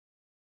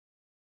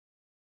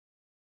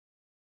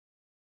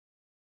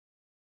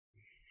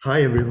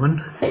Hi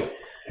everyone,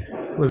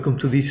 welcome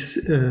to this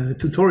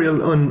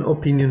tutorial on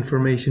opinion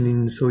formation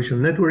in social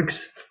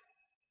networks.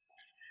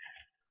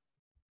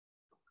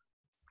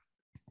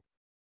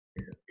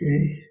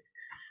 Okay,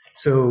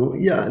 so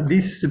yeah,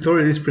 this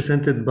tutorial is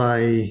presented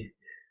by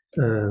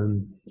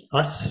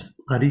us,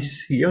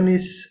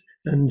 Gionis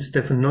and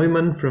Stefan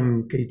Neumann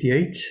from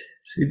KTH,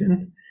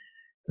 Sweden,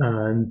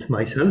 and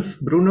myself,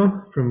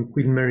 Bruno, from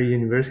Queen Mary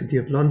University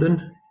of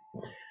London.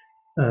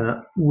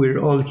 We're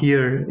all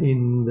here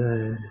in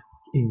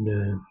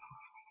the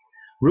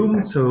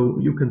room, so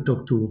you can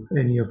talk to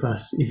any of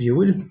us if you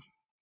will.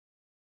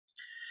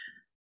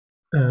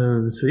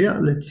 So yeah,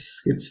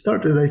 let's get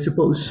started, I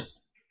suppose.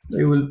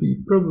 I will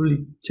be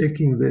probably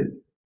checking the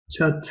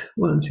chat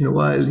once in a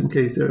while in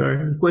case there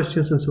are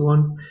questions and so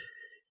on.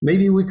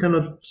 Maybe we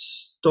cannot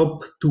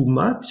stop too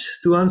much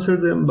to answer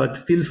them, but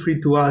feel free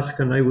to ask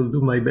and I will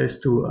do my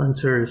best to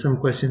answer some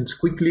questions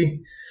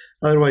quickly.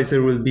 Otherwise,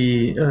 there will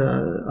be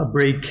a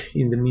break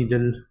in the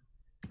middle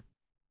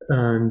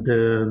and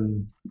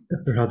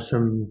perhaps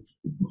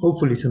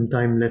hopefully some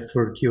time left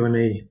for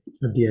Q&A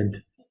at the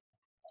end.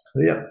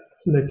 So yeah,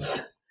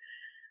 let's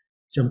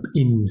jump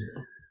in.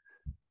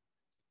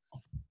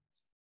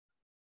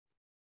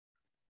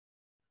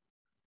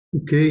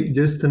 Okay,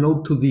 just a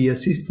note to the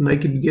assistant. I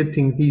keep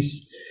getting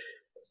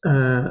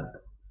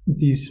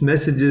these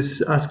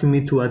messages asking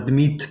me to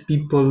admit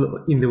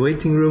people in the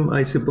waiting room.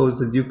 I suppose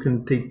that you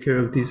can take care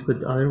of this,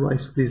 but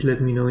otherwise, please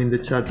let me know in the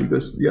chat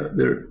because yeah,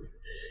 they're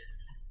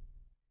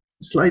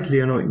slightly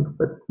annoying,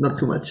 but not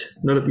too much.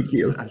 Not a big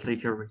deal. I'll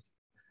take care of it.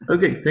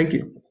 Okay, thank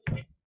you.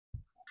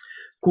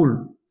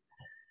 Cool.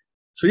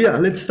 So yeah,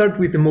 let's start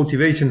with the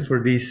motivation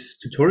for this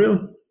tutorial.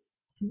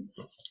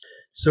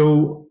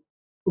 So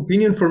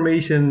opinion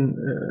formation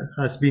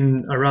has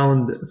been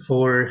around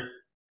for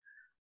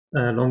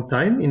a long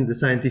time in the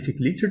scientific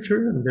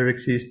literature, and there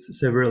exist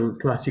several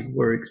classic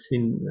works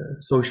in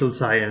social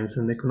science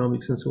and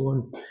economics and so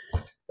on,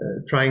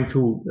 trying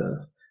to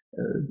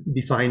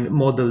define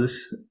models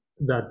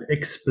that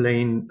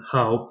explain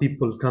how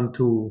people come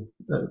to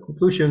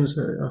conclusions,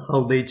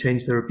 how they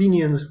change their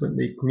opinions when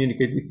they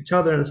communicate with each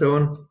other and so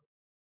on.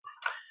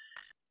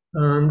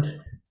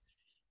 And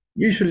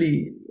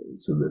usually,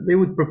 so they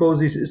would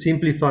propose these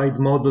simplified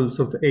models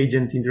of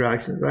agent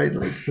interaction, right?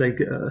 Like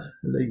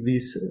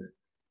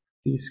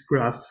this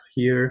graph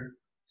here.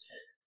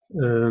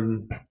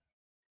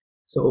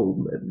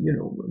 So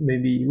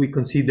maybe we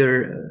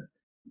consider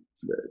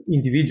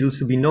individuals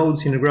to be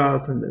nodes in a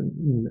graph, and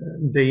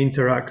then they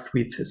interact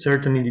with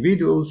certain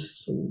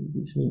individuals. So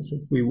this means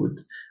that we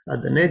would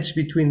add an edge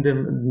between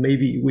them, and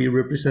maybe we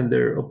represent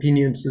their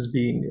opinions as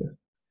being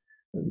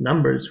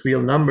numbers,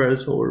 real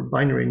numbers, or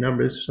binary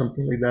numbers, or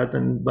something like that.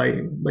 And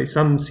by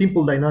some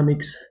simple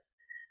dynamics,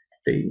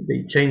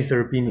 they change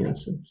their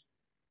opinions.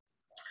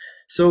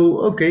 So,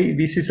 okay,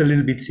 this is a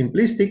little bit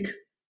simplistic,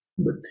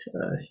 but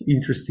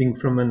interesting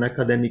from an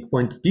academic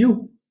point of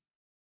view.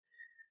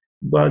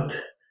 But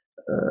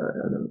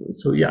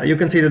so yeah, you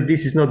can say that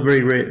this is not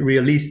very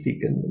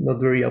realistic and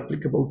not very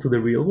applicable to the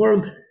real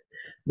world.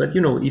 But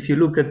if you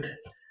look at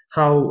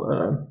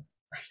how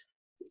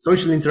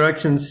social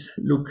interactions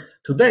look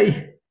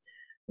today,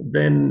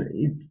 then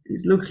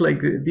it looks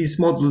like these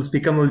models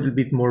become a little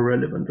bit more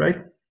relevant,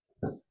 right?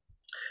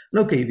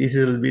 Okay, this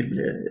is a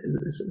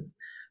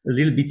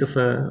little bit of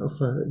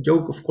a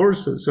joke, of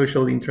course. So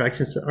social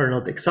interactions are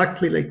not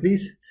exactly like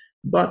this,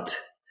 but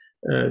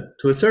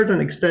to a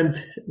certain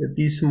extent,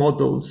 these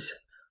models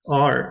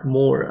are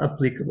more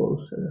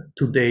applicable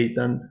today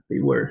than they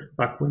were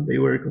back when they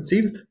were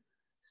conceived.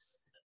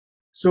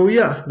 So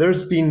yeah,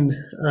 there's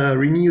been a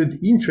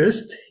renewed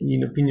interest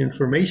in opinion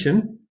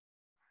formation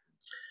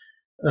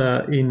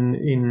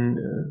in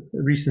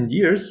recent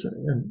years,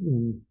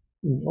 in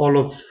all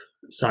of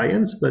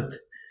science, but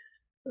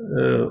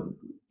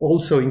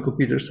also in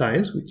computer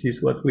science, which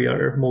is what we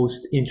are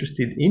most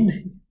interested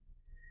in.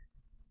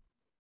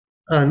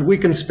 And we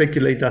can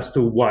speculate as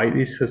to why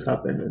this has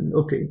happened. And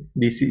okay,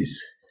 this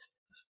is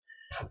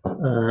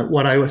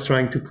what I was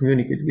trying to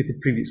communicate with the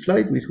previous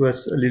slide, which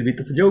was a little bit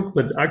of a joke,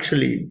 but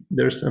actually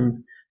there's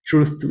some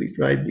truth to it,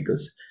 right?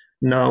 Because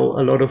now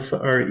a lot of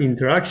our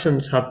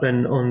interactions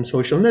happen on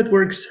social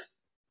networks,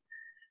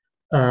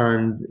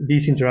 and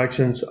these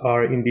interactions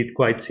are indeed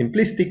quite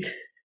simplistic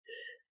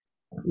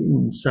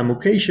in some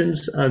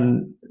occasions,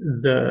 and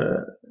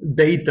the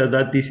data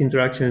that these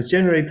interactions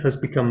generate has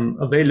become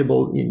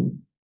available in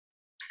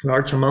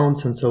large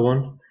amounts and so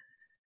on.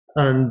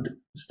 And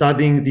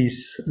studying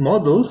these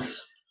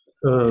models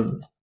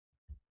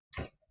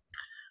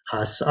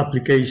has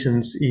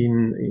applications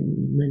in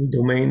many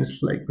domains,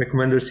 like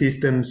recommender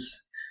systems,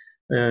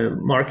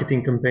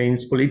 marketing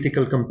campaigns,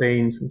 political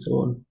campaigns, and so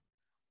on.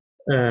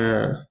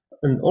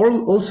 And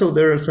also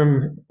there are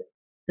some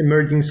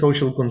emerging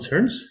social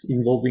concerns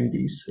involving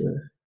these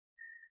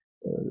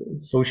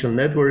social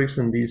networks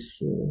and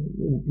these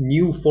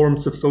new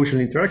forms of social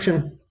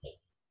interaction,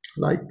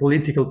 like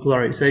political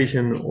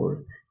polarization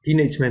or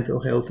teenage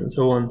mental health and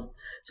so on.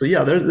 So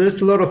yeah,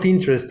 there's a lot of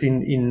interest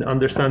in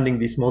understanding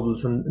these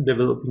models and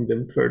developing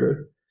them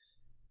further.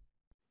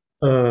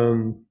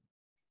 So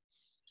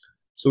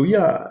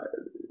yeah,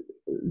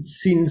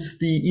 since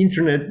the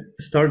internet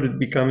started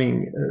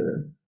becoming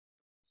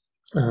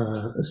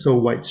so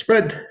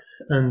widespread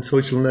and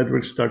social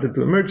networks started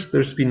to emerge,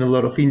 there's been a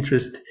lot of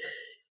interest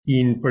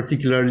in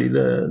particularly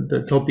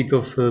the topic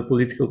of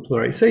political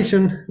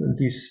polarization. And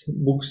these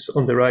books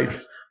on the right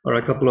are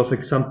a couple of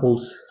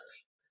examples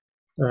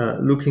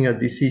looking at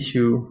this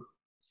issue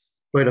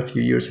quite a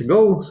few years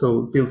ago.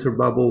 So Filter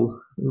Bubble,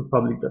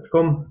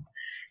 Republic.com.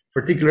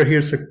 Particular,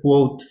 here's a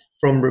quote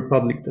from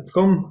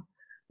Republic.com.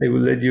 I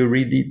will let you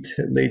read it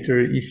later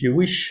if you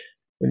wish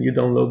when you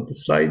download the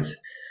slides.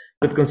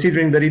 But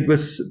considering that it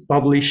was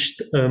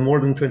published more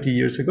than 20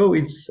 years ago,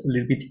 it's a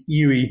little bit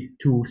eerie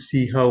to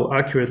see how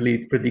accurately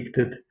it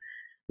predicted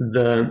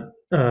the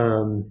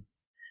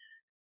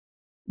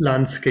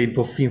landscape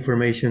of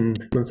information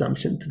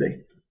consumption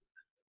today.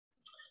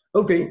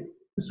 Okay,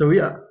 so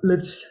yeah,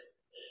 let's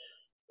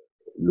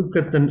look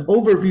at an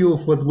overview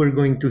of what we're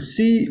going to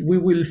see. We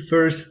will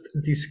first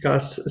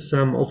discuss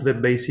some of the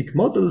basic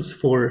models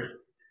for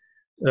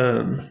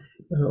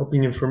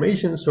opinion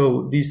formation.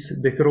 So these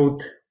De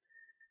Groot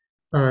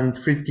and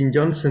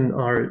Friedkin-Johnson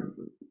are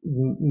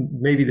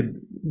maybe the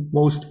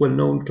most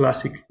well-known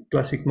classic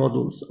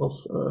models of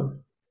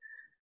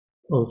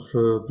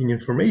opinion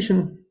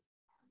formation.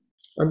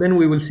 And then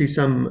we will see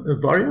some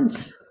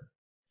variants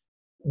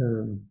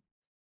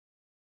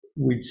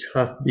which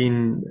have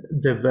been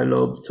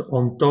developed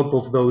on top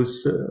of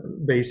those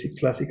basic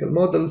classical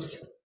models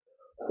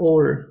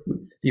or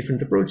with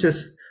different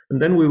approaches.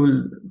 And then we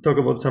will talk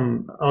about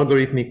some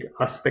algorithmic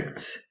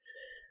aspects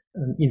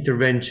and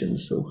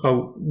interventions, so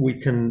how we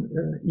can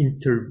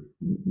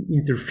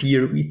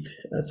interfere with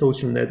a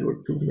social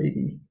network to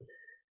maybe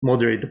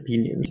moderate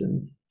opinions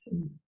and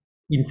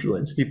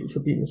influence people's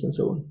opinions and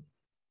so on.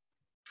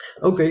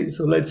 Okay,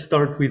 so let's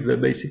start with the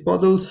basic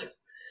models.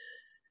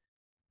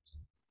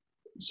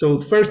 So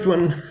the first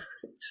one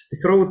is the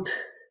Groot.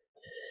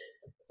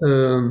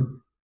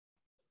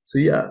 So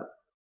yeah,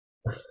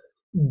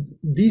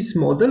 this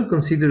model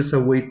considers a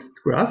weighted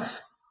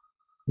graph,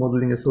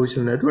 modeling a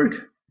social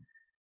network.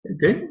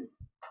 Okay.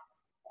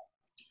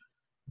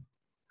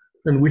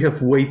 And we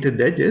have weighted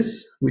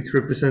edges, which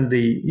represent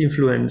the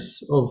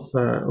influence of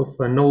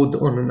a node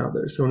on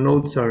another. So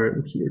nodes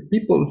are here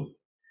people,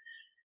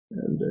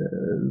 and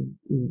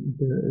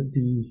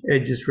the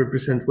edges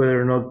represent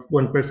whether or not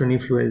one person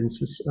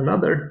influences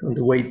another, and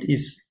the weight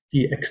is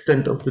the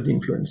extent of the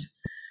influence.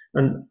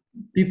 And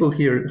people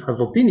here have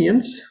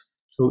opinions,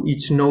 so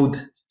each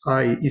node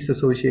I is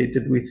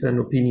associated with an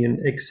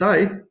opinion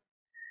xi,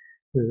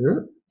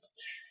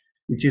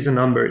 which is a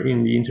number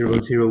in the interval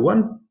 0,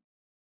 1.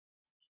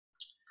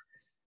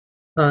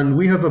 And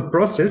we have a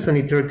process, an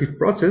iterative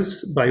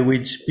process, by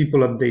which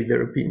people update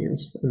their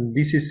opinions. And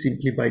this is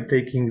simply by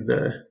taking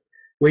the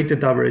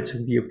weighted average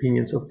of the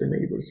opinions of the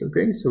neighbors,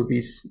 okay? So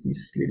this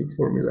little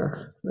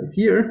formula right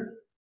here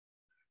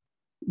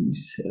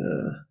is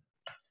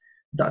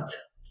that.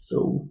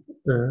 So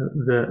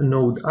the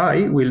node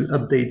I will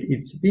update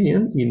its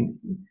opinion in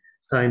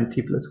time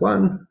t plus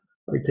 1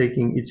 by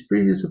taking its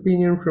previous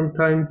opinion from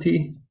time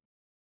t.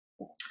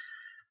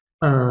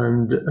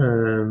 And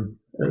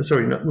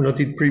sorry, not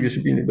its previous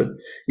opinion, but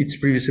its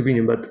previous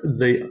opinion, but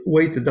the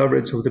weighted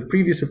average of the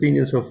previous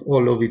opinions of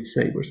all of its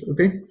neighbors,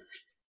 okay?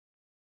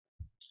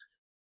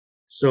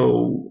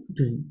 So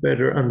to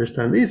better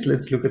understand this,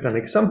 let's look at an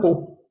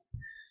example.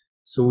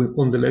 So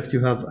on the left, you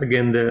have,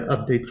 again, the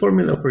update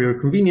formula for your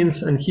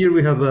convenience. And here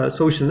we have a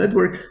social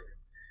network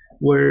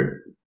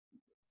where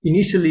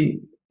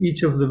initially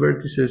each of the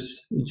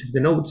vertices, each of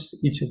the nodes,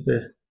 each of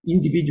the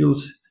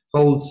individuals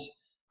holds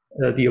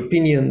the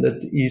opinion that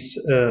is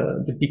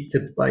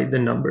depicted by the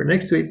number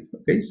next to it.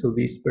 Okay, so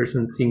this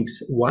person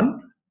thinks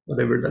 1,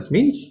 whatever that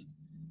means,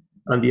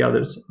 and the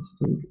others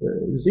think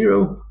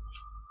 0.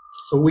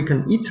 So we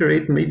can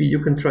iterate. Maybe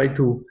you can try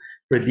to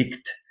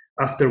predict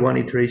after one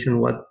iteration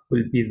what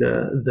will be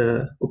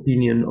the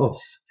opinion of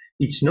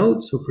each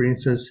node. So for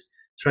instance,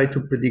 try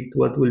to predict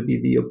what will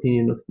be the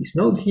opinion of this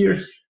node here,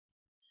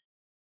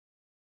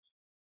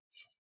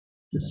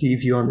 to see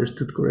if you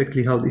understood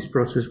correctly how this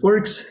process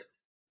works.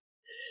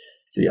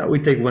 So yeah, we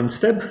take one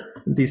step,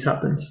 and this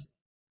happens.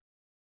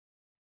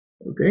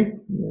 Okay,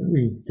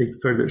 we take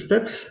further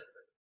steps.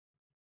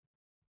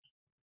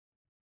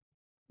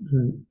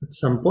 And at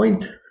some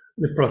point,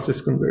 the process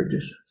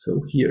converges.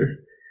 So here,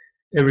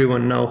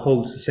 everyone now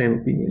holds the same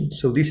opinion.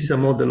 So this is a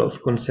model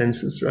of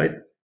consensus, right?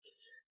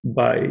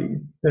 By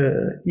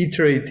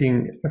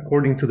iterating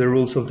according to the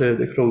rules of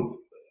the Groot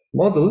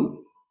model,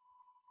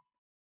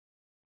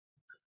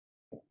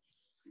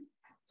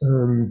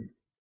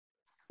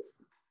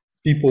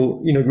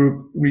 people in a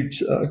group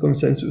reach a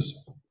consensus.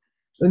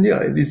 And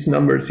yeah, this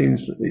number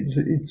seems,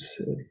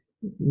 it's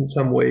in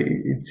some way,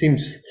 it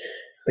seems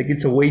like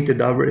it's a weighted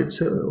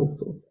average of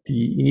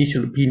the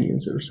initial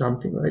opinions or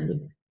something, right?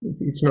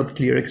 It's not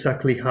clear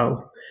exactly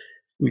how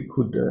we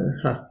could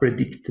have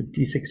predicted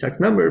this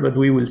exact number, but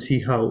we will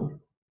see how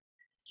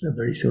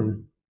very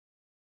soon.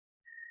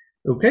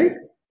 Okay,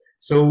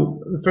 So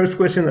the first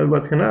question that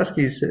one can ask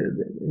is,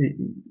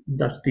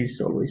 does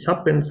this always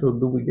happen? So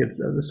do we get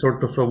a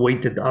sort of a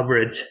weighted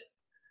average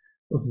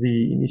of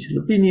the initial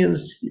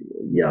opinions?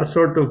 Yeah,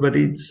 sort of, but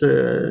it's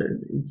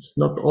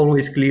not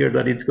always clear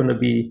that it's going to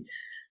be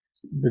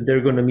that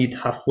they're going to meet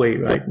halfway,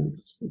 right?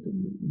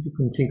 You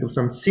can think of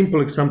some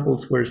simple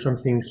examples where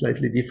something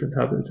slightly different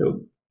happens.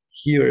 So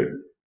here,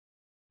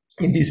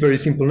 in this very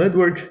simple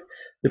network,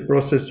 the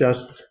process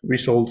just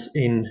results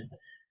in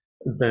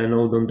the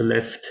node on the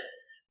left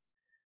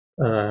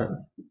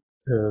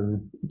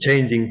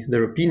changing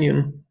their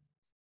opinion,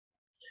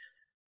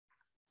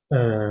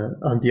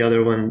 and the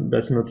other one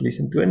does not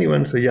listen to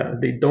anyone. So yeah,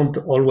 they don't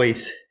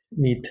always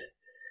meet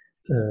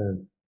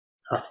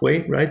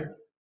halfway, right?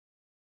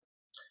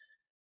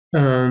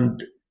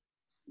 And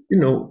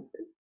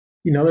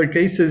in other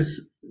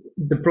cases,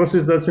 the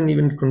process doesn't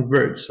even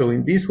converge. So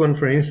in this one,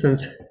 for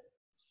instance,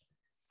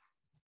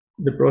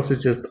 the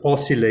process just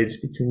oscillates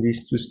between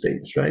these two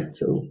states, right?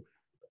 So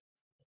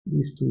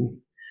these two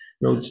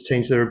nodes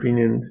change their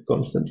opinion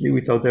constantly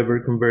without ever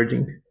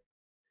converging.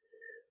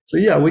 So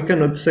yeah, we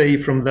cannot say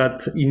from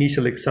that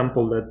initial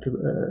example that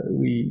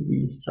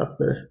we have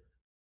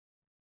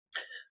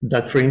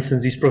that, for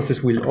instance, this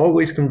process will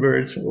always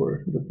converge,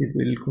 or that it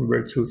will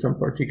converge to some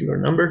particular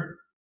number.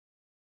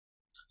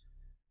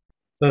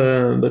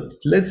 But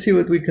let's see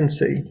what we can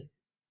say.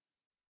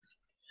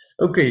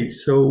 Okay,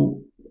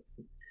 so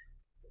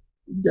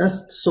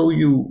just so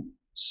you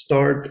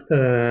start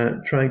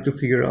trying to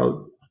figure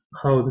out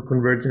how the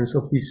convergence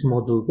of this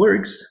model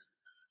works,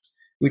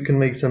 we can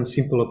make some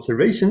simple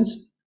observations.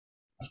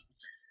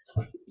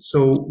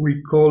 So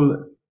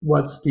recall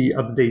what's the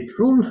update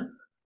rule.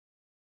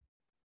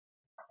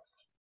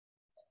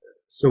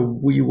 So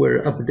we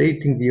were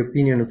updating the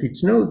opinion of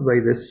each node by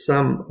the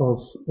sum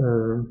of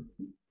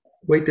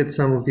weighted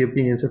sum of the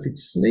opinions of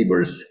its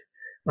neighbors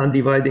and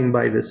dividing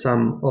by the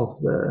sum of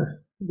the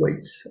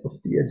weights of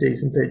the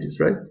adjacent edges,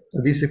 right?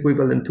 And this is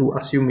equivalent to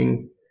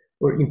assuming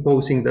or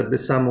imposing that the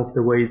sum of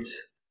the weights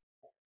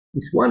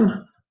is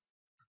 1.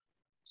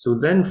 So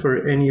then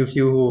for any of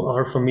you who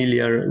are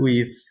familiar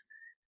with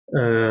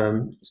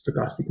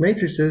stochastic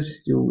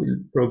matrices, you will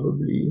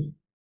probably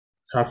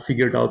have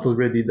figured out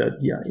already that,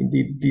 yeah,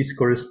 indeed, this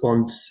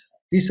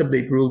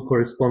update rule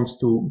corresponds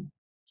to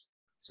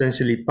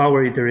essentially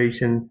power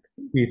iteration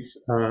with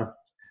a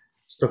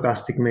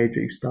stochastic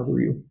matrix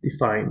W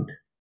defined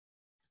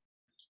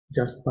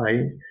just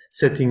by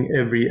setting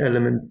every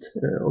element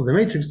of the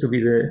matrix to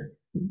be the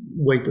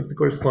weight of the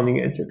corresponding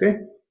edge, okay?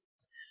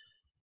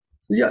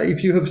 So yeah,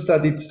 if you have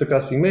studied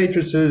stochastic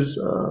matrices,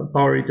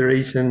 power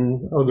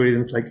iteration,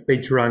 algorithms like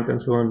PageRank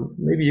and so on,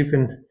 maybe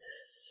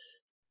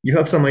you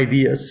have some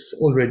ideas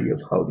already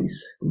of how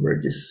this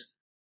converges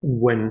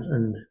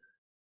and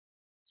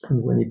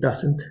when it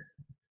doesn't.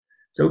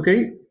 So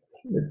okay,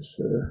 let's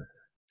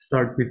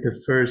start with the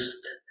first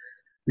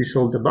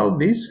result about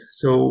this.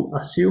 So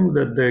assume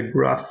that the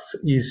graph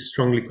is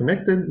strongly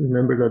connected.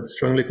 Remember that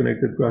strongly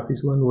connected graph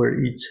is one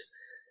where each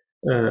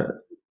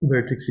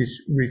vertex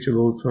is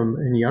reachable from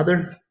any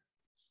other.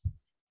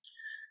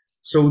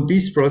 So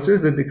this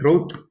process, the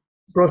growth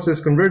process,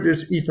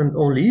 converges if and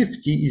only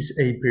if G is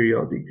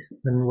aperiodic.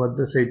 And what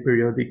does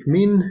aperiodic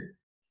mean?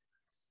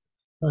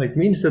 It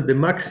means that the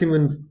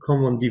maximum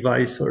common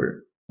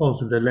divisor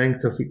of the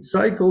length of its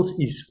cycles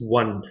is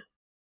 1.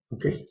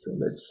 Okay, so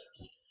let's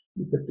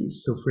look at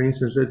this. So for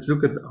instance, let's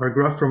look at our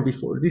graph from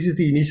before. This is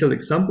the initial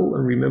example,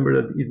 and remember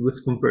that it was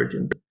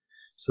convergent.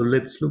 So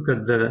let's look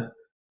at the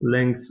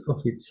length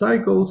of its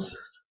cycles.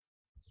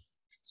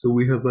 So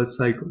we have a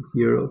cycle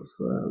here of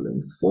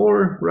length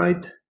 4,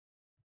 right?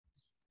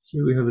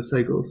 Here we have a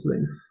cycle of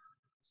length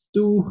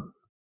 2.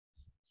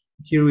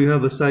 Here we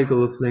have a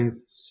cycle of length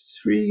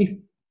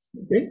 3.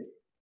 Okay.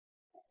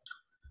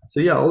 So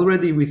yeah,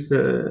 already with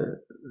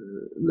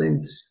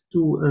lengths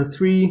 2 and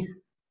 3,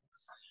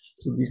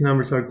 so these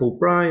numbers are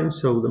co-prime,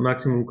 so the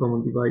maximum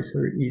common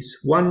divisor is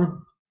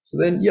 1. So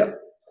then, yeah,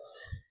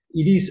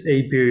 it is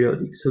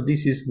aperiodic. So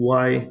this is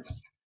why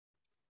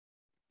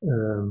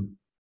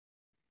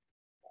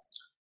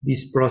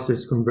this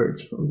process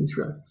converges on this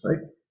graph, right?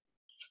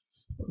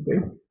 Okay.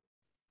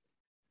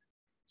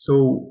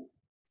 So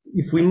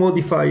if we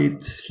modify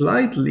it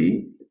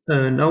slightly,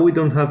 now we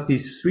don't have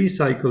this 3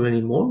 cycle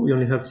anymore. We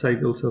only have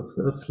cycles of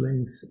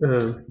length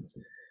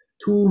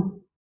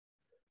 2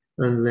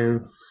 and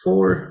length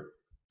 4.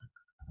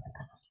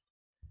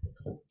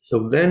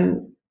 So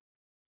then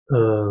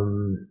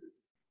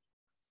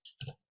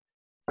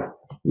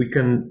we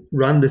can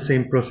run the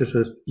same process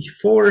as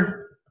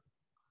before,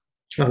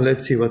 and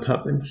let's see what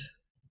happens.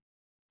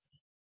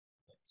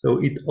 So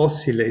it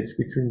oscillates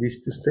between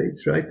these two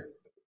states, right?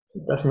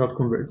 It does not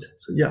converge.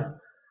 So yeah,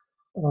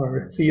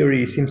 our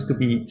theory seems to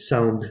be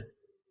sound.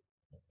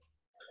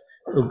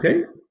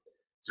 Okay,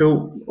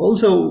 so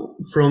also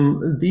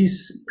from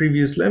this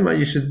previous lemma,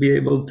 you should be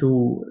able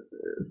to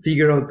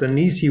figure out an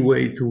easy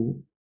way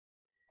to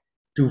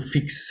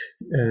fix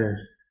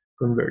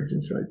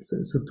convergence, right?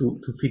 So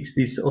to fix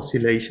these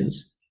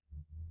oscillations.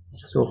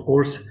 So of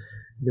course,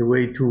 the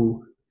way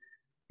to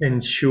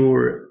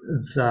ensure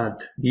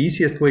that the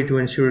easiest way to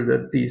ensure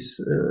that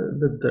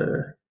that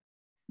the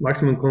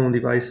maximum common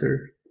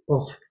divisor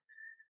of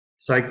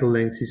cycle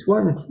length is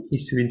 1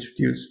 is to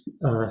introduce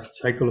a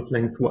cycle of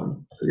length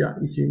 1. So yeah,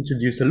 if you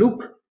introduce a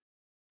loop,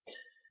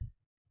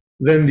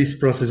 then this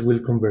process will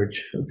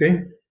converge,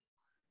 okay?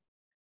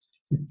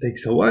 It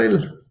takes a while,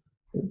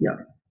 but yeah,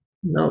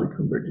 now it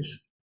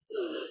converges.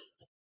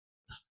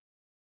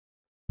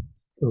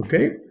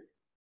 Okay.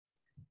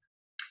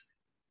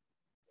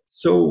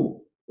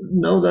 So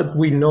now that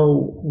we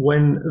know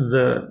when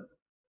the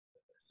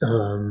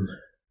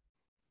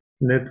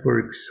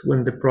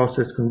when the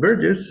process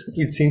converges,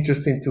 it's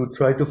interesting to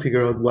try to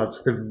figure out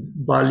what's the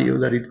value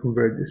that it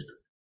converges to.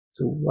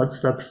 So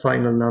what's that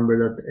final number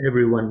that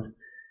everyone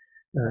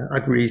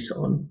agrees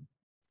on?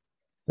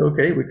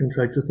 Okay, we can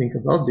try to think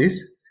about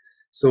this.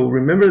 So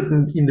remember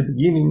in the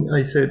beginning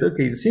I said,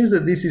 okay, it seems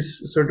that this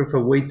is sort of a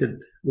weighted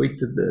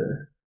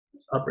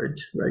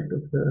average, right,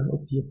 of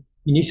the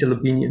initial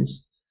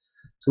opinions.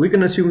 So we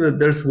can assume that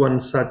there's one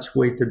such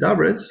weighted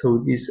average.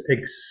 So this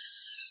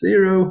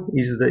x0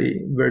 is the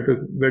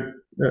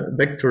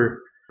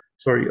vector,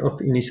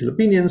 of initial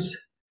opinions,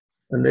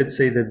 and let's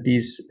say that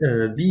this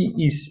v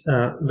is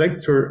a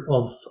vector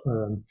of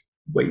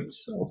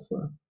weights of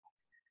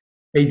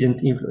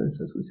agent influence,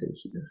 as we say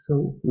here.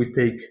 So we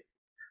take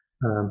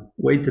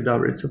weighted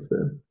average of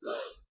the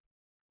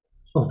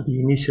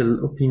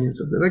initial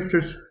opinions of the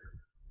vectors,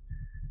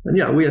 and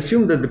yeah, we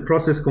assume that the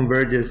process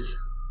converges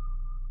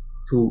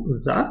to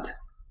that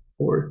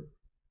for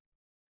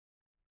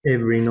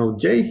every node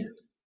j.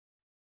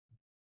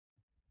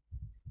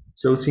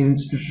 So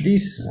since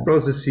this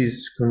process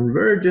is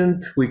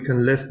convergent, we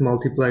can left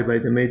multiply by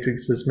the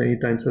matrix as many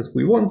times as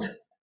we want.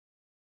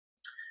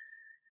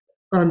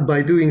 And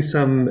by doing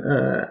some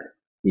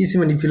easy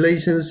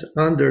manipulations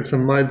under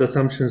some mild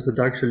assumptions that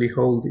actually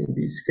hold in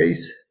this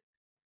case,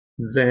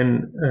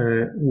 then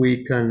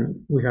we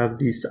have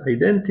this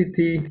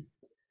identity.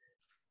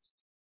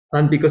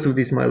 And because of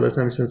these mild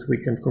assumptions, we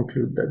can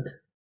conclude that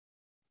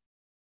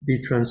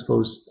V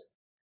transpose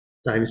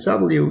times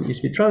W is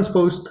V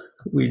transposed,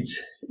 which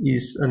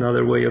is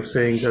another way of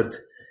saying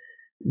that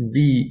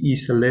V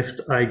is a left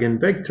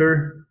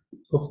eigenvector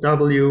of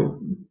W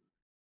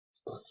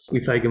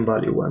with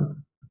eigenvalue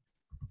 1.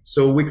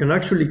 So we can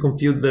actually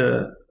compute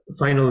the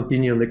final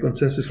opinion, the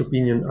consensus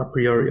opinion a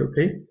priori,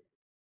 okay?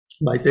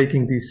 By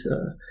taking this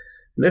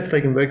left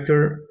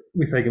eigenvector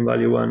with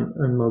eigenvalue 1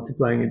 and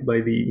multiplying it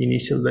by the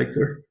initial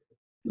vector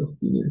of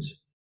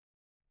opinions.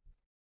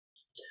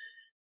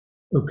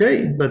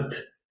 Okay, but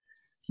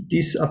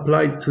this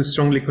applied to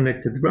strongly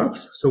connected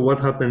graphs. So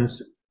what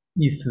happens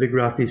if the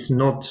graph is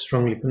not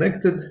strongly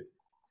connected?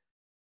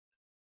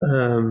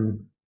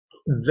 Then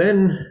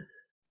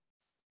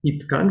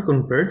it can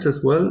converge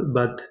as well,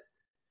 but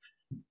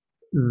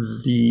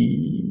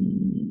the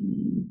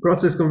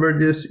process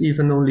converges if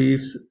and only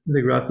if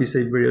the graph is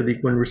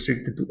aperiodic when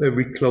restricted to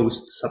every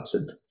closed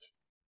subset.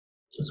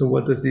 So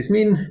what does this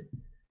mean?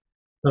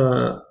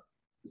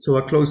 So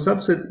a closed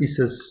subset is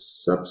a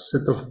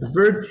subset of the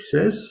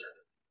vertices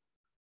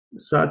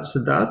such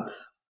that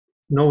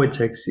no edge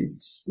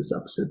exceeds the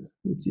subset,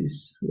 which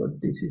is what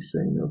this is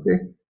saying, okay?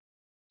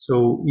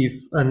 So if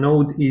a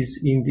node is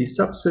in this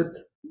subset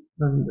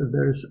and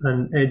there's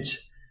an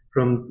edge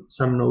from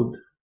some node,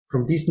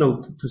 from this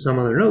node to some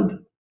other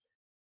node,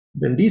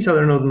 then this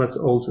other node must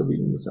also be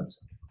in the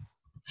subset.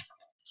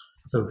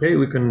 Okay,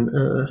 we can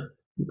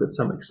look at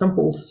some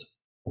examples.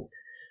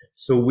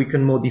 So we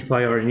can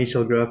modify our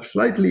initial graph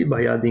slightly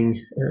by adding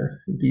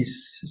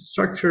this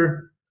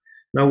structure.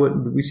 Now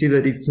we see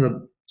that it's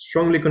not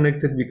strongly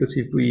connected because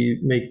if we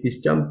make this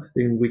jump,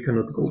 then we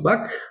cannot go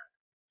back.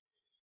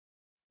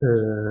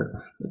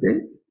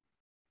 Okay.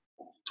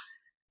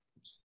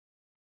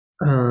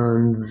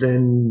 And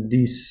then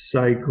this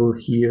cycle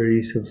here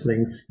is of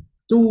length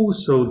 2.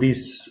 So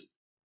this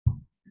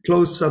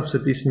closed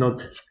subset is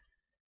not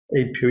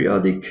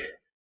aperiodic.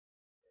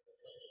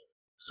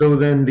 So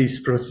then this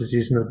process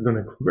is not going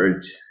to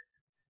converge.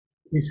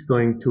 It's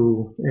going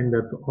to end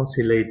up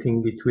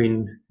oscillating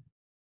between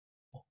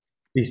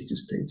these two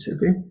states,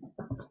 okay?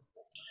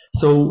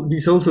 So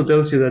this also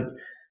tells you that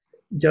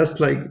just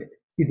like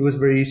it was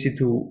very easy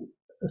to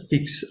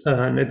fix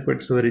a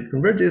network so that it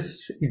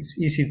converges, it's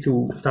easy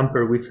to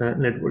tamper with a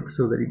network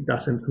so that it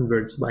doesn't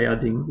converge by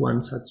adding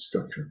one such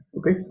structure,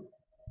 okay?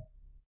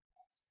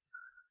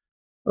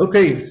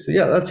 Okay, so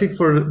yeah, that's it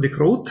for the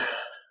code.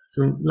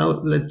 So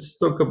now let's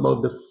talk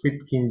about the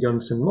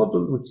Friedkin-Johnson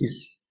model, which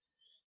is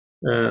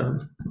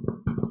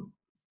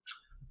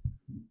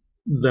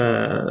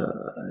the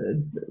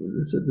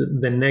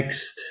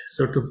next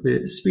sort of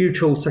the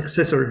spiritual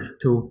successor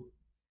to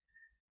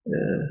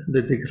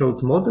the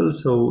Decroat model.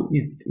 So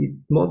it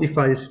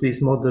modifies this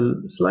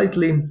model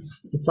slightly.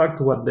 In fact,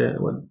 what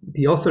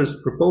the authors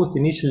proposed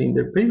initially in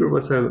their paper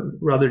was a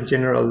rather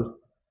general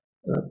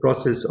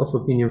process of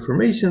opinion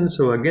formation.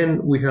 So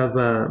again, we have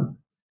an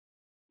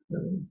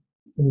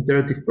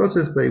iterative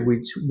process by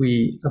which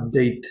we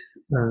update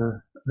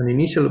an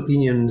initial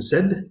opinion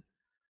Z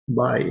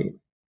by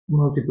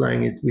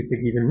multiplying it with a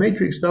given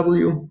matrix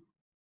W.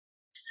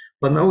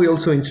 But now we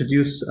also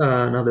introduce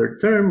another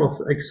term of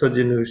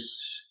exogenous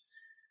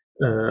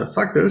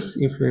factors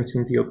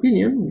influencing the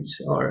opinion, which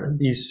are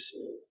this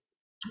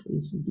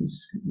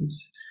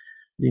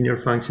linear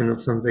function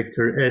of some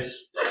vector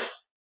S,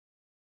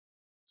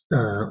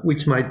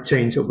 which might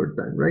change over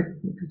time, right?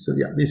 So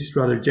yeah, this is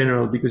rather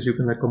general because you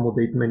can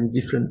accommodate many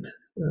different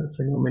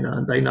phenomena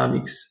and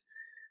dynamics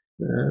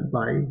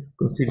by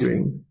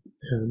considering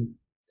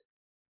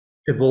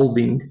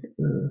evolving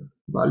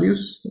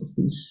values of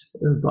these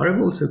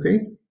variables, okay?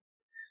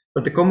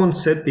 But the common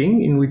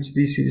setting in which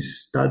this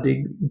is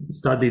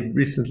studied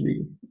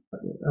recently,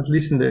 at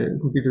least in the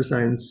computer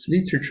science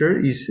literature,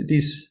 is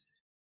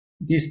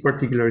this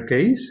particular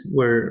case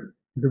where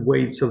the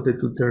weights of the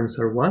two terms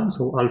are 1,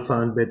 so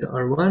alpha and beta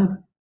are 1,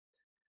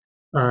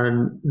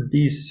 and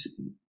this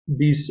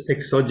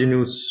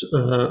exogenous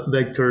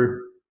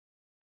vector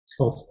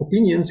of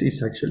opinions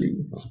is actually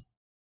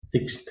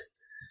fixed.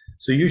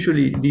 So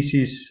usually this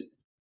is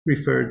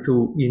referred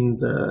to in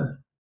the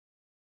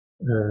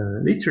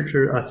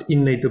literature as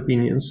innate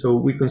opinion. So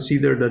we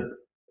consider that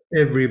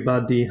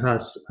everybody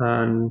has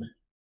an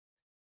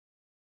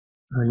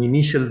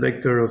initial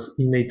vector of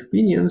innate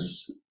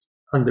opinions,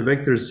 and the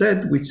vector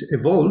Z, which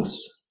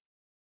evolves,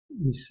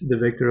 is the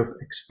vector of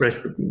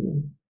expressed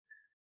opinion.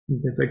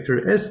 The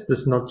vector S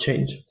does not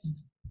change.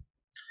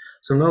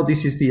 So now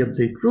this is the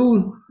update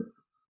rule.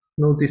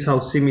 Notice how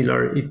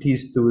similar it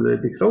is to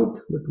the Groot,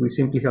 but we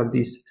simply have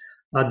this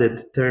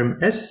added term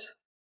S,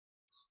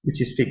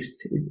 which is fixed.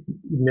 It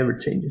never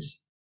changes.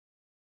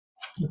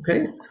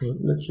 Okay, so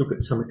let's look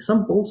at some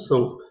examples.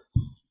 So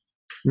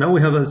now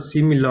we have a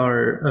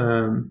similar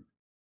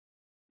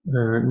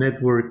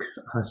network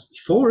as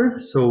before.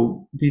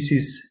 So this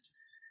is,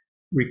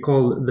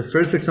 recall the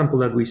first example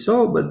that we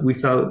saw, but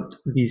without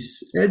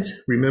this edge.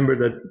 Remember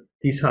that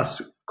this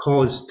has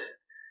caused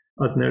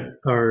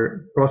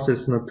our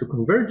process not to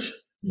converge.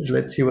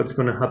 Let's see what's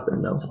going to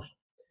happen now.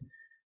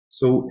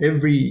 So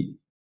every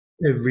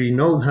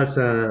node has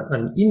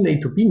an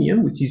innate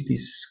opinion, which is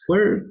this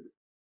square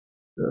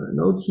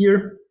node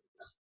here.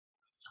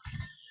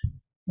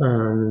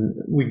 And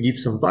we give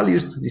some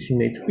values to these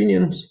innate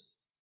opinions.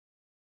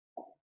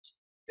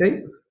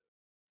 Okay.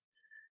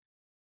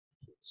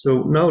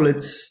 So now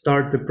let's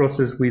start the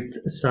process with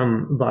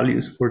some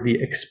values for the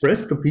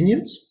expressed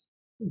opinions,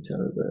 which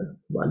are the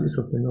values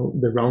of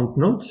the round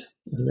nodes.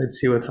 And let's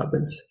see what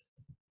happens.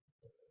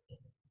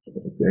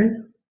 Okay.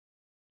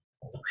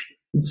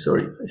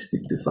 Sorry, I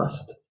skipped too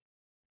fast.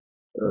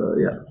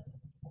 Yeah.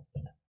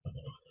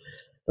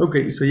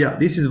 Okay, so yeah,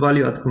 this is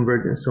value at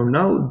convergence. So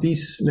now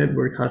this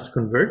network has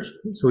converged.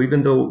 So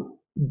even though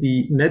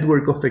the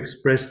network of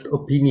expressed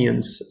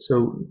opinions,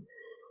 so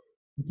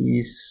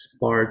this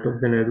part of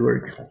the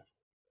network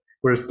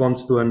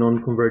corresponds to a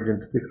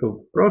non-convergent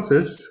Groot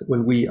process,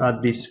 when we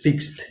add these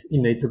fixed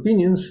innate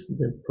opinions,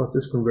 the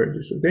process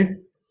converges, okay?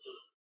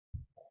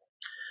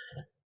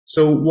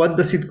 So what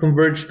does it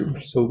converge to?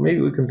 So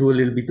maybe we can do a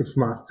little bit of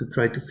math to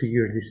try to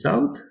figure this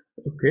out.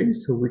 Okay,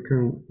 so we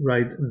can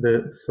write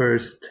the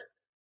first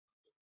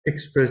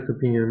expressed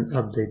opinion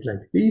update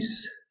like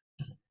this.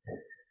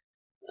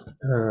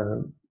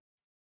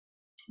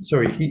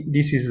 Sorry,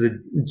 this is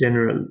the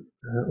general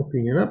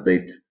opinion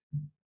update.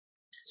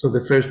 So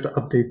the first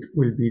update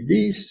will be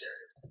this.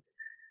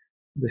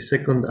 The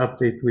second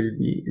update will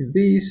be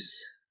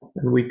this.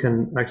 And we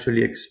can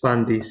actually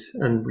expand this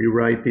and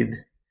rewrite it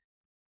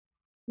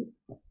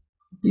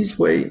this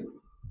way.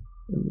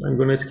 I'm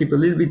going to skip a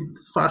little bit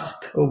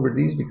fast over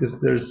this because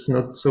there's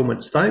not so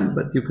much time,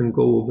 but you can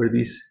go over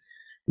this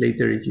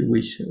later if you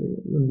wish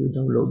when you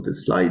download the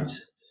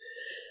slides.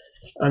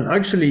 And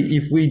actually,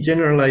 if we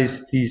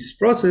generalize this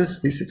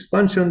process, this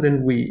expansion,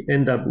 then we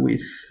end up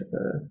with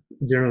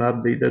a general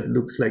update that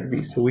looks like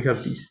this. So we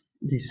have this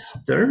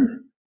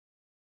term,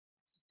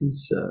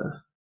 this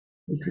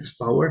matrix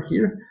power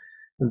here,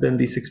 and then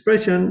this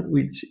expression,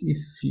 which if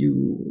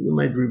you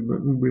might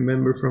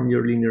remember from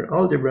your linear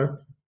algebra,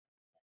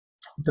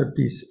 that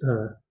this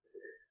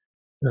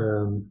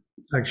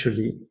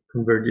actually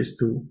converges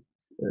to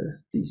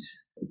this,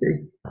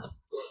 okay?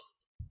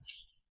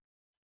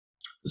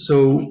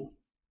 So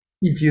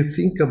if you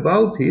think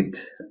about it,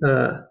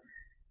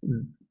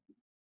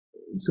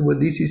 so what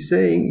this is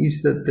saying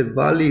is that the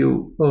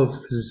value of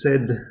Z,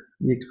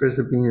 the expressed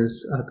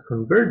opinions at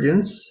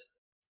convergence,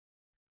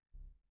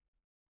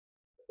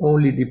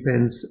 only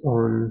depends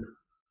on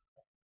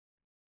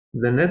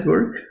the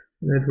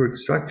network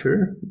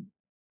structure,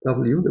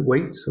 W, the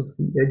weights of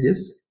the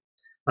edges,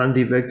 and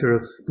the vector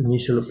of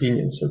initial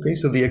opinions, okay?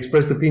 So the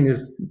expressed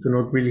opinions do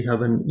not really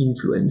have an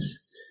influence.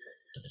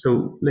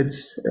 So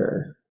let's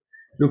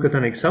look at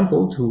an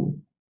example to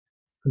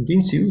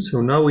convince you.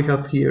 So now we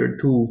have here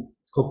two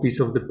copies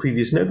of the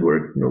previous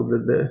network. Note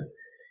that the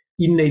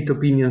innate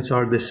opinions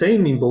are the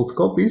same in both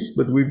copies,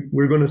 but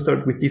we're going to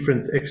start with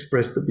different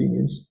expressed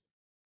opinions.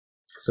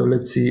 So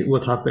let's see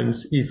what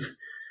happens if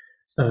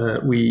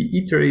we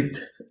iterate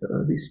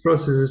these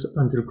processes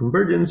until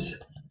convergence.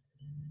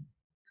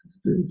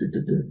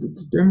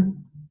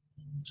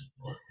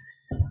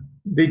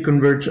 they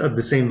converge at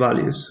the same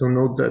values. So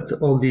note that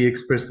all the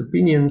expressed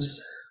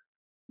opinions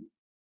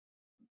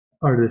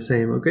are the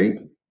same, okay?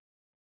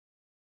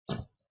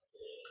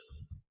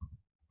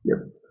 Yep.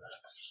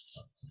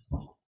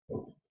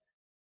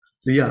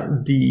 So yeah,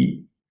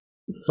 the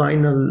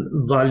final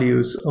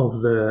values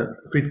of the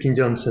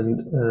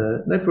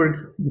Friedkin-Johnson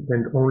network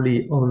depend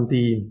only on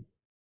the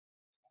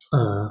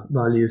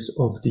values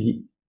of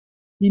the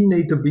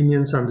innate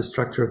opinions and the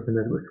structure of the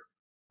network.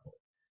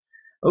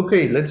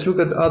 Okay, let's look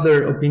at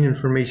other opinion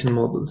formation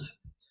models.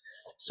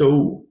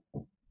 So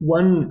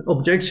one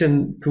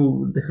objection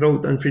to the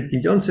Groth and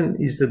Friedkin-Johnson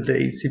is that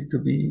they seem to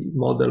be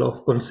model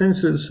of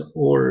consensus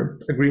or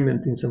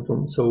agreement in some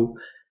form. So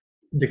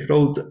the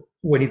Groth,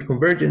 when it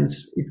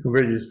converges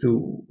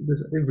to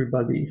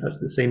everybody has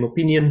the same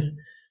opinion.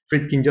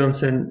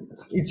 Friedkin-Johnson,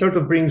 it sort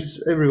of brings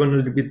everyone a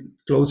little bit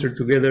closer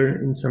together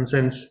in some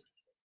sense,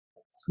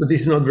 but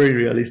this is not very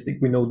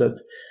realistic. We know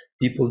that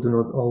people do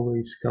not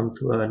always come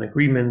to an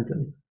agreement,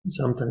 and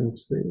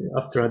sometimes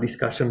after a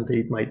discussion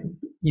they might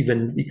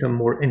even become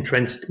more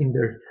entrenched in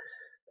their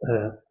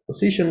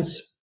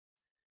positions.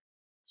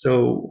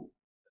 So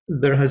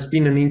there has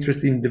been an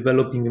interest in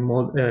developing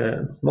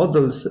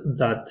models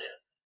that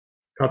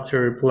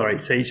capture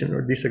polarization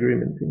or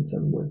disagreement in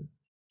some way.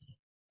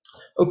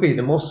 Okay,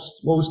 the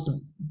most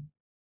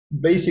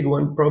basic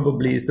one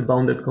probably is the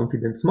bounded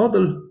confidence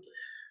model,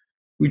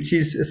 which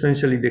is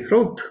essentially the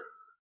Groth,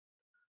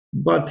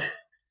 but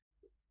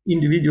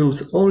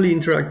individuals only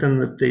interact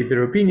and update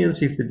their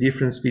opinions if the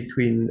difference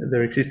between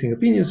their existing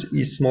opinions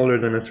is smaller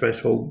than a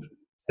threshold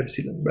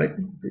epsilon, right?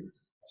 Okay.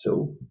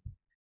 So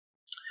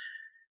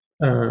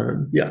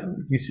yeah,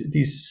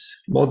 these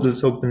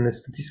models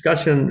openness to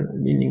discussion,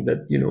 meaning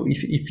that, you know,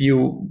 if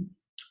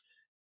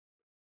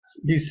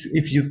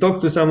you talk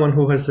to someone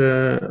who has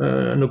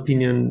an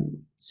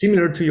opinion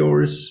similar to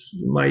yours,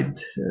 you might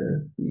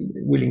be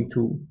willing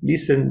to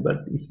listen, but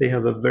if they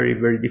have a very,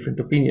 very different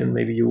opinion,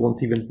 maybe you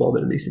won't even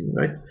bother listening,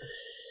 right?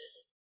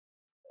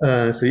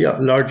 So yeah,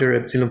 larger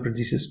epsilon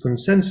produces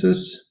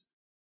consensus,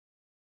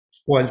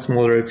 while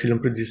smaller epsilon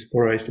produces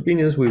polarized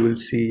opinions. We will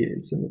see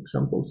some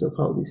examples of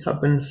how this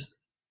happens.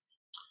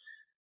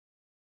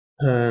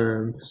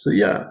 So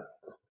yeah,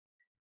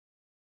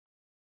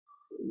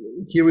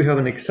 here we have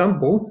an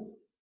example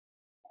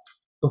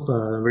of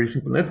a very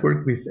simple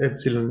network with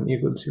epsilon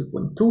equals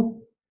 0.2.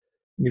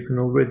 You can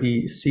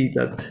already see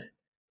that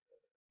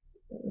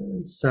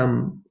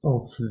some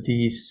of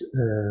these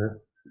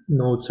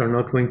nodes are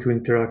not going to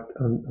interact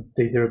and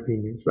update their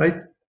opinions, right?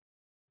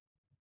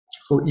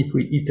 So if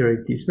we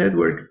iterate this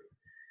network,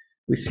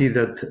 we see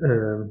that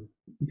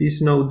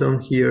this node down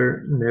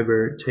here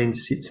never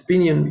changes its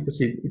opinion because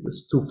it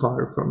was too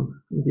far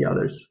from the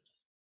others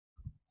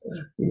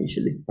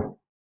initially.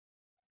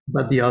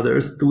 But the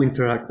others do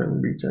interact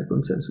and reach a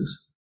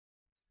consensus.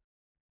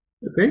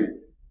 Okay?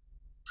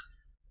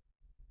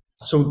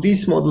 So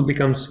this model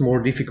becomes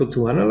more difficult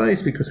to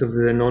analyze because of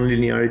the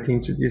nonlinearity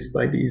introduced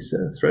by these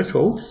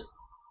thresholds.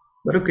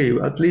 But okay,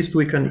 at least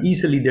we can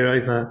easily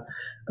derive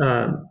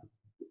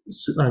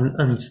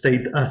and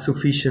state a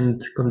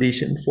sufficient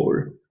condition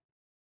for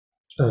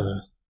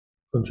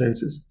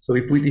consensus. So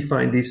if we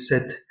define this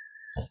set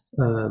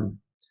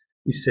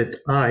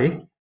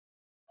I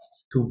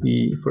to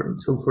be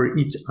for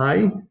each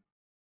I,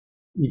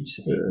 each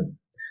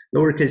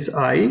lowercase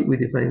I, we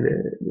define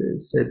the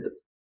set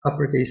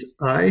uppercase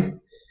I,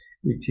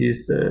 which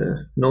is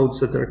the nodes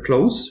that are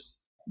close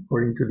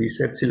according to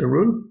this epsilon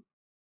rule.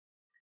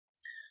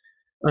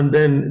 And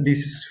then this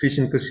is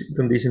sufficient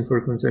condition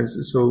for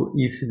consensus. So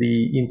if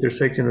the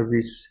intersection of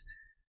these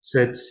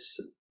sets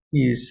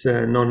is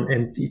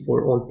non-empty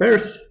for all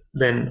pairs,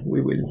 then we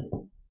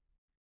will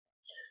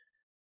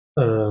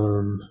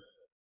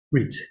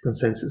reach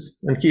consensus.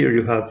 And here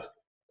you have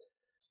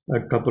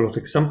a couple of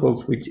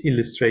examples which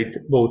illustrate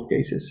both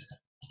cases,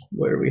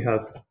 where we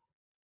have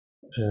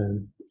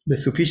the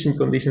sufficient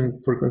condition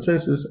for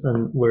consensus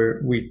and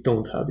where we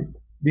don't have it.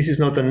 This is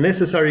not a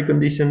necessary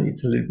condition.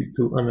 It's a little bit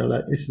to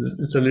analyze.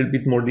 It's a little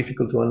bit more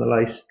difficult to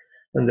analyze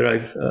and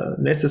derive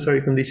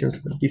necessary conditions,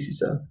 but this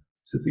is a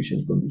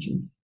sufficient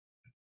condition.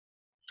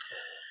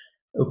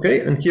 Okay,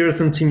 and here are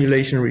some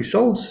simulation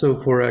results. So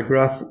for a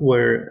graph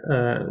where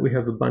we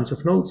have a bunch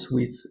of nodes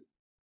with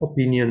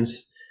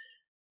opinions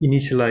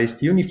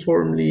initialized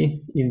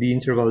uniformly in the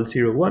interval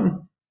 0,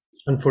 1,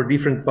 and for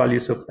different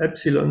values of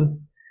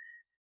epsilon,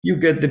 you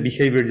get the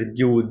behavior that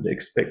you would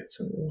expect,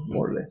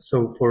 more or less.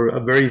 So for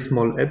a very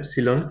small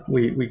epsilon,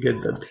 we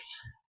get that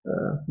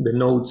the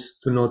nodes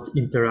do not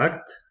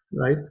interact,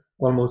 right,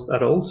 almost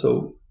at all.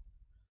 So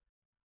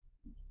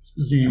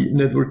the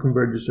network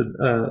converges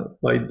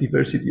by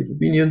diversity of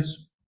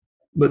opinions.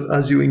 But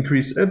as you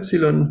increase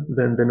epsilon,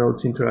 then the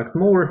nodes interact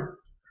more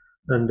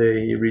and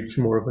they reach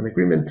more of an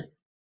agreement.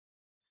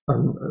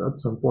 And at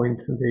some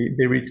point,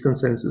 they reach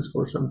consensus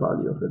for some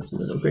value of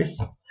epsilon, okay?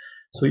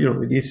 So, you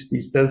know,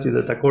 this tells you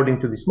that according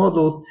to this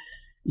model,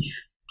 if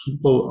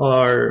people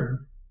are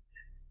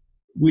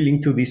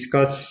willing to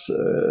discuss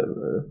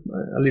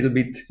a little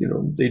bit, you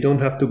know, they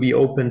don't have to be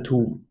open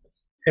to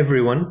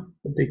everyone,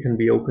 but they can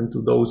be open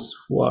to those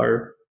who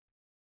are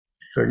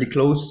fairly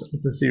close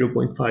at the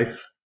 0.5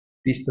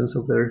 distance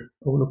of their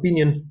own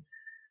opinion,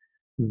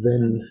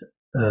 then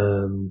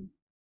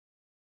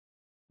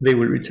they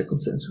will reach a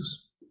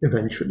consensus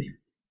eventually.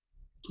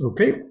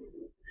 Okay.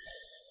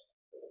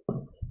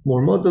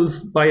 More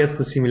models, biased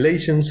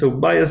assimilation. So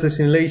biased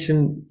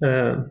assimilation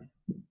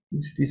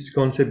is this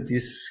concept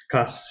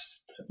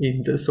discussed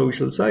in the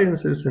social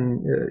sciences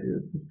and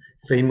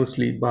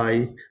famously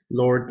by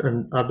Lord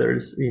and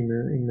others in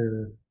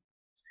a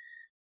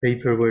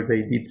paper where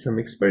they did some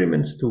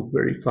experiments to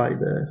verify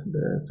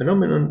the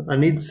phenomenon.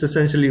 And it's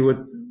essentially what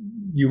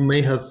you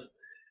may have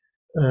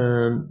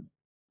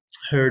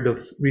heard of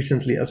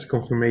recently as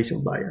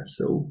confirmation bias.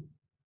 So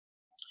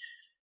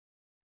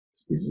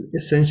it's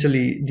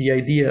essentially the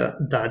idea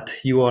that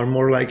you are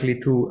more likely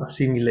to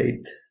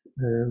assimilate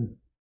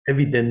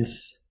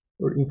evidence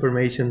or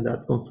information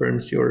that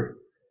confirms your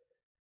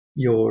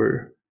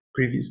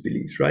previous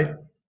beliefs, right?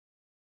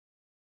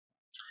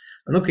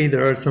 And okay,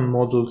 there are some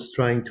models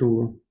trying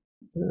to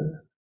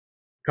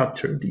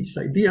capture this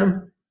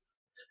idea.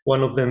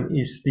 One of them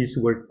is this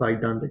work by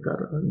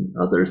Dandekar and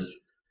others.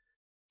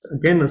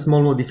 Again, a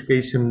small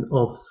modification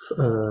of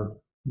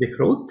the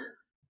growth,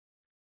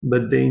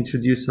 but they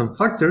introduce some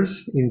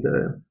factors in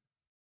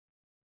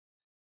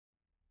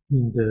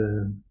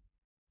the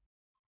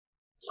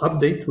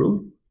update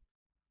rule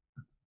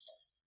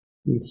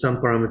with some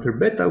parameter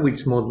beta,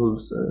 which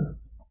models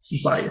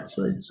bias,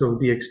 right? So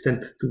the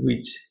extent to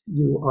which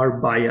you are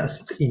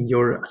biased in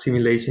your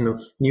assimilation of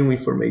new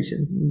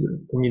information, in your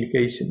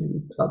communication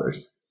with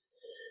others.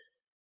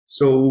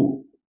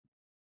 So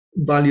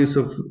values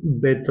of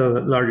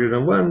beta larger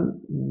than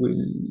 1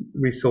 will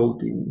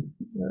result in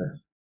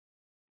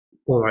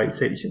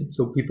polarization.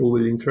 So people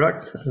will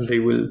interact and they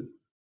will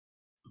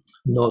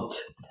not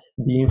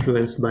be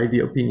influenced by the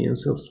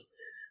opinions of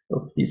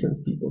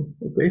different people,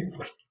 okay?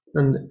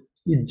 And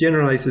it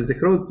generalizes the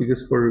growth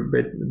because for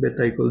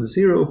beta equals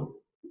 0,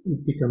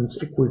 it becomes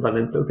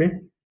equivalent, okay?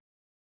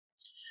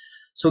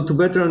 So to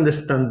better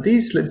understand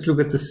this, let's look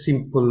at a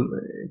simple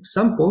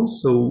example.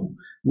 So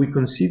we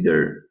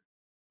consider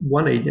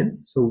one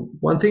agent. So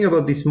one thing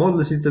about these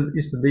models is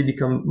that they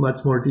become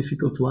much more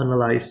difficult to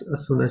analyze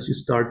as soon as you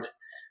start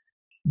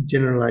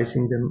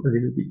generalizing them a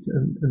little bit,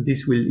 and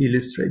this will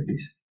illustrate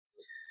this.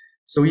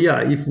 So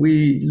yeah, if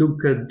we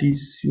look at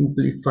this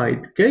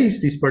simplified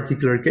case, this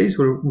particular case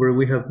where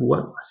we have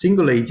a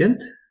single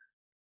agent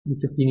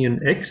with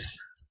opinion X,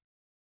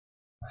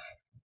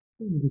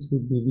 this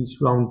would be this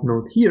round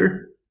node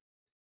here,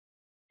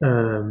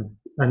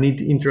 and it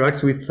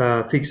interacts with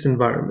a fixed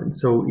environment.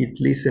 So it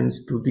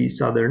listens to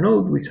this other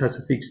node, which has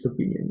a fixed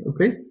opinion,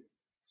 okay?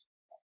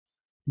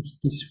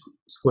 This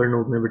square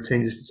node never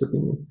changes its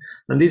opinion.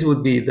 And this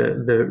would be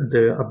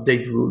the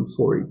update rule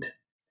for it.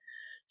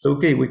 So,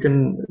 okay, we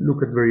can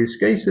look at various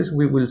cases.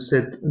 We will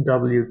set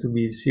W to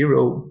be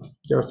 0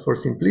 just for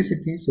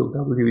simplicity. So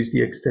W is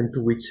the extent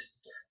to which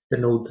the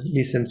node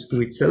listens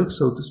to itself,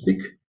 so to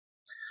speak.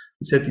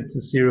 We set it to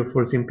 0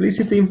 for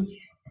simplicity.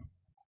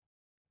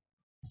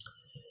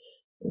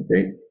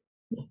 Okay,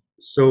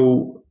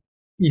 so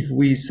if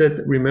we set,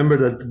 remember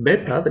that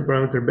beta, the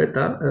parameter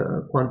beta,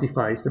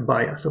 quantifies the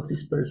bias of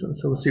this person.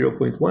 So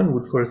 0.1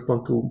 would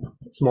correspond to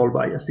small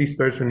bias. This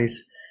person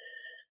is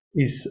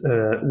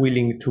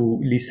willing to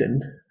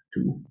listen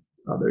to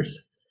others.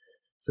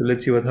 So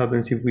let's see what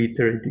happens if we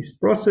iterate this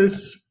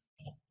process.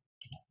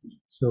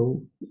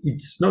 So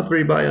it's not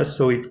very biased,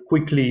 so it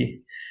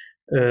quickly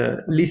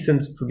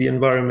listens to the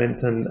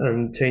environment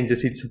and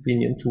changes its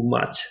opinion to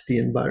match the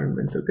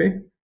environment, okay?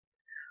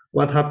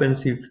 What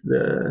happens if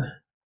the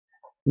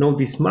node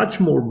is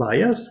much more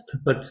biased,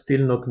 but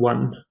still not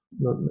 1?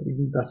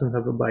 It doesn't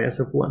have a bias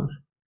of 1.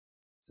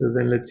 So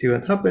then let's see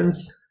what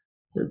happens.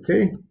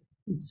 Okay,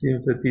 it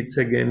seems that it's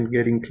again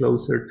getting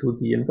closer to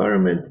the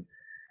environment,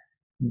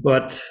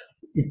 but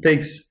it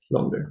takes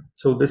longer.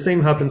 So the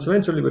same happens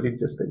eventually, but it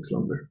just takes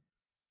longer.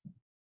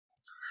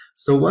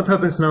 So what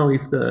happens now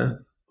if the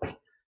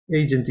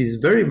agent is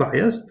very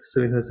biased?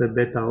 So it has a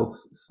beta of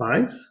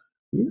 5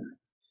 here.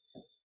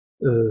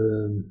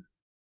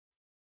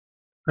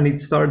 And it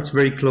starts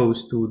very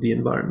close to the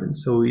environment.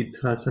 So it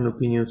has an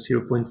opinion of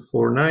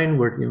 0.49,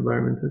 where the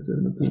environment has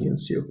an opinion of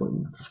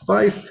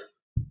 0.5.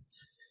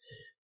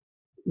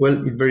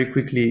 Well, it very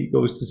quickly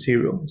goes to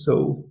 0.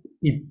 So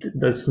it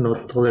does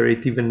not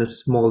tolerate even a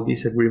small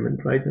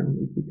disagreement, right? And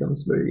it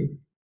becomes very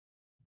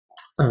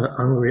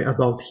angry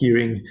about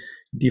hearing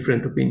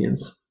different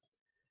opinions.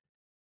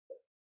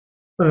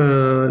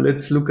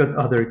 Let's look at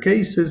other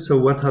cases. So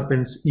what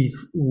happens if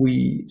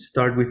we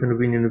start with an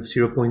opinion of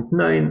 0.9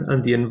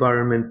 and the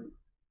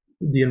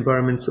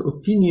environment's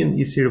opinion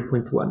is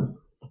 0.1?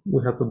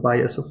 We have a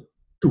bias of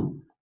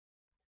 2.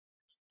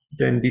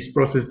 Then this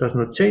process does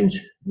not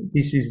change.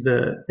 This is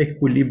the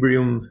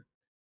equilibrium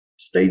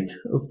state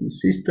of the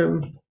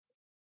system.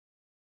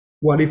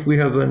 What if we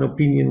have an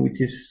opinion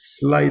which is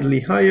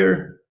slightly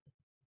higher?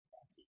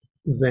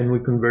 Then we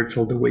converge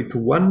all the way to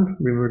 1.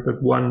 Remember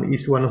that 1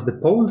 is one of the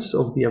poles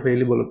of the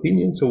available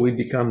opinion, so we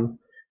become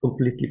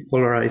completely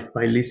polarized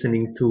by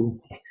listening to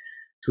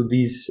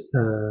this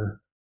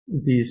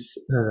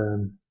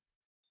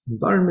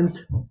environment.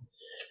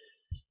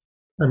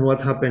 And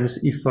what happens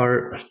if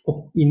our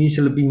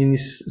initial opinion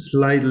is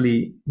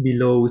slightly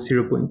below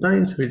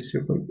 0.9, so it's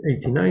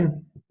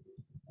 0.89,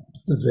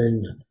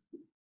 then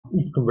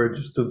it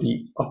converges to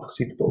the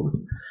opposite pole.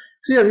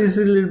 So yeah, this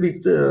is a little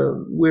bit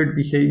weird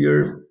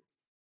behavior.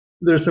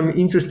 There's some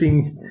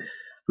interesting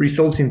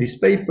results in this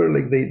paper,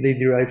 like they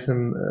derive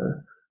some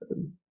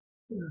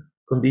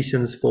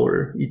conditions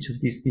for each of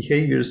these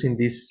behaviors in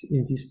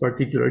this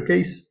particular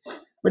case.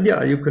 But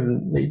yeah, you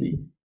can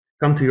maybe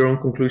come to your own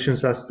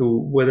conclusions as to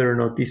whether or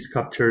not this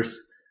captures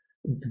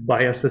the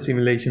biased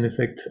assimilation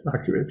effect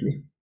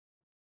accurately.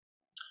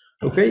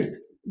 Okay.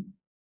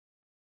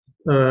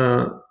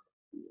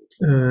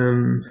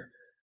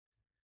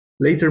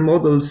 Later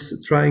models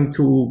trying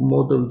to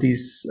model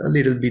this a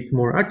little bit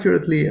more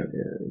accurately.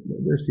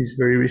 There's this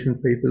very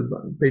recent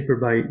paper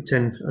by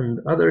Chen and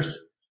others,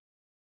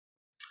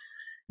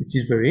 which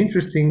is very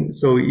interesting.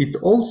 So it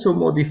also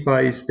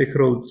modifies the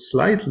growth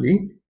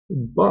slightly,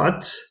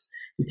 but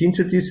it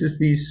introduces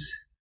this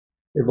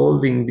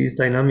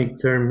dynamic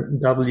term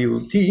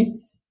WT,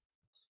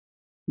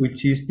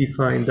 which is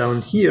defined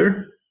down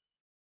here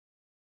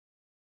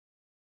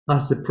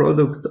as the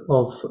product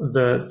of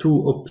the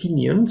two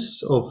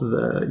opinions of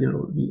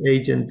the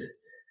agent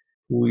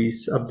who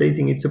is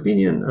updating its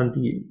opinion and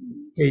the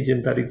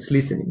agent that it's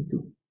listening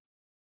to.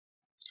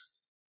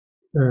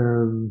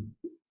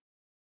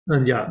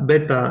 And yeah,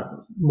 beta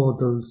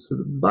models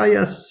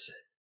bias,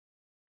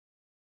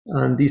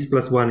 and this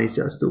 +1 is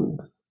just to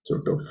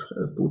sort of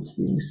put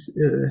things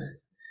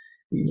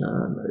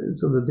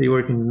so that they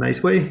work in a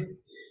nice way.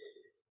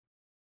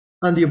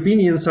 And the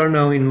opinions are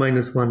now in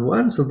 -1,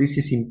 1. So this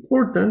is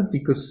important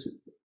because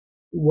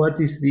what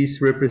is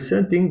this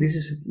representing?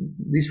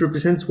 This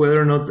represents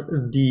whether or not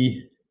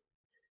the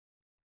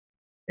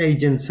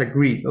agents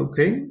agree.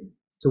 Okay.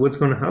 So what's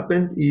going to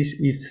happen is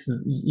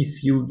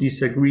if you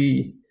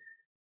disagree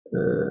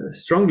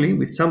strongly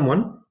with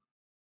someone,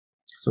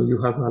 so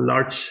you have a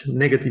large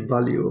negative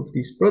value of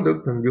this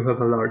product and you have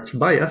a large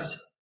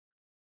bias,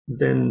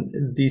 then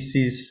this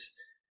is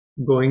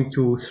going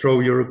to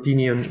throw your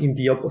opinion in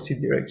the opposite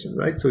direction,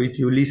 right? So if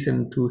you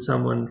listen to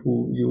someone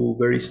who you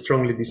very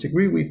strongly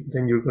disagree with,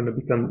 then you're going to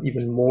become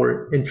even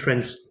more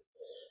entrenched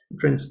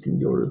in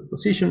your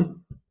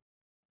position.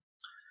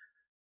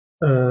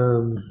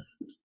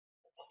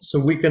 So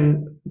we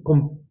can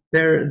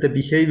compare the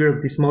behavior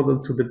of this model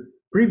to the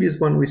previous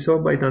one we saw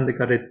by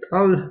Dandekar et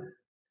al.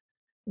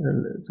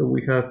 And so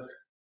we have,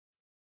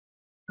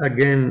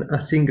 again,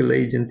 a single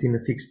agent in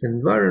a fixed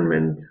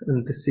environment,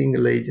 and the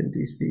single agent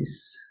is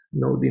this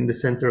node in the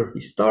center of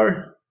the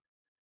star,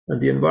 and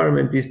the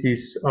environment is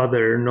these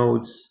other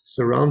nodes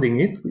surrounding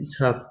it, which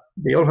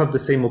they all have the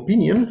same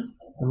opinion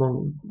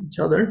among each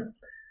other,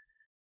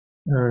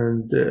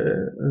 and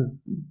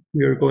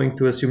we are going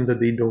to assume that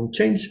they don't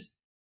change.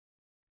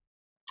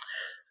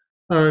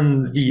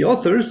 And the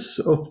authors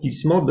of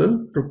this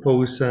model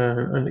propose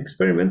an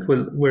experiment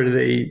where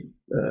they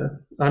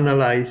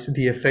analyze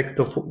the effect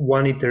of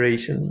one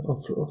iteration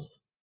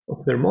of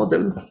their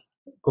model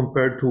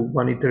compared to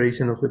one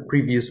iteration of the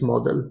previous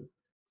model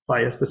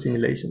biased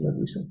assimilation that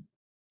we saw.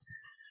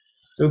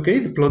 So, okay,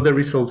 they plot the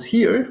results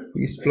here.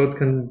 This plot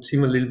can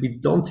seem a little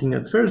bit daunting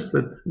at first,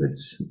 but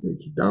let's break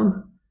it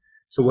down.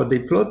 So what they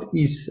plot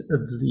is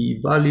the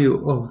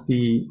value of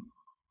the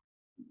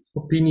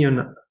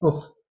opinion of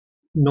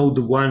node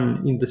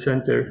 1 in the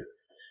center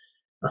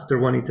after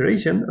one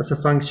iteration as a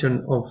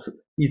function of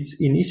its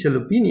initial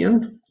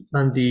opinion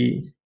and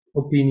the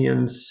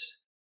opinions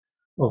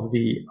of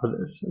the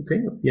others, okay,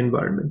 of the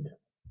environment.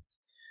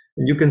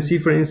 And you can see,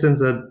 for instance,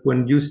 that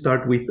when you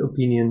start with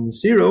opinion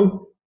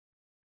 0,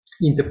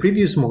 in the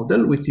previous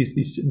model, which is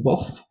this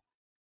buff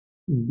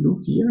in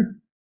blue here,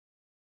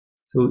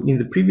 so in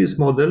the previous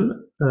model,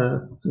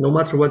 no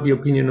matter what the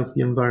opinion of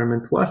the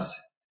environment was,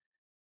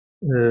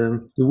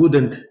 you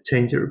wouldn't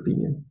change your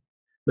opinion.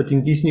 But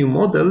in this new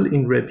model,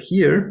 in red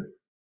here,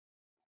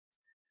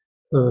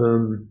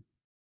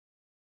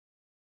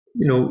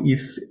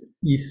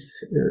 if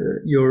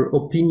your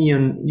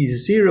opinion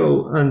is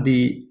 0 and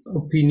the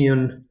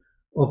opinion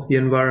of the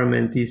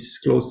environment is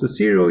close to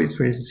 0, it's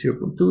for instance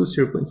 0.2,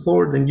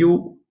 0.4, then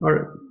you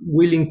are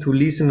willing to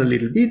listen a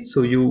little bit,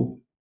 so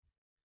you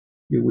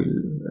will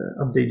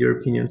update your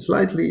opinion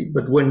slightly.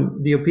 But when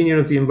the opinion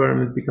of the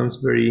environment becomes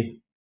very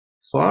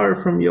far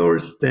from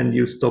yours, then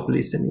you stop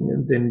listening,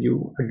 and then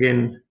you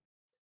again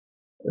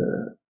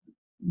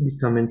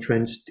become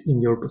entrenched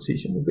in your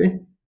position, okay?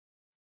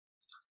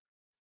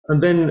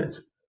 And then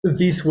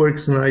this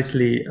works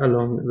nicely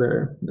along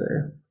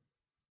the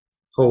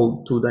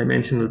whole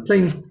two-dimensional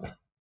plane.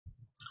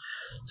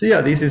 So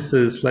yeah, this is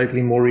a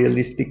slightly more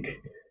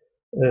realistic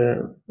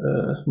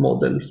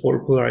model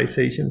for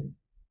polarization.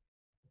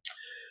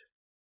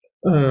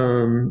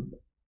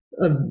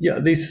 Yeah,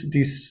 this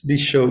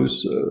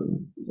shows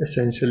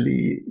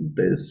essentially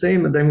the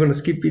same, and I'm going to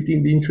skip it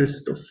in the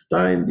interest of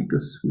time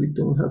because we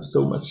don't have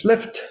so much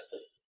left.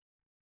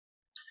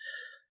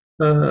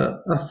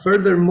 A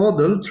further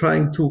model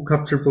trying to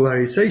capture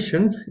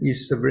polarization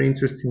is a very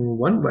interesting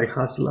one by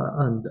Hasla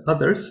and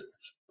others.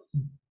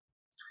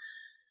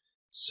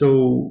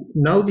 So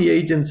now the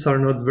agents are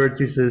not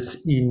vertices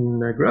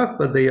in a graph,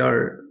 but they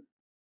are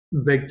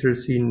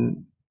vectors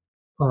in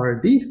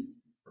RD,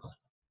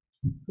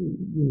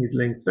 unit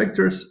length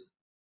vectors.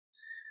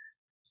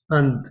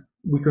 And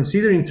we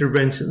consider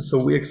interventions.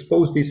 So we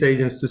expose these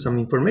agents to some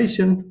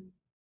information,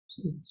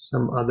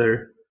 some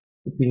other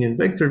opinion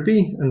vector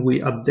V, and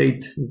we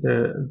update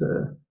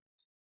the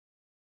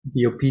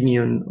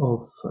opinion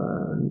of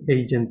an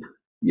agent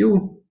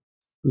U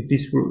with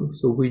this rule.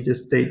 So we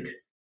just take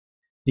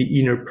the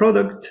inner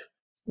product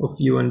of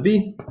U and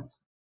V,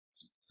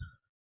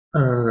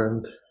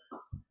 and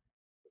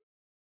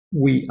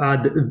we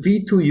add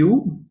V to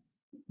U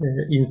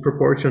in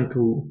proportion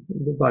to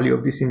the value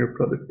of this inner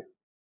product.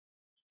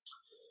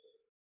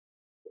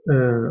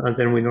 And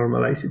then we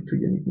normalize it to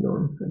unit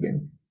norm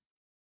again.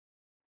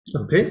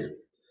 Okay,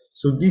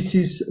 so this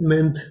is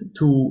meant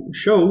to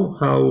show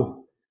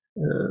how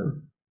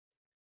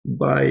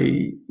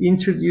by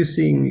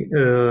introducing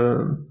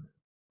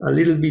a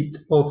little bit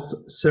of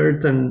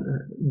certain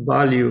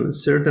value,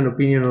 certain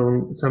opinion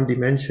on some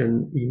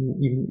dimension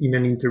in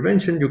an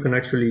intervention, you can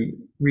actually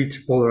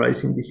reach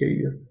polarizing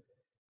behavior.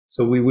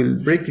 So we will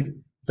break this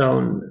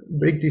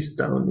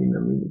down in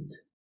a minute.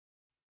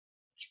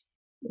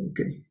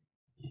 Okay.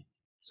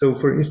 So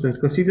for instance,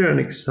 consider an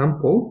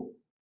example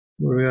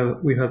where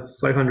we have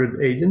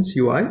 500 agents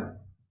UI,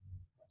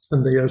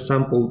 and they are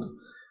sampled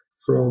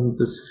from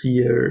the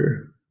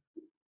sphere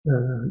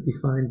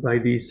defined by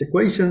this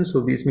equation.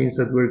 So this means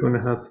that we're going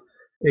to have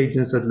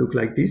agents that look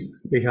like this.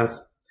 They have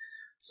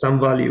some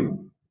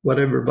value,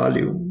 whatever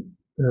value,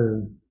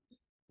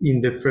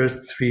 in the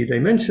first 3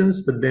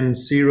 dimensions, but then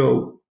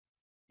 0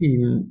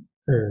 in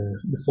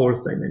the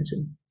 4th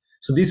dimension.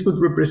 So this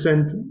could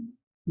represent,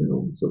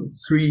 so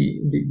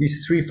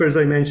these 3 first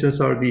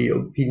dimensions are the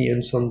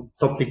opinions on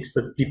topics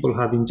that people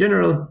have in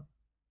general,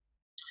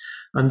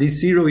 and this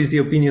 0 is the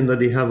opinion that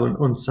they have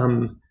on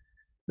some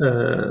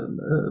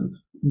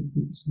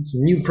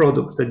new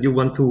product that you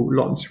want to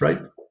launch,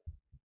 right?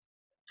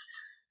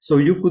 So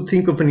you could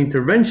think of an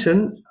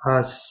intervention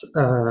as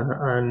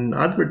an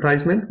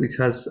advertisement which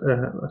has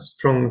a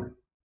strong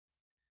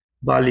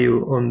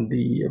value on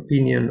the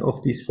opinion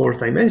of this 4th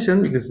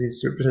dimension, because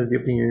this represents the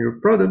opinion of your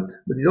product,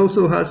 but it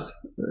also has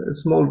a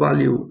small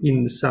value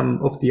in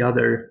some of the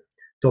other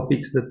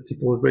topics that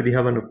people already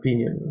have an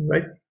opinion on,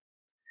 right?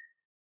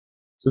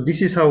 So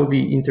this is how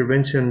the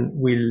intervention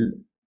will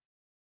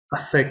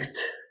affect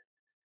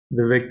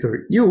the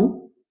vector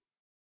U.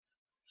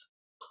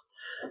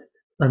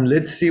 And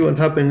let's see what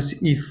happens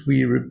if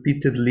we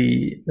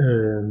repeatedly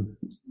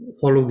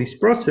follow this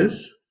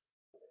process.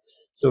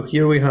 So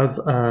here we have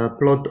a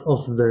plot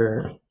of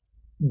the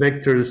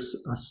vectors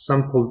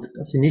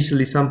as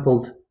initially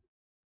sampled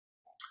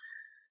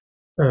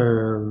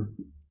in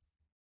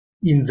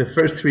the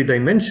first 3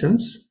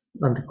 dimensions,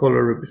 and the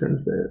color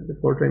represents the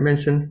 4th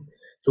dimension.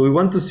 So we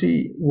want to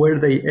see where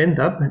they end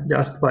up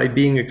just by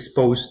being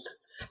exposed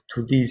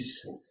to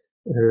this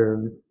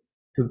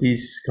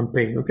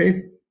campaign,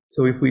 okay?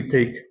 So if we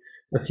take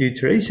a few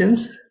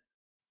iterations,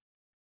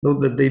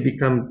 note that they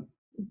become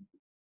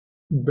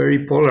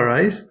very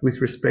polarized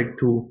with respect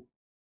to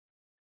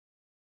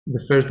the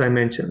first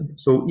dimension.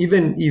 So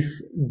even if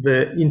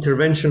the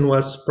intervention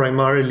was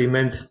primarily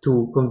meant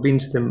to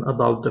convince them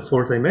about the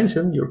 4th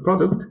dimension, your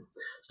product,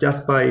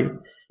 just by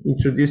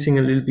introducing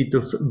a little bit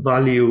of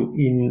value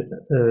in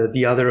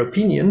the other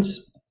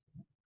opinions,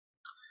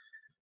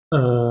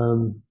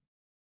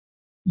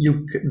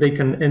 they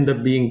can end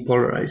up being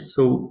polarized.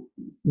 So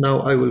now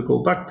I will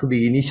go back to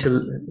the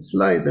initial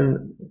slide,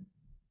 and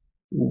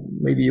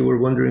maybe you were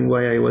wondering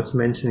why I was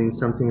mentioning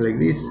something like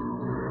this.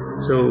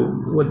 So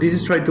what this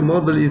is trying to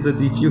model is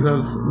that if you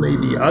have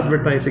maybe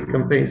advertising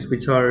campaigns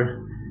which are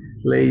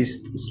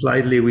laced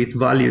slightly with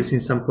values in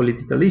some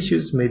political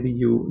issues, maybe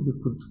you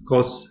could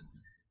cause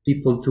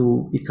people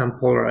to become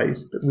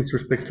polarized with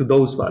respect to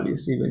those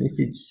values, even if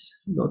it's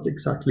not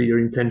exactly your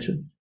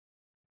intention.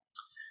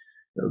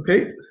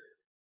 Okay.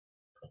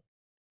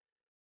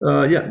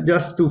 Yeah,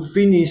 just to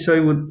finish, I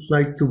would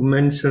like to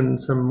mention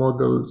some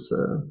models,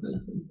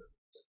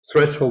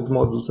 threshold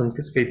models and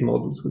cascade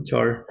models, which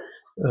are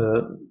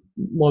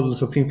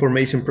models of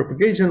information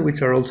propagation,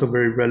 which are also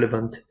very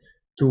relevant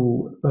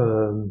to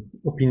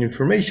opinion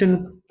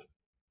formation.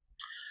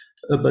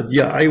 But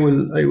yeah, I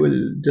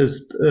will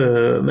just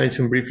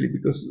mention briefly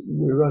because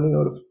we're running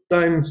out of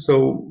time.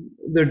 So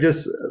they're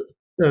just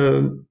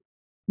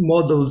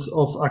models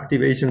of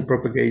activation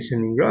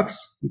propagation in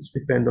graphs, which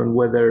depend on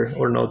whether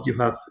or not you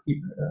have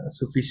a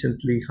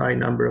sufficiently high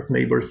number of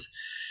neighbors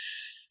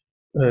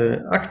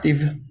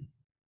active,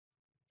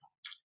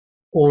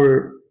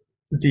 or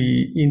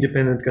the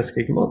independent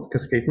cascade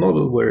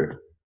model, where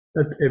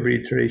at every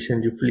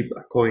iteration you flip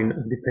a coin,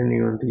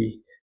 depending on the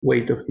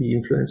weight of the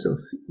influence of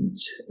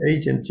each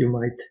agent, you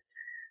might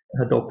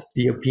adopt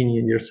the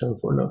opinion yourself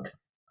or not.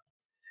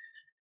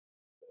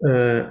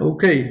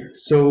 Okay,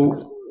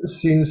 so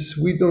since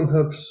we don't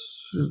have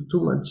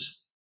too much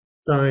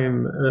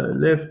time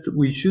left,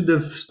 we should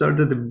have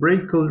started the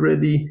break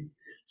already.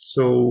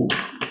 So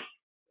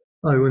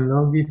I will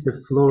now give the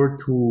floor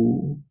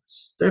to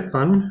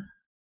Stefan.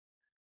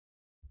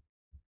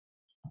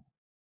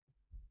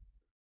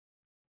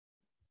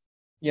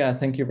 Yeah,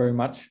 thank you very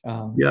much.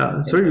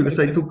 Yeah, sorry, because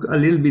I took a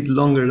little bit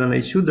longer than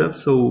I should have.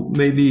 So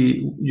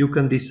maybe you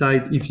can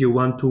decide if you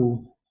want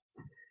to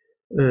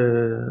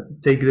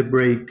take the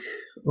break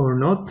or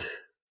not.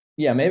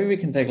 Yeah, maybe we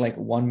can take like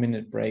a 1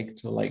 minute break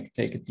to like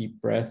take a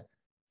deep breath.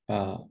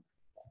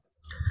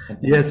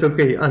 Yes,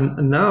 okay.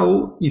 And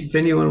now, if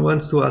anyone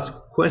wants to ask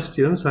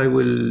questions, I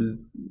will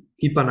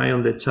keep an eye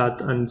on the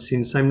chat. And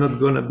since I'm not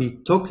going to be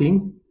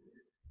talking,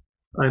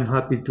 I'm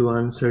happy to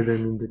answer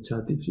them in the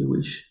chat if you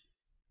wish.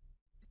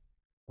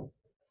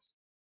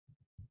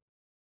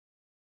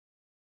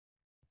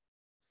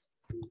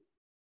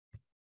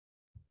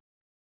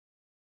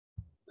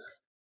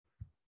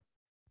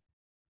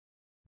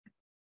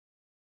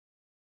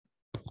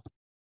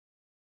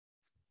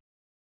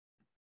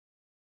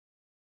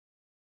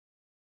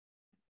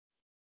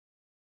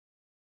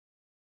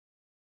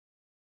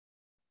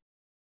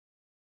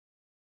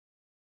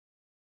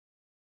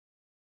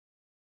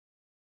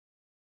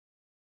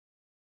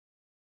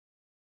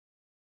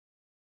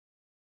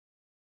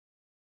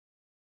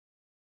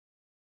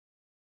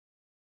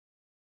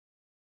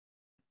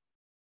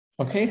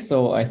 Okay,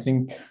 so I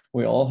think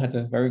we all had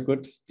a very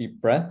good deep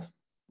breath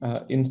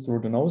in through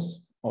the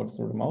nose, out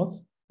through the mouth.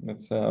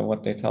 That's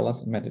what they tell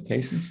us in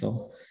meditation.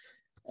 So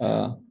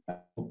I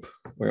hope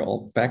we're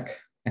all back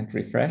and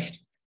refreshed.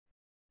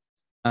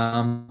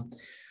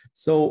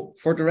 So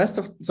for the rest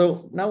of,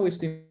 so now we've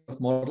seen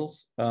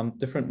models,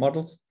 different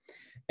models.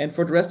 And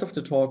for the rest of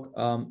the talk,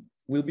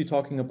 we'll be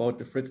talking about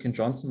the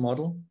Friedkin-Johnson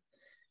model.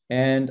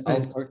 And I'll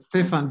start.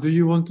 Stefan, do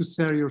you want to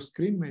share your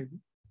screen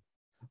maybe?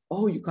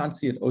 Oh, you can't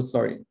see it. Oh,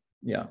 sorry.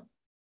 Yeah.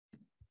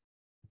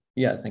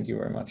 Yeah, thank you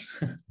very much.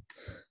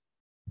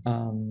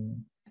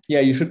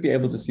 Yeah, you should be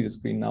able to see the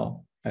screen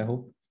now, I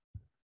hope.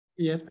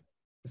 Yeah.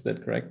 Is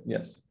that correct?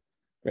 Yes.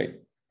 Great.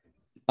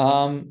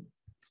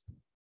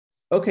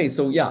 Okay,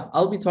 so yeah,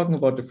 I'll be talking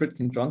about the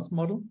Friedkin-Johnson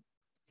model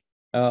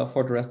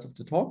for the rest of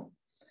the talk.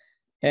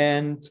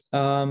 And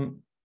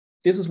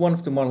this is one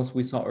of the models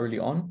we saw early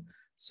on.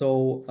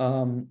 So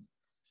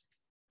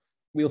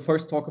we'll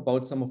first talk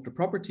about some of the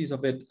properties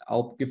of it.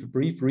 I'll give a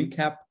brief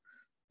recap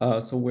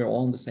so we're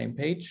all on the same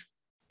page.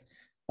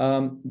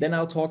 Then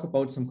I'll talk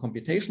about some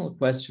computational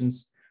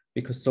questions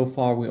because so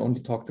far we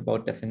only talked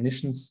about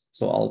definitions.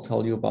 So I'll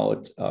tell you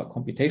about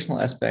computational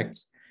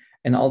aspects,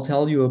 and I'll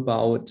tell you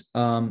about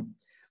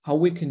how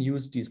we can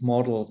use these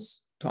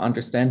models to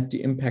understand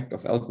the impact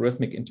of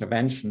algorithmic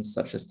interventions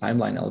such as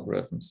timeline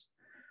algorithms,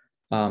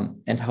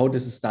 and how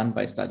this is done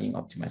by studying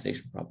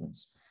optimization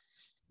problems.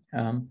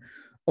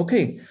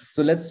 Okay,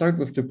 so let's start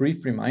with the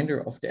brief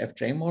reminder of the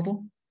FJ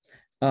model.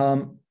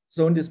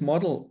 So in this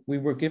model, we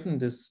were given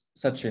this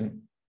such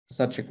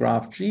a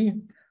graph G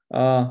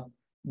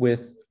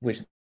with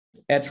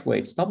edge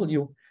weights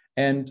W.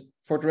 And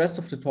for the rest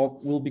of the talk,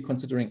 we'll be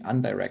considering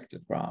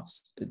undirected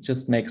graphs. It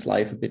just makes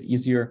life a bit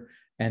easier.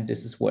 And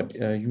this is what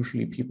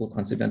usually people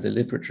consider in the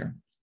literature.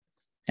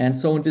 And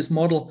so in this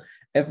model,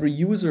 every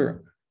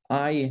user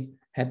I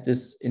had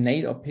this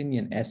innate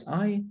opinion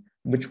SI,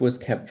 which was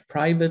kept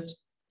private.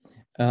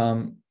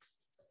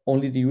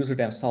 Only the user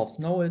themselves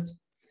know it.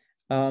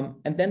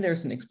 And then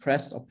there's an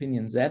expressed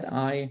opinion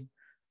ZI,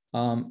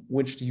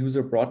 which the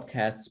user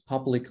broadcasts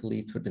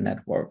publicly to the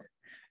network.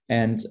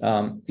 And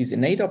these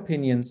innate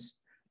opinions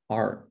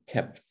are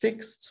kept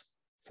fixed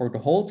for the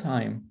whole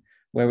time,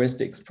 whereas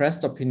the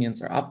expressed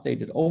opinions are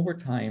updated over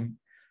time,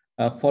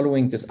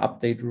 following this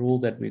update rule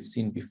that we've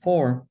seen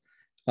before.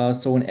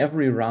 So in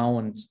every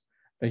round,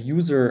 a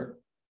user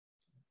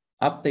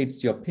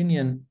updates the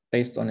opinion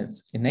based on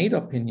its innate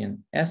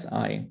opinion,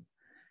 SI,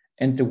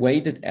 and the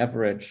weighted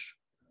average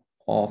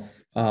of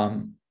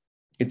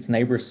its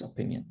neighbor's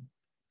opinion.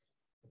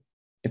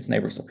 Its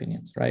neighbor's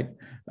opinions, right?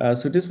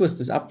 So this was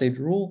this update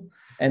rule.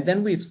 And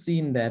then we've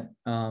seen that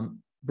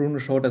Bruno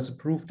showed us a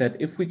proof that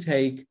if we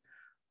take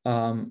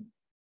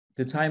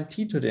the time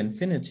t to the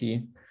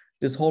infinity,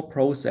 this whole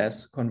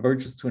process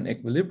converges to an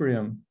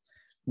equilibrium,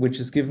 which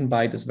is given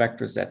by this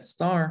vector z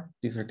star.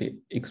 These are the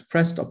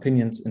expressed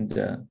opinions in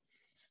the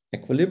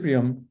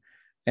equilibrium.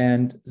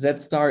 And z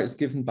star is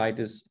given by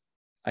this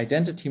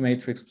identity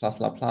matrix plus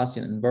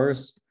Laplacian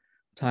inverse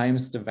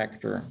times the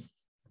vector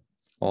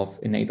of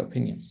innate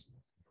opinions.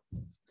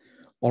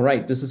 All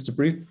right, this is the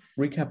brief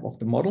recap of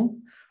the model.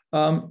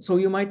 So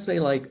you might say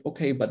like,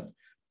 okay, but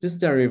this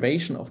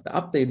derivation of the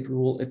update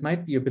rule, it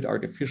might be a bit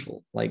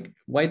artificial. Like,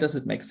 why does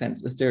it make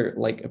sense? Is there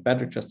like a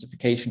better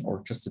justification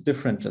or just a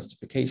different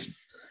justification?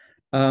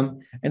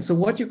 And so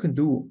what you can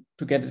do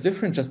to get a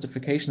different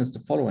justification is the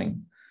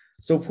following.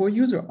 So for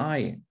user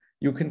I,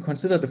 you can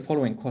consider the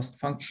following cost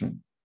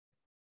function,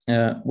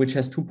 which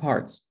has two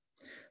parts.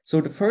 So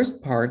the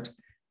first part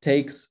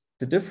takes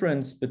the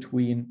difference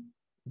between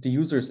the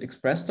user's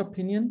expressed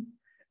opinion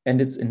and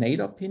its innate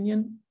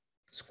opinion,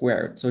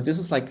 squared. So this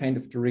is like kind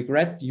of the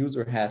regret the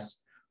user has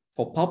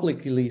for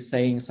publicly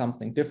saying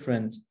something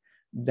different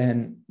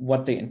than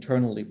what they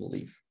internally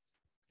believe.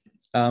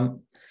 And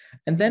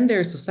then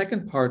there's the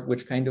second part,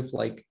 which kind of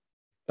like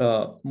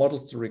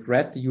models the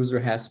regret the user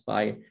has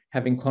by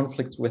having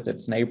conflicts with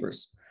its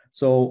neighbors.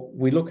 So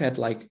we look at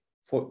like,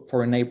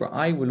 for a neighbor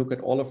I, we look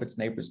at all of its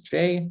neighbors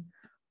J,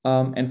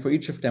 and for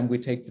each of them, we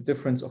take the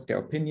difference of their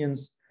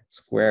opinions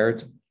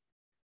squared,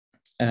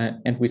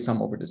 and we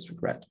sum over this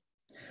regret.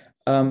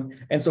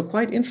 And so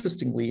quite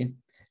interestingly,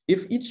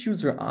 if each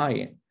user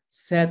I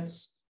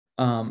sets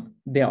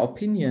their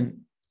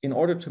opinion in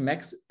order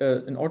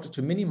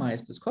to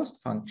minimize this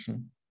cost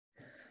function,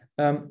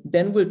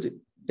 then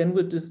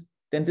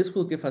this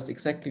will give us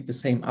exactly the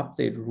same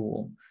update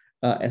rule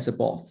as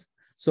above.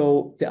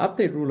 So the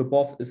update rule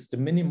above is the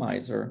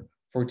minimizer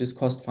for this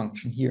cost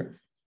function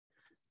here.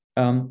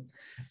 And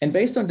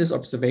based on this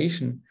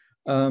observation,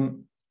 a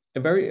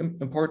very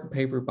important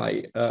paper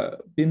by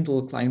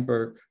Bindel,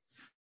 Kleinberg,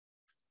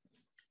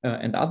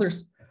 and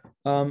others,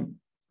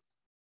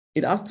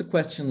 it asked the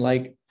question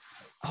like,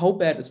 how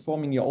bad is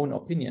forming your own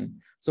opinion?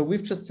 So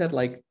we've just said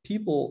like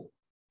people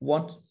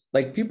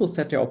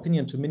set their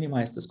opinion to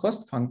minimize this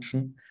cost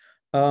function.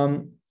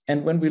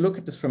 And when we look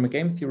at this from a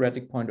game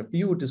theoretic point of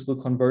view, this will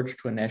converge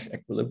to a Nash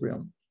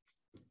equilibrium.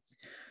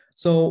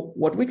 So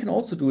what we can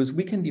also do is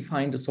we can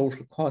define the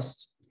social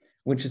cost,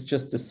 which is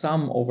just the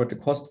sum over the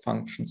cost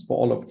functions for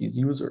all of these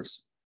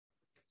users.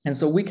 And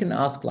so we can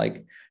ask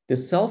like the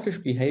selfish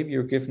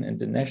behavior given in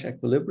the Nash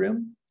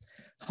equilibrium,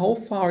 how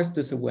far is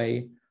this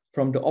away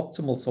from the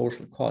optimal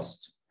social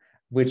cost,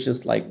 which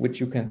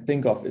you can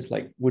think of as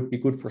like would be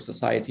good for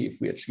society if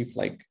we achieve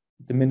like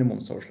the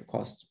minimum social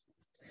cost.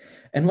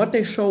 And what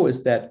they show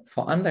is that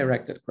for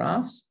undirected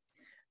graphs,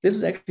 this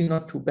is actually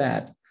not too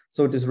bad.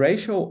 So this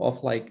ratio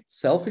of like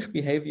selfish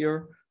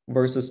behavior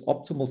versus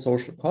optimal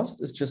social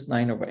cost is just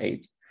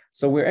 9/8.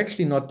 So we're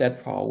actually not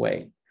that far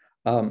away.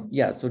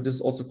 So this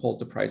is also called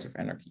the price of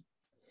anarchy.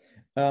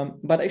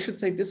 But I should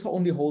say this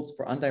only holds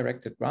for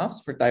undirected graphs.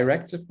 For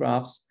directed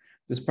graphs,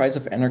 this price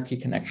of anarchy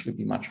can actually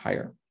be much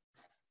higher.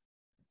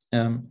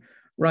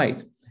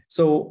 Right,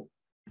 so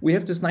we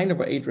have this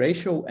 9/8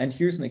 ratio, and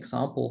here's an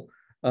example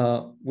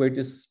where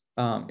this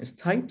is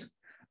tight.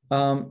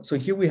 So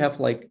here we have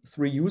like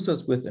 3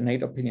 users with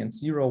innate opinion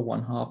 0,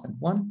 1/2, and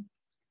 1.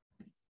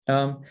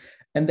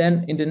 And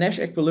then in the Nash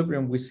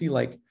equilibrium, we see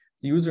like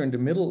the user in the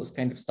middle is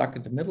kind of stuck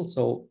in the middle,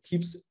 so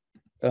keeps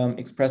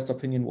expressed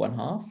opinion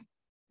 1/2.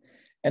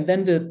 And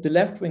then the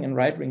left wing and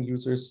right wing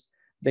users,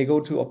 they go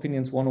to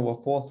opinions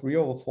 1/4,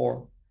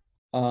 3/4.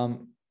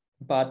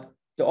 But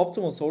the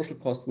optimal social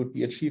cost would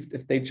be achieved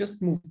if they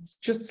just move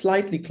just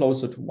slightly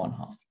closer to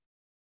 1/2.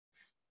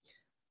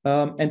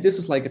 And this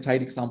is like a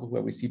tight example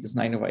where we see this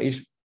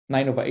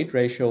 9/8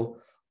 ratio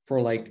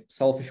for like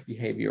selfish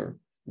behavior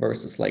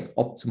versus like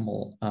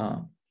optimal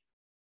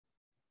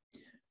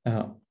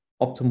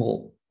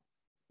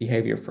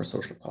behavior for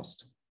social cost.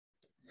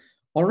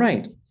 All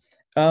right.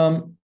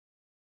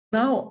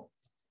 Now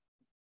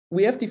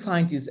we have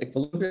defined these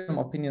equilibrium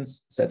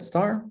opinions Z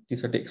star.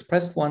 These are the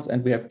expressed ones,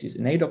 and we have these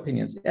innate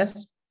opinions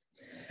S.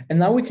 And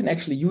now we can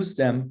actually use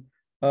them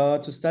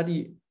to study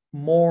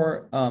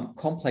more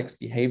complex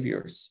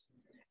behaviors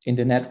in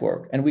the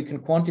network. And we can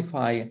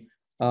quantify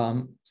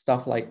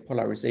stuff like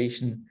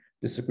polarization,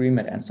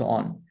 disagreement, and so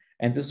on.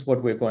 And this is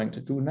what we're going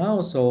to do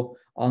now. So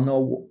I'll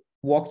now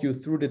walk you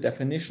through the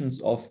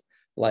definitions of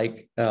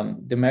like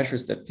the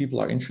measures that people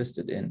are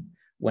interested in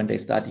when they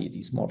study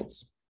these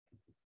models.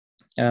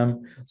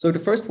 So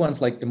the first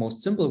one's like the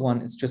most simple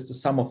one. It's just the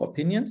sum of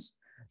opinions.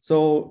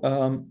 So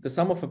the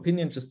sum of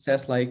opinion just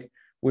says like,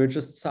 we're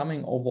just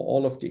summing over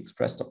all of the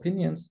expressed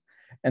opinions.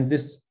 And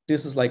this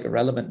is like a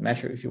relevant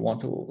measure if you want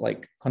to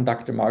like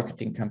conduct a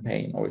marketing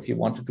campaign or if you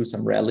want to do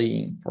some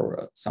rallying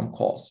for some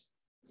cause,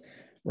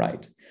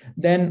 right?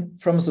 Then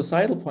from a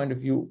societal point of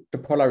view, the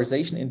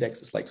polarization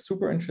index is like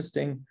super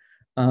interesting.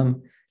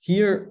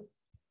 Here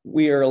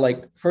we are like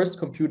first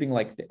computing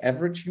like the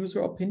average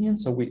user opinion.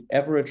 So we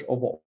average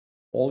over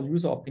all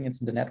user opinions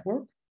in the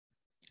network.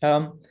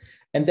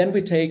 And then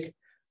we take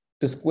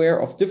the square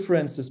of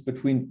differences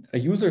between a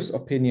user's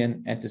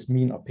opinion and this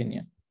mean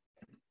opinion,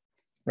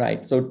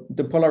 right? So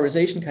the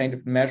polarization kind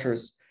of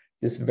measures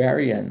this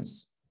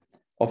variance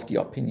of the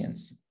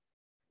opinions.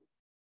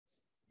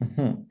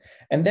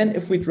 And then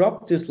if we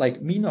drop this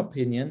like mean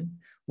opinion,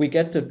 we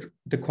get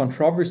the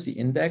controversy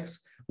index,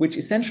 which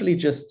essentially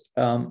just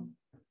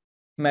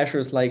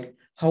measures like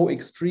how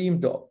extreme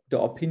the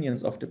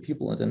opinions of the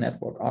people in the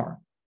network are.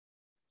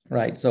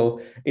 Right.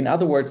 So in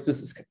other words,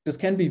 this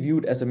can be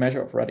viewed as a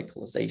measure of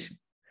radicalization.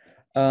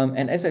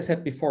 And as I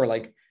said before,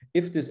 like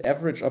if this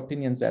average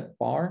opinion Z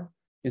bar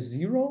is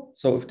 0,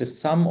 so if the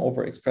sum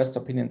over expressed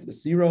opinions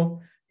is 0,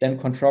 then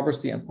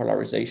controversy and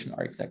polarization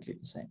are exactly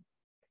the same.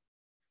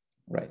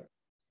 Right.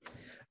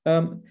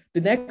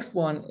 The next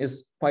one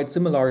is quite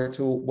similar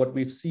to what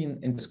we've seen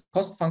in this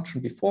cost function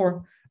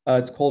before.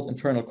 It's called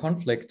internal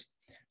conflict.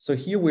 So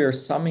here we are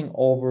summing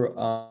over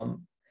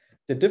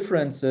the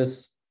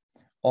differences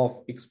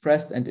of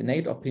expressed and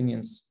innate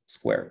opinions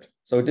squared.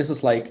 So this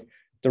is like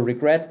the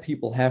regret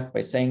people have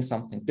by saying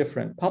something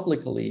different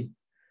publicly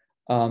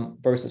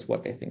versus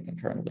what they think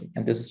internally.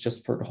 And this is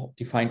just for the whole,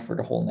 defined for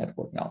the whole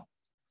network now.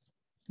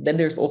 Then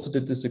there's also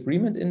the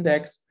disagreement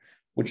index,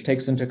 which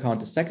takes into account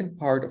the second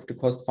part of the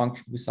cost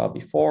function we saw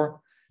before.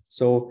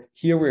 So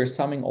here we're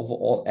summing over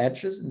all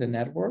edges in the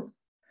network.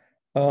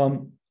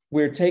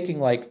 We're taking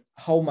like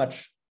how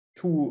much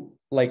two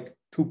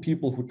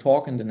people who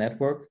talk in the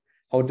network,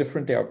 how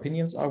different their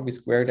opinions are. We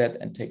square that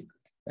and take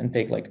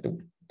like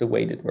the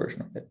weighted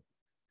version of it.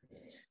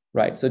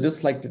 Right. So this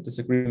is like the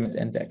disagreement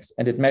index,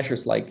 and it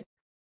measures like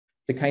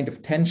the kind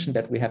of tension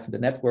that we have in the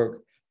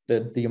network,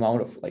 the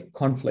amount of like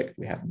conflict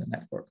we have in the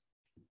network.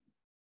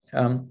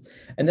 And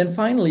then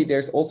finally,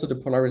 there's also the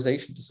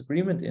polarization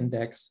disagreement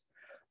index,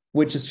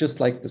 which is just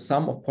like the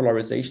sum of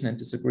polarization and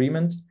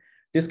disagreement.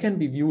 This can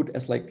be viewed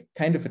as like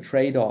kind of a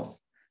trade-off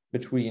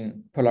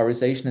between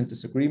polarization and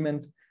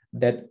disagreement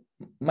that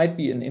might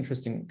be an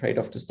interesting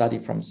trade-off to study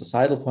from a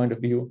societal point of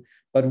view,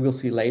 but we'll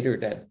see later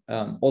that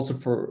also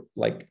for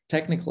like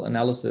technical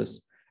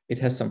analysis, it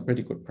has some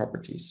pretty good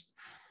properties.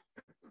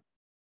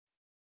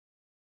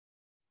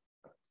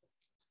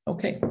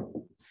 Okay,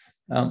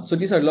 so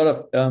these are a lot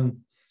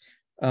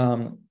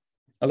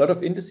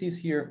of indices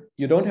here.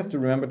 You don't have to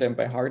remember them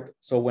by heart.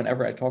 So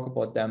whenever I talk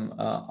about them,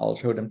 I'll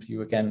show them to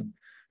you again.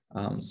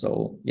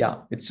 So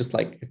yeah, it's just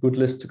like a good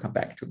list to come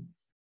back to.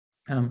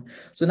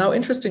 So now,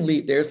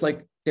 interestingly, there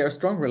are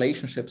strong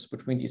relationships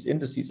between these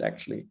indices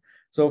actually.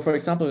 So for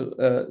example,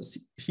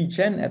 Xi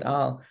Chen et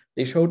al.,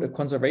 they showed a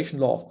conservation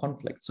law of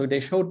conflict. So they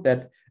showed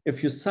that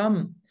if you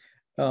sum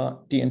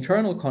the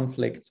internal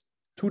conflict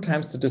 2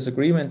 times the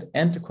disagreement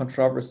and the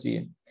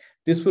controversy,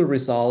 this will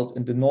result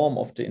in the norm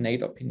of the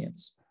innate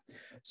opinions.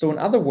 So in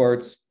other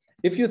words,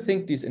 if you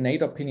think these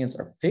innate opinions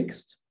are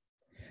fixed,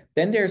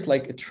 then there's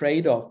like a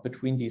trade-off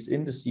between these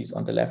indices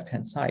on the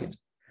left-hand side.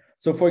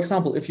 So for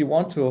example, if you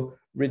want to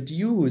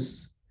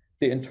reduce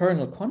the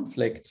internal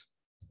conflict,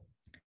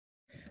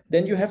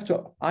 then you have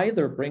to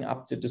either bring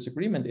up the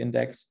disagreement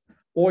index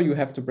or you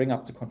have to bring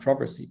up the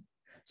controversy.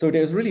 So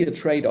there's really a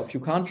trade-off. You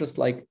can't just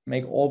like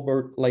make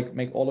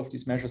all of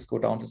these measures go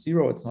down to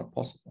 0. It's not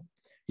possible.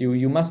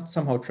 You must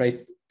somehow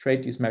trade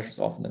these measures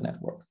off in the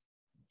network.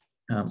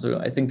 So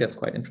I think that's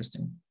quite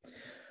interesting.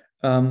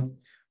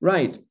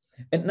 Right.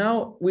 And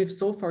now we've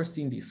so far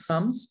seen these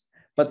sums,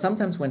 but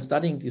sometimes when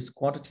studying these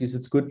quantities,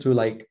 it's good to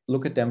like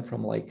look at them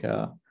from like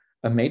a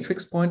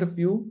matrix point of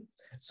view.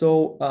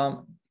 So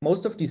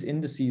most of these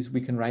indices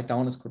we can write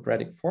down as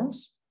quadratic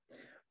forms.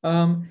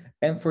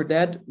 And for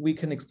that, we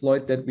can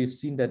exploit that we've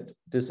seen that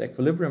this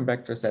equilibrium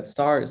vector Z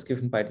star is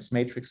given by this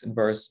matrix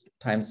inverse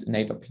times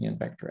innate opinion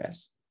vector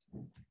S.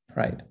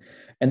 Right.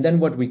 And then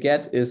what we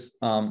get is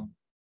are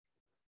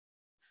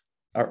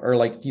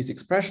like these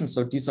expressions.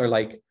 So these are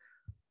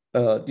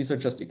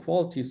just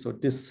equalities. So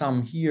this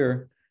sum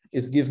here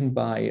is given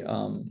by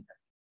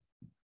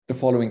the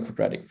following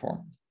quadratic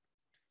form.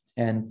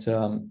 And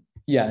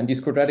yeah, in these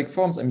quadratic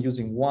forms, I'm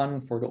using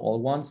 1 for the all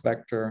ones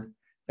vector.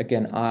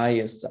 Again, I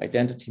is the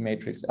identity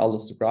matrix, L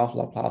is the graph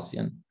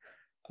Laplacian,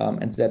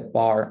 and Z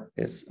bar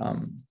is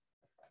the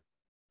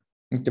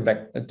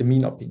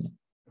mean opinion.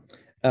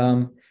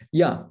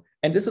 Yeah,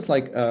 and this is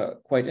like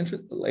quite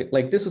interesting.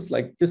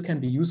 This can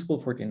be useful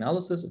for the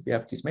analysis if we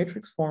have these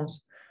matrix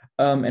forms.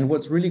 And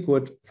what's really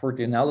good for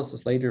the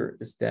analysis later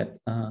is that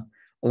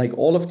like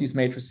all of these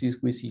matrices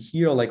we see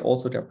here, like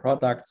also their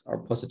products are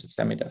positive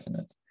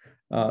semi-definite.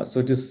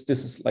 So this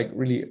is like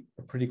really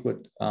a pretty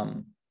good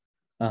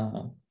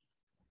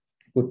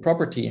good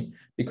property,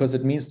 because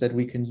it means that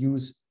we can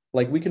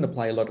we can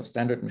apply a lot of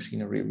standard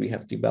machinery we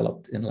have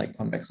developed in like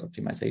convex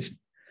optimization.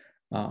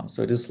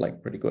 So it is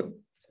like pretty good.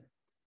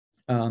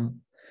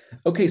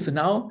 Okay, so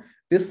now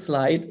this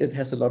slide, it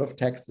has a lot of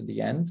text at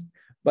the end,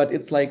 but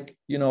it's like,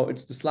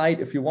 it's the slide,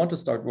 if you want to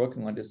start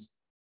working on this,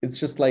 it's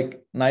just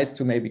like nice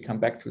to maybe come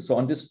back to. So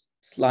on this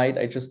slide,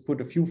 I just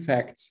put a few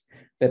facts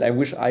that I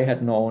wish I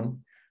had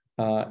known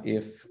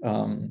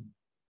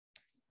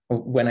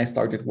when I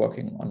started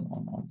working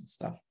on this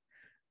stuff.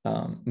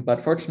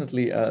 But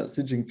fortunately,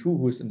 Sijing Tu,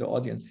 who's in the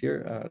audience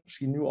here,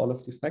 she knew all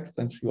of these facts,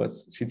 and she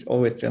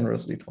always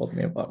generously told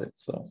me about it.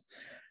 So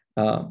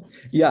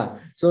yeah,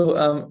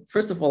 so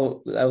first of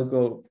all, I'll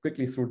go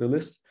quickly through the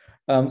list.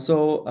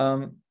 So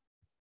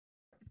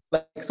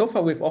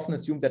far, we've often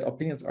assumed that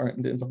opinions are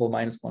in the interval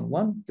 -1,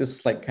 1. This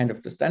is like kind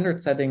of the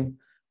standard setting.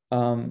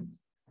 Then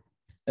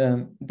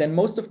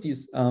most of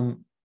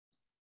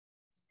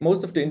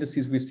the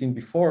indices we've seen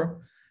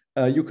before,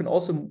 you can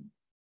also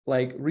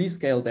like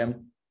rescale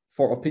them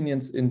for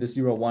opinions in the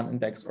 0, 1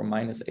 index or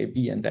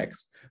 -AB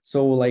index.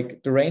 So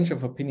like the range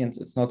of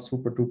opinions, it's not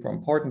super duper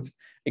important,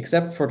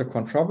 except for the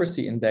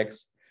controversy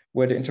index,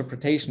 where the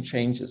interpretation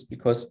changes,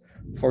 because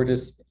for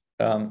this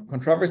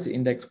controversy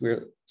index,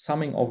 we're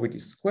summing over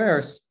these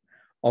squares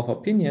of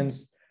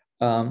opinions.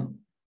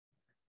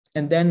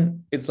 And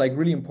then it's like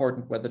really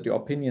important whether the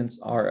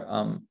opinions are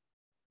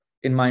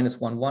in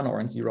 -1, 1 or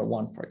in 0,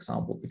 1, for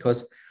example,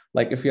 because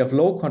like if you have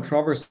low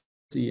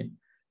controversy,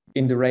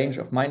 in the range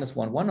of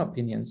 -1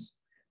 opinions,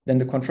 then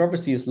the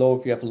controversy is low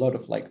if you have a lot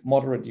of like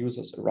moderate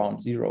users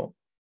around 0,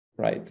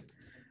 right?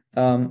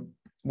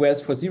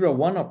 Whereas for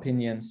 0-1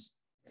 opinions,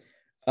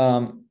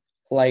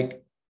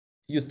 like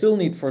you still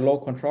need, for low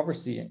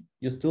controversy,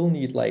 you still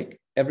need like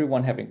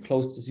everyone having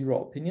close to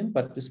 0 opinion,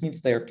 but this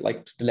means they're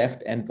like to the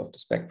left end of the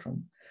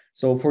spectrum.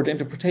 So for the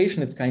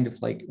interpretation, it's kind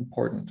of like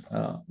important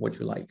what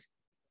you like.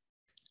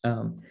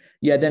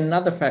 Yeah, then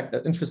another fact,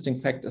 interesting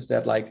fact is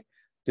that like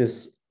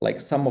this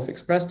like sum of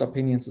expressed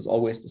opinions is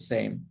always the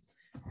same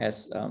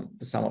as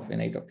the sum of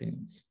innate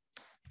opinions.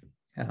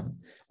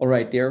 All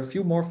right, there are a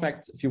few more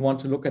facts. If you want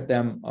to look at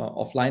them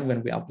offline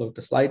when we upload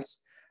the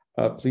slides,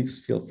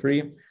 please feel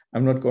free.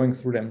 I'm not going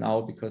through them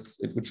now because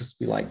it would just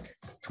be like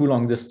too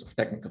long list of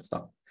technical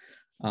stuff.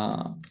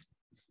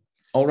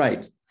 All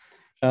right.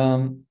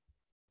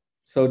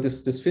 So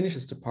this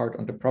finishes the part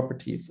on the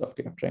properties of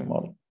the FJ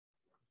model.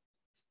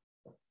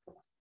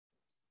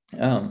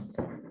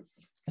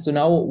 So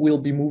now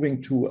we'll be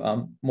moving to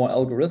more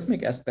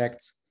algorithmic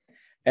aspects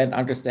and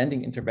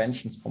understanding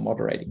interventions for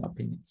moderating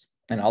opinions.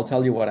 And I'll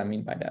tell you what I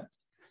mean by that.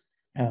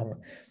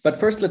 But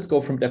first, let's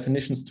go from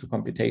definitions to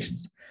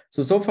computations.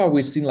 So far,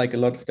 we've seen like a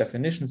lot of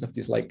definitions of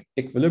these like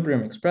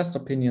equilibrium expressed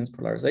opinions,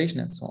 polarization,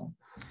 and so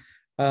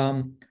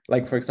on.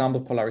 Like, for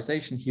example,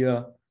 polarization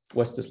here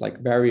was this like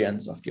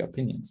variance of the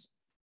opinions.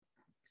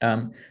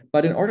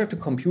 But in order to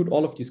compute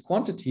all of these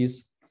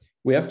quantities,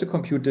 we have to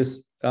compute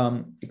this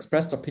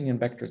expressed opinion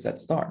vector Z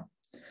star.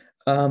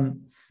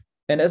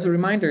 And as a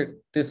reminder,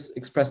 this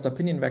expressed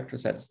opinion vector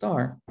Z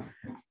star,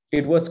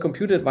 it was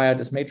computed via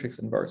this matrix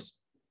inverse.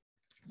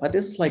 But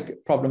this is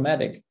like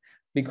problematic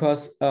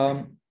because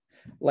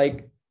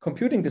like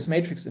computing this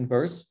matrix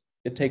inverse,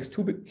 it takes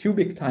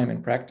cubic time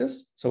in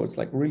practice. So it's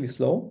like really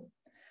slow.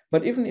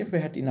 But even if we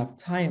had enough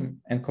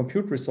time and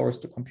compute resource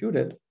to compute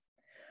it,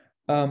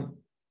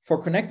 for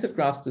connected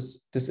graphs,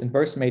 this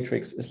inverse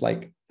matrix is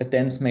like a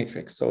dense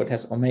matrix. So it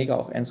has omega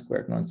of n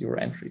squared non-zero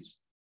entries.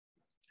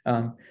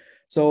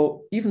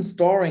 So even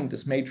storing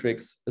this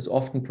matrix is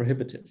often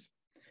prohibitive.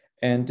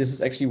 And this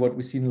is actually what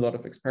we see in a lot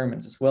of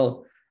experiments as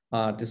well.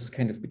 This is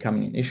kind of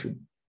becoming an issue.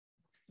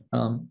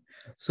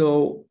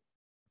 So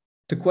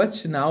the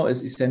question now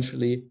is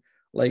essentially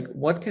like,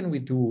 what can we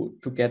do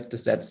to get the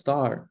Z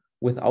star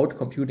without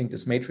computing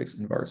this matrix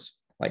inverse?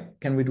 Like,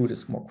 can we do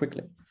this more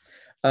quickly?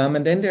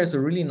 And then there's a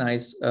really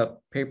nice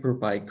paper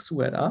by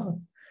Xu et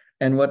al.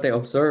 And what they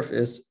observe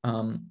is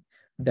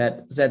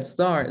that Z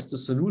star is the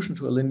solution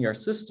to a linear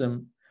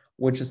system,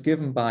 which is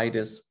given by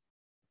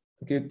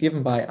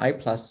I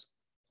plus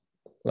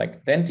like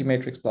identity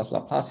matrix plus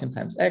Laplacian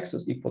times X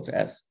is equal to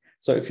S.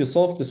 So if you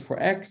solve this for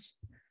X,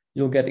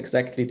 you'll get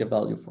exactly the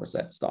value for Z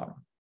star.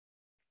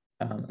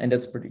 And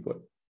that's pretty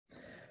good.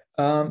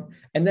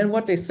 And then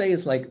what they say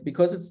is like,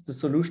 because it's the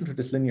solution to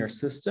this linear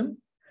system,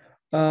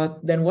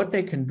 then what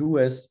they can do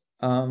is,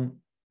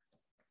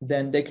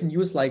 then they can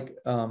use like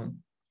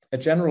a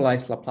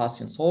generalized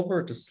Laplacian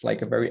solver. This is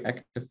like a very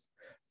active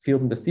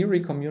field in the theory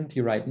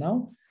community right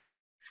now.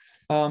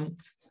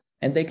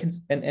 And they can,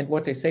 and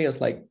what they say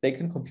is like, they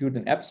can compute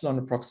an epsilon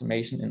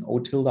approximation in O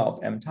tilde of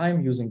m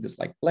time using this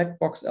like black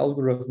box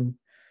algorithm.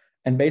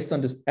 And based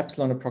on this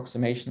epsilon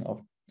approximation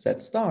of Z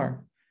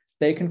star,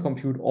 they can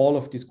compute all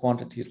of these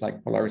quantities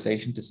like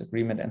polarization,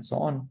 disagreement, and so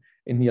on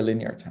in near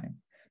linear time.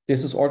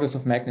 This is orders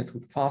of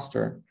magnitude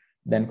faster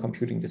than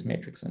computing this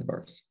matrix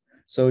inverse.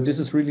 So this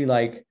is really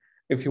like,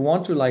 if you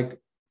want to like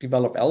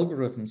develop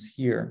algorithms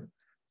here,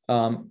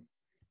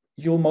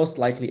 you'll most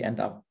likely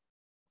end up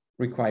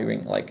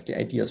requiring like the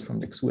ideas from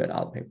the Xu et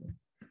al. Paper.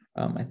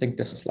 I think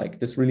this is like,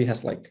 this really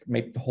has like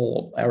made the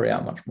whole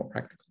area much more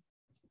practical.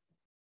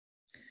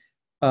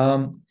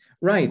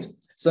 Right,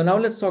 so now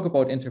let's talk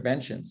about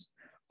interventions.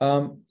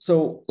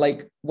 So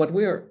like what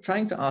we're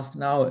trying to ask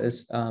now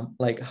is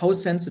like how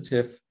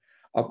sensitive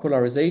are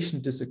polarization,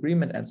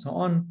 disagreement, and so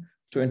on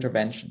to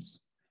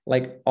interventions?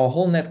 Like our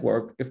whole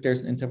network, if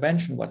there's an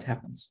intervention, what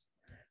happens?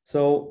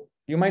 So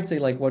you might say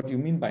like, what do you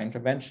mean by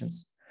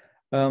interventions?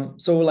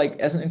 So like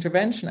as an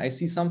intervention, I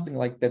see something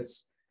like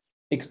that's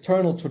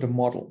external to the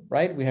model,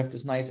 right? We have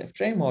this nice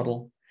FJ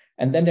model,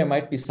 and then there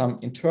might be some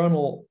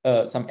internal,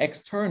 some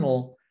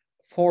external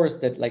force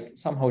that like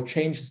somehow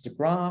changes the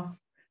graph,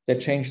 that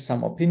changes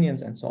some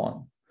opinions and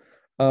so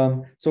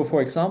on. So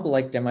for example,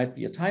 like there might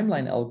be a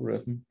timeline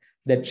algorithm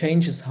that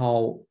changes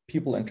how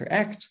people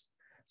interact.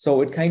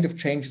 So it kind of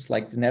changes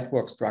like the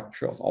network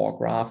structure of our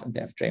graph and the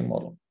FJ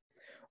model.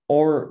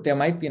 Or there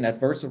might be an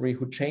adversary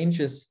who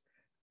changes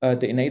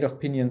the innate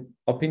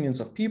opinions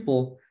of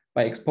people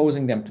by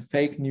exposing them to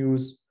fake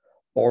news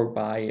or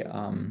by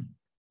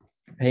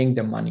paying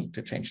them money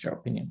to change their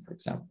opinion, for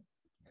example.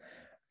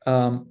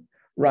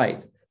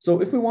 Right.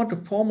 So if we want to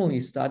formally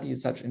study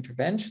such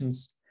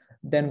interventions,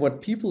 then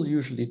what people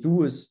usually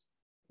do is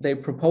they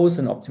propose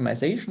an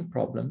optimization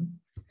problem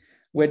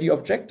where the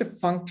objective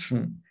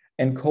function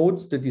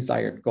encodes the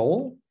desired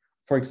goal,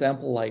 for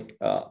example, like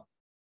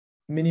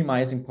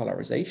minimizing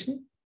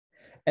polarization.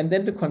 And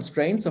then the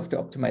constraints of the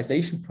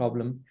optimization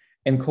problem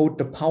encode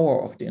the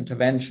power of the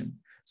intervention.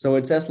 So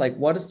it says like,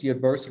 what is the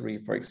adversary,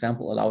 for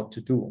example, allowed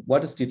to do?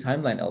 What is the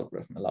timeline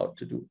algorithm allowed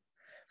to do?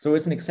 So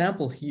it's an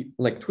example here,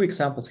 like 2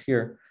 examples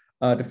here.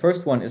 The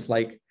first one is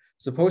like,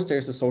 suppose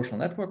there's a social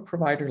network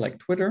provider like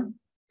Twitter,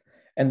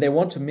 and they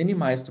want to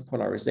minimize the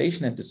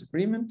polarization and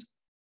disagreement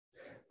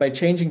by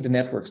changing the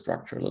network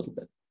structure a little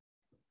bit,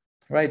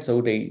 right?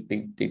 So they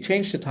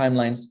change the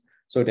timelines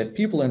so that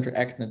people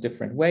interact in a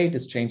different way.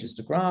 This changes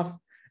the graph,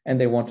 and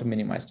they want to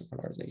minimize the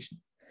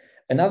polarization.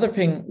 Another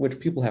thing which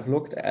people have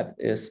looked at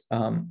is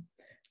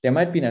there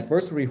might be an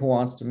adversary who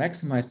wants to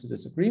maximize the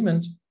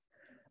disagreement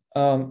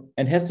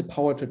and has the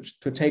power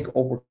to take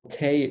over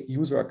K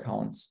user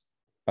accounts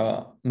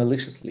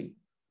maliciously.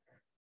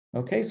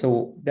 Okay,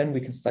 so then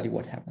we can study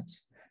what happens.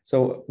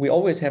 So we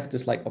always have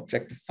this like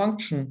objective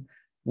function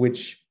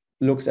which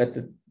looks at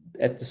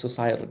the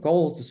societal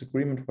goal,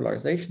 disagreement,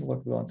 polarization,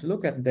 what we want to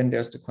look at, and then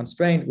there's the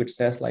constraint which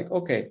says like,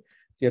 okay,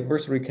 the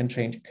adversary can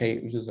change K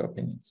user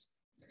opinions.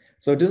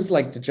 So this is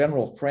like the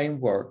general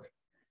framework,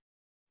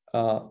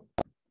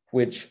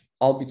 which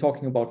I'll be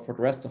talking about for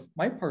the rest of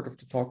my part of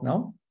the talk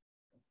now.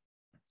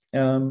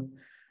 And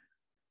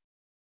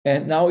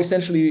now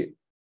essentially,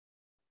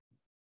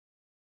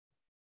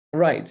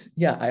 right,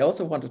 yeah, I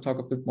also want to talk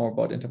a bit more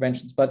about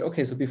interventions, but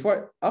okay, so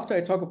after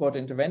I talk about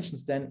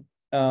interventions, then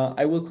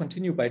I will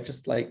continue by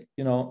just like,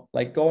 you know,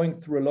 like going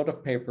through a lot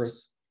of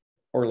papers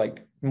or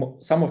like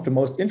some of the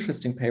most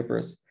interesting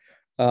papers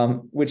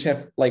which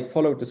have like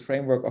followed this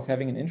framework of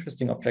having an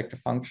interesting objective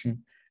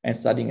function and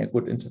studying a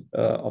good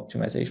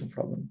optimization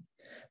problem.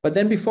 But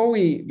then before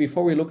we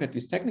look at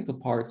these technical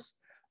parts,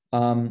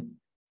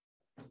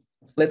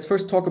 let's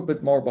first talk a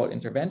bit more about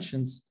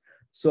interventions.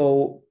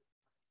 So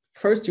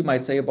first you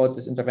might say about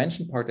this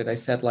intervention part that I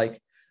said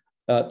like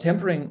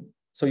tampering.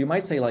 So you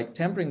might say like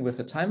tampering with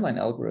a timeline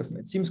algorithm,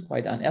 it seems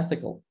quite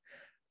unethical.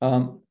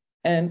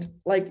 And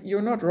like,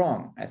 you're not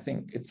wrong. I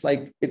think it's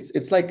like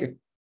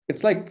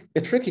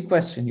a tricky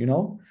question, you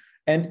know,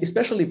 and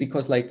especially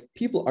because like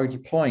people are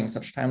deploying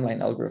such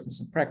timeline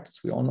algorithms in practice.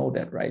 We all know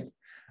that, right?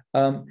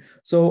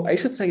 So I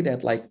should say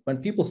that like when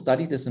people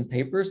study this in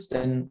papers,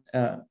 then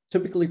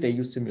typically they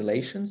use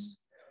simulations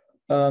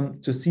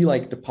to see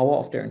like the power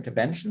of their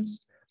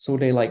interventions. So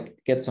they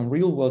like get some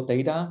real world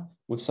data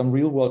with some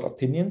real world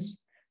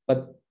opinions,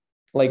 but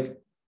like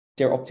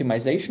their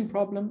optimization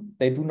problem,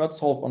 they do not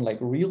solve on like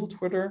real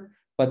Twitter,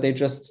 but they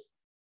just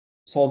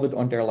solve it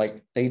on their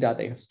like data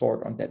they have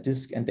stored on their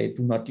disk, and they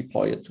do not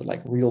deploy it to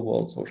like real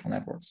world social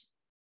networks.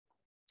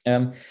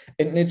 And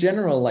in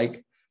general,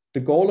 like the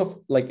goal of,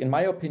 like, in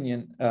my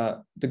opinion,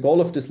 the goal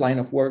of this line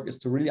of work is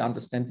to really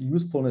understand the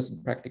usefulness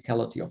and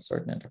practicality of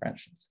certain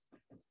interventions.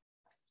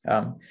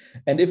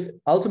 And if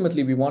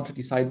ultimately we want to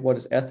decide what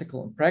is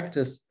ethical in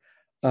practice,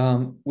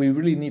 we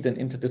really need an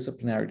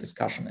interdisciplinary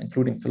discussion,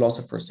 including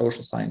philosophers,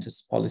 social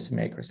scientists,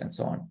 policymakers, and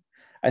so on.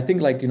 I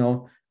think, like, you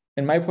know,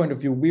 in my point of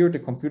view, we're the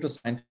computer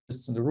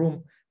scientists in the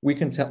room. We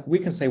can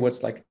say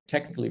what's like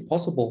technically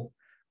possible,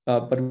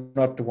 but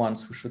not the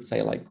ones who should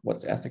say like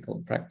what's ethical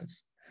in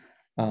practice.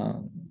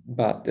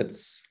 But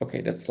it's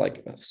okay. That's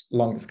like a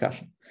long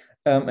discussion.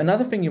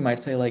 Another thing you might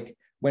say, like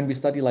when we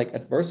study like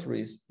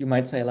adversaries, you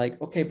might say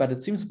like, okay, but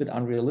it seems a bit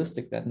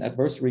unrealistic that an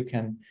adversary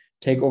can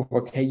take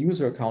over K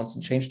user accounts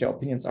and change their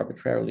opinions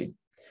arbitrarily.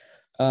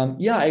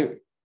 Yeah,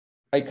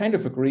 I kind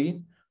of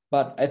agree,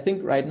 but I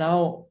think right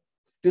now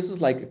this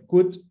is like a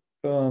good,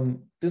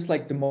 this is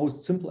like the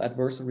most simple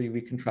adversary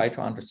we can try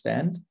to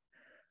understand.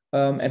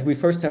 And we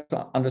first have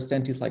to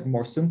understand these like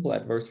more simple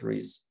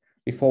adversaries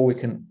before we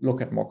can look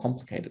at more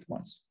complicated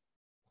ones.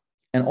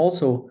 And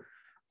also,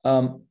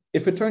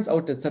 if it turns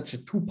out that such a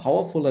too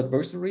powerful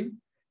adversary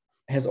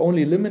has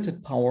only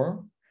limited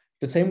power,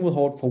 the same will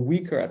hold for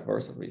weaker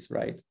adversaries,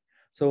 right?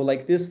 So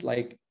like this,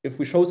 like if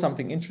we show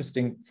something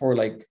interesting for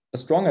like a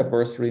strong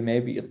adversary,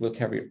 maybe it will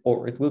carry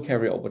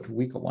over to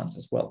weaker ones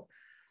as well.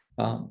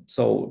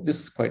 So this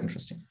is quite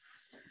interesting,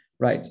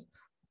 right?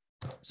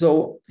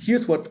 So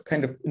here's what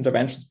kind of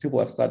interventions people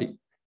have studied.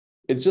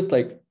 It's just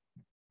like,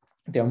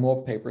 there are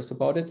more papers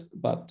about it,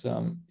 but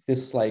this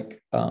is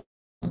like a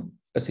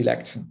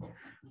selection.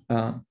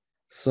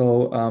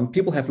 So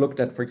people have looked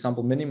at, for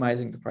example,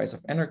 minimizing the price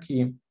of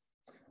anarchy,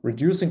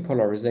 reducing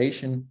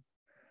polarization,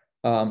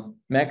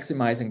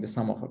 maximizing the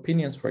sum of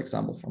opinions, for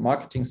example, for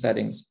marketing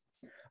settings,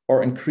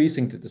 or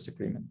increasing the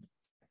disagreement.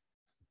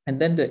 And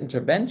then the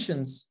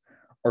interventions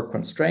or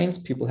constraints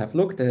people have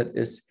looked at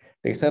is,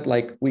 they said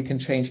like, we can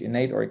change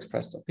innate or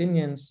expressed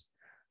opinions.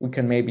 We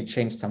can maybe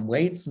change some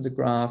weights in the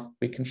graph.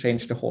 We can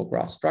change the whole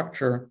graph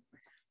structure.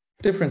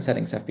 Different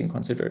settings have been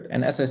considered.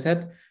 And as I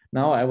said,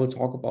 now I will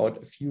talk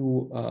about a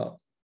few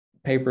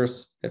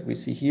papers that we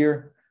see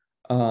here.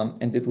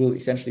 And it will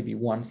essentially be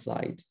one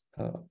slide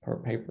per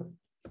paper.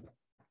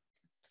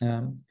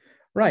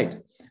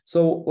 Right.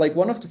 So like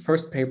one of the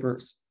first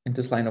papers in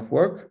this line of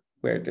work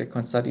where they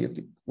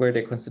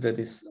consider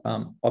these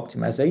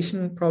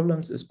optimization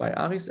problems is by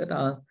Aristides et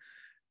al.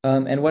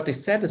 And what they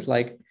said is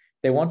like,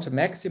 they want to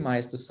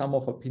maximize the sum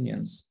of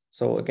opinions.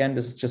 So again,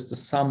 this is just the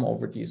sum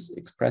over these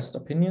expressed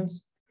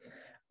opinions.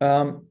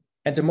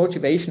 And the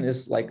motivation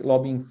is like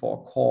lobbying for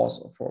a cause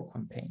or for a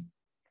campaign.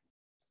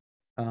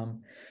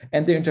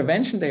 And the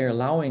intervention they are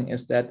allowing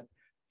is that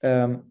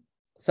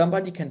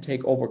somebody can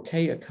take over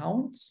K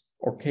accounts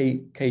or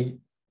K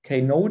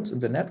nodes in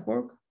the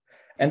network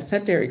and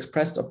set their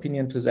expressed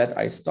opinion to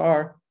Zi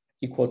star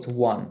equal to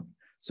 1.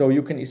 So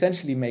you can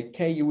essentially make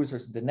K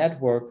users in the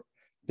network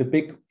the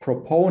big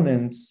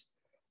proponents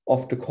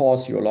of the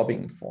cause you're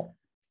lobbying for.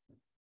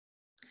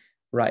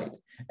 Right.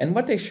 And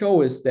what they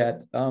show is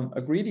that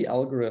a greedy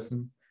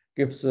algorithm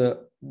gives a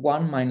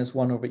 1 minus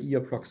 1 over E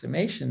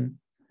approximation.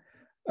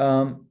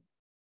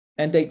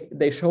 And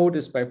they show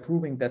this by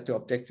proving that the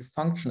objective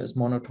function is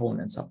monotone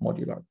and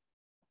submodular.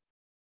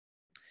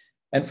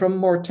 And from a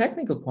more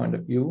technical point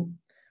of view,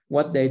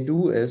 what they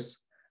do is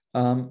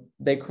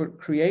they could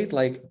create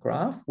like a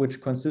graph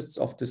which consists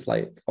of this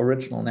like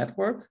original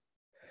network.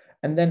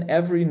 And then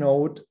every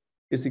node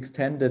is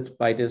extended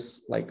by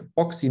this like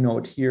boxy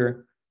node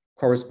here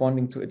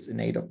corresponding to its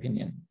innate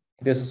opinion.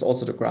 This is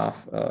also the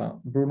graph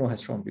Bruno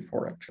has shown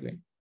before, actually.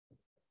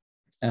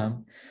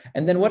 And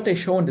then what they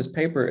show in this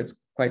paper, it's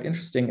quite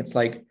interesting. It's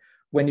like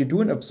when you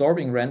do an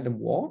absorbing random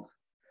walk,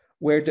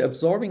 where the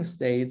absorbing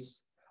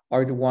states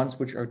are the ones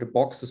which are the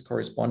boxes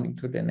corresponding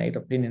to the innate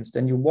opinions,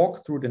 then you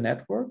walk through the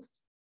network.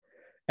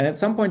 And at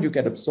some point you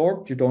get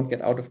absorbed, you don't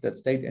get out of that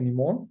state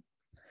anymore.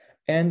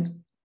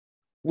 And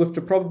with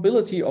the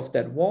probability of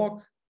that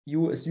walk,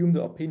 you assume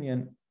the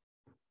opinion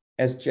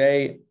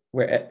Sj,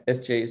 where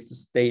Sj is the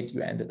state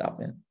you ended up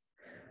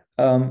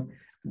in.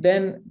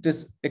 Then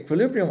this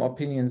equilibrium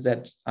opinion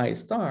Zi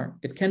star,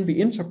 it can be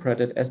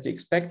interpreted as the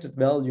expected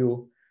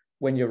value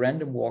when your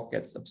random walk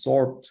gets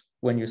absorbed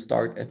when you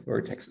start at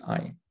vertex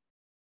I.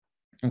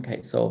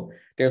 Okay, so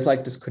there's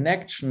like this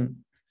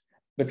connection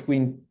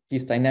between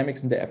these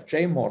dynamics in the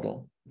FJ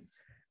model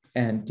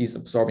and these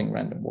absorbing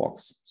random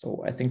walks.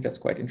 So I think that's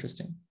quite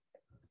interesting.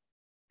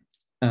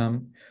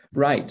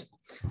 Right,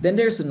 then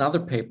there's another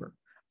paper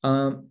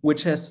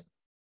which has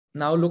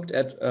now looked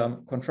at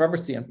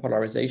controversy and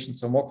polarization.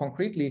 So more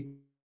concretely,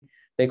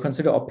 they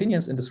consider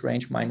opinions in this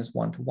range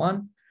 -1 to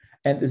 1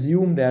 and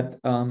assume that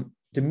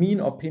the mean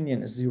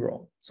opinion is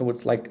 0. So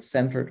it's like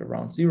centered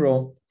around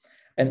 0.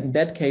 And in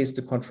that case,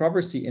 the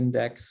controversy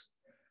index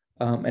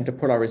and the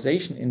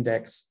polarization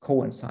index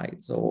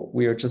coincide. So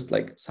we are just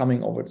like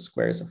summing over the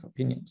squares of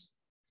opinions.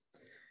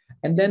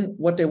 And then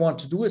what they want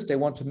to do is they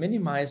want to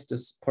minimize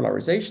this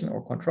polarization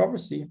or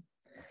controversy.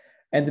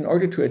 And in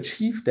order to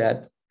achieve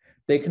that,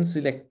 they can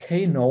select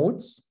K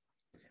nodes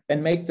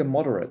and make them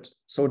moderate.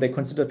 So they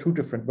consider two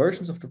different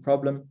versions of the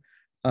problem.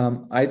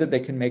 Either they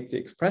can make the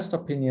expressed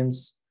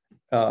opinions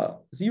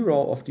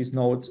 0 of these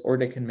nodes, or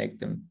they can make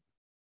them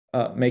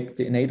make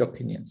the innate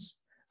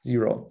opinions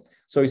 0.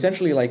 So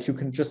essentially, like you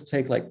can just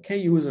take like K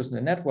users in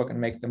the network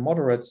and make them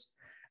moderates,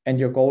 and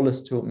your goal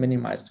is to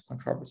minimize the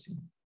controversy.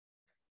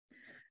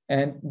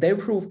 And they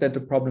prove that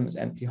the problem is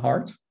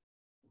NP-hard.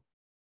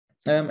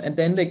 And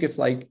then they give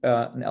like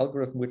an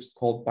algorithm which is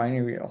called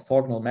binary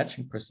orthogonal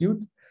matching pursuit,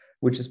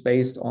 which is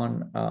based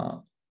on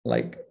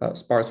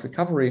sparse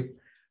recovery,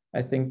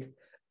 I think.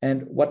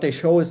 And what they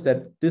show is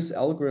that this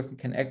algorithm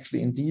can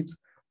actually indeed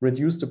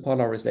reduce the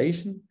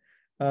polarization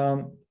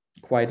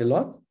quite a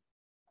lot.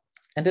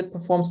 And it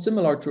performs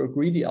similar to a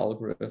greedy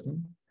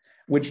algorithm,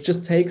 which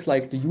just takes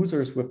like the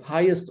users with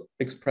highest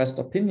expressed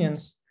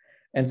opinions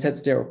and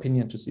sets their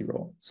opinion to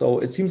 0. So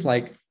it seems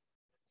like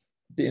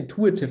the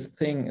intuitive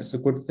thing is a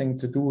good thing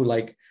to do,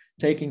 like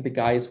taking the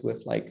guys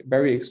with like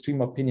very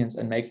extreme opinions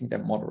and making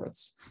them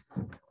moderates.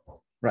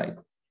 Right.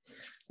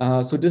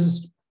 So this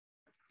is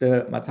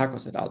the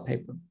Matakos et al.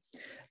 Paper.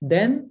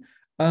 Then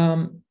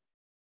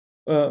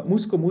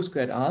Musco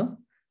et al.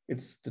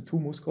 It's the two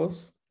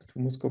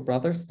Musco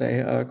brothers.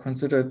 They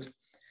considered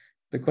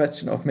the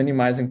question of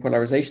minimizing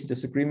polarization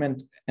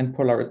disagreement and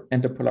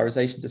the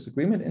polarization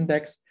disagreement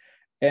index.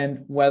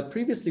 And while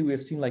previously we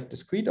have seen like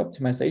discrete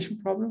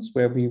optimization problems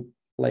where we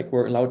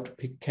were allowed to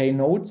pick K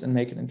nodes and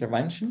make an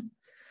intervention,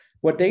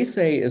 what they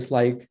say is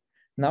like,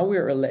 now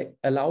we're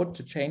allowed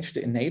to change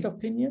the innate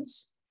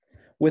opinions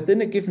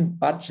within a given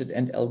budget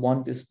and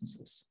L1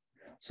 distances.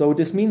 So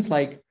this means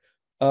like,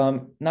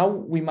 now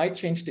we might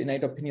change the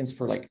innate opinions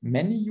for like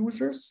many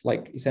users,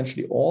 like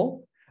essentially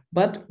all,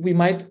 but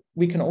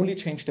we can only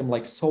change them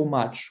like so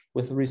much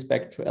with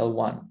respect to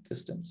L1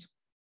 distance.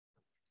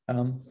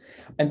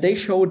 And they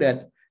show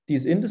that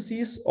these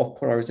indices of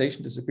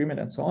polarization, disagreement,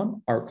 and so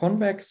on are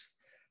convex.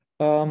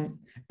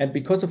 And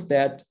because of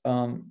that,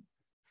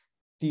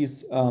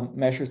 these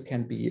measures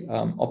can be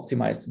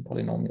optimized in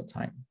polynomial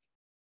time.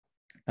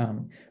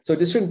 So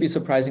this shouldn't be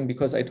surprising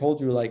because I told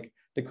you like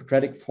the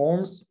quadratic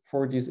forms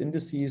for these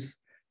indices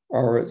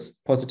are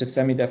positive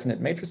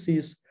semi-definite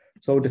matrices.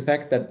 So the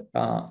fact that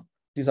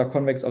these are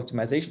convex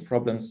optimization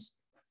problems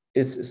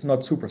is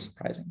not super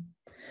surprising.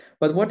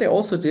 But what they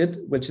also did,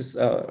 which is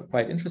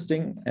quite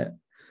interesting,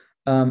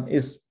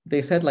 is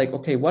they said like,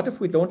 okay, what if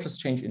we don't just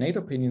change innate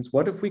opinions?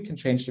 What if we can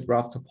change the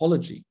graph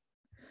topology?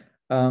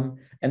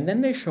 And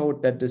then they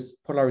showed that this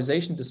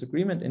polarization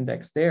disagreement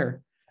index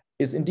there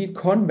is indeed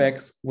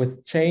convex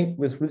with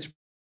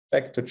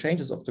respect to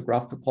changes of the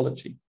graph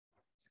topology.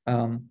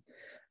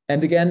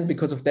 And again,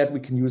 because of that, we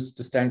can use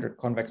the standard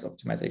convex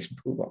optimization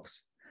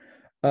toolbox.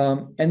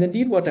 And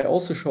indeed, what I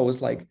also show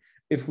is like,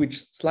 if we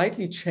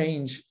slightly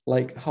change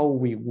like how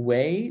we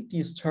weigh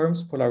these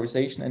terms,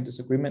 polarization and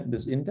disagreement in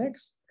this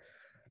index,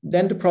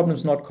 then the problem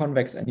is not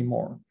convex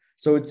anymore.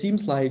 So it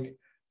seems like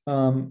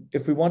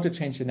if we want to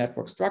change the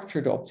network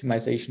structure, the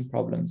optimization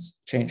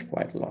problems change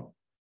quite a lot.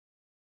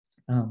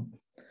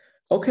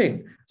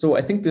 Okay, so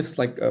I think this is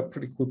like a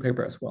pretty cool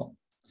paper as well.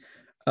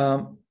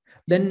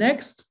 Then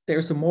next,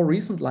 there's a more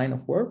recent line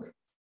of work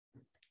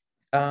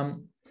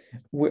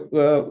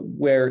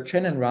where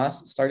Chen and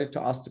Ras started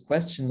to ask the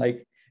question,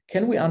 like,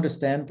 can we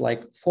understand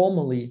like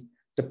formally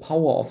the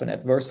power of an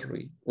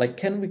adversary? Like,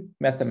 can we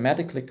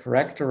mathematically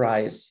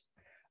characterize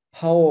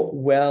how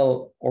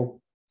well or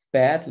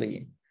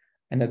badly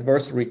an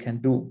adversary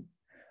can do?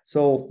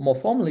 So more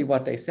formally,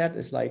 what they said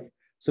is like,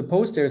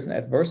 suppose there's an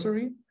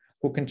adversary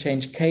who can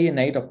change k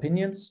innate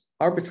opinions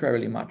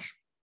arbitrarily much,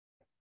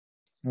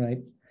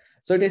 right?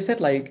 So they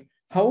said like,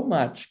 how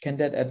much can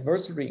that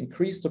adversary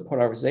increase the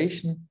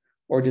polarization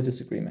or the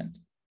disagreement?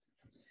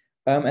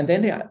 And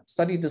then they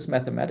studied this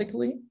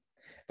mathematically.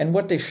 And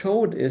what they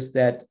showed is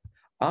that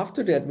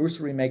after the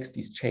adversary makes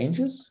these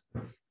changes,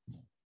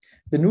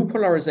 the new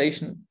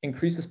polarization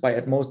increases by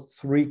at most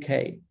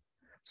 3k.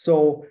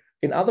 So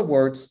in other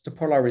words, the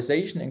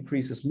polarization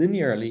increases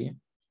linearly,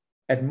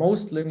 at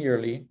most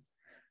linearly,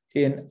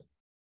 in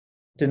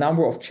the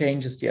number of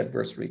changes the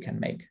adversary can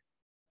make.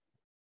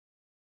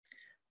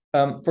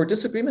 For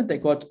disagreement, they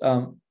got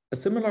a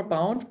similar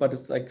bound, but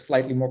it's like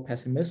slightly more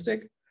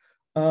pessimistic.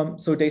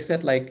 So they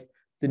said like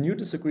the new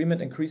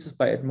disagreement increases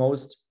by at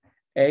most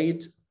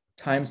 8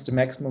 times the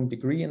maximum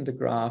degree in the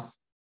graph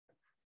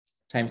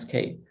times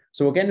k.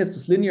 So again, it's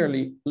this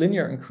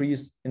linear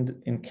increase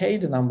in k,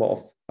 the number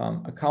of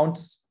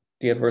accounts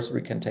the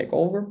adversary can take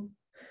over.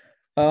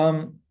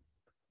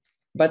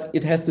 But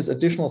it has this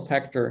additional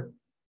factor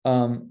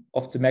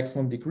of the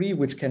maximum degree,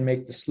 which can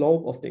make the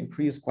slope of the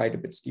increase quite a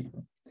bit steeper.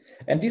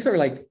 And these are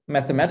like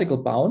mathematical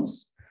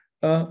bounds.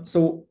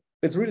 So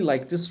it's really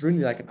like, this is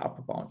really like an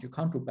upper bound. You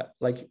can't do bad.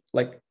 Like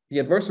the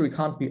adversary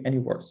can't be any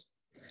worse.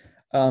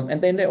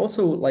 And then they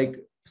also like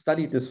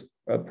studied this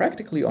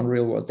practically on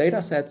real world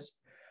data sets.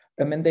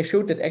 And they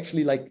showed that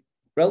actually like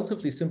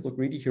relatively simple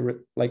greedy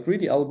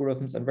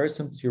algorithms and very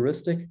simple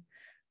heuristic,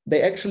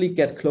 they actually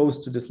get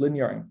close to this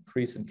linear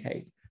increase in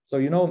k. So,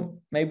 you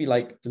know, maybe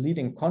like the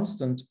leading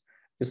constant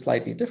is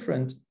slightly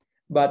different,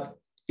 but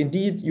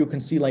indeed you can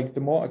see like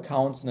the more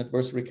accounts an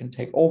adversary can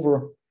take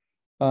over,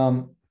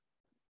 the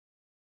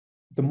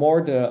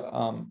more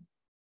the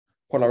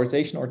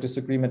polarization or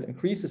disagreement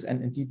increases.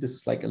 And indeed, this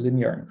is like a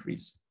linear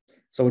increase.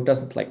 So it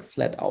doesn't like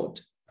flat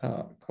out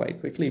quite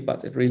quickly,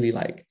 but it really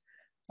like,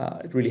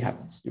 it really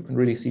happens. You can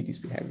really see these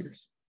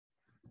behaviors.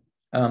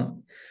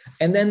 And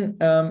then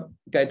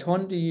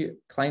Gaetondi,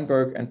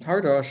 Kleinberg, and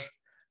Tardosh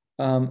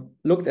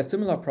looked at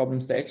similar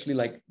problems. They actually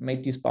like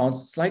made these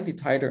bounds slightly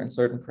tighter in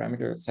certain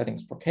parameter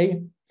settings for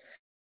k.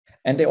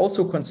 And they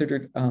also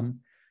considered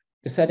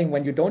the setting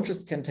when you don't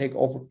just can take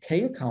over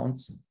k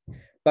accounts,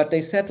 but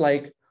they said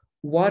like,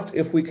 what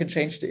if we can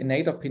change the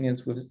innate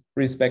opinions with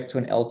respect to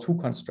an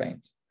L2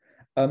 constraint?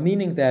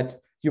 Meaning that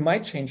you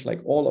might change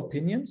like all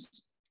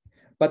opinions,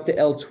 but the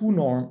L2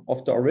 norm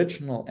of the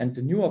original and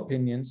the new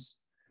opinions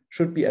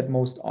should be at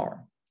most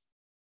R.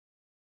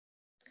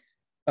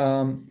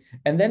 And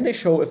then they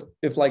show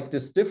if like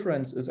this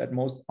difference is at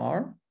most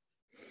R,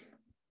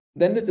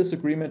 then the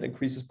disagreement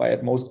increases by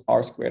at most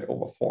R squared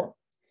over 4.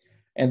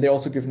 And they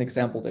also give an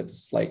example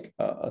that's like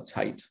a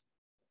tight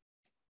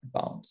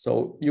bound.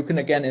 So you can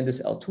again, in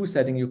this L2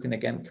 setting, you can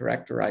again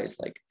characterize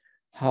like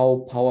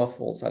how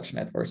powerful such an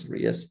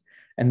adversary is.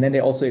 And then they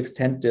also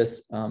extend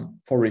this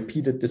for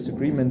repeated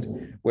disagreement,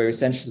 where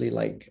essentially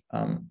like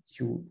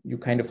you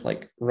kind of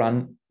like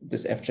run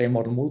this FJ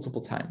model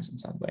multiple times in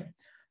some way.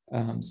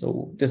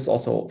 So this is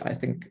also, I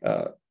think,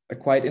 a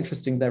quite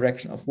interesting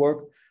direction of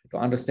work to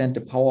understand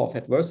the power of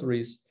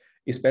adversaries,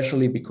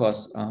 especially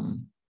because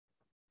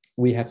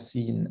we have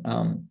seen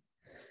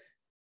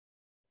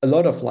a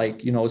lot of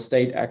like, you know,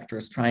 state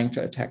actors trying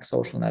to attack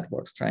social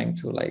networks, trying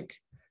to like,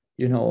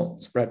 you know,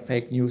 spread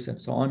fake news and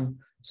so on.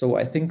 So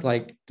I think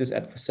like this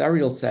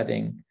adversarial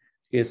setting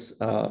is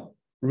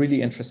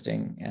really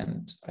interesting.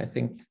 And I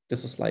think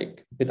this is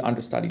like a bit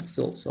understudied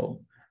still.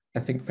 So I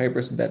think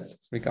papers in that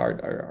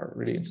regard are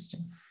really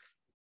interesting.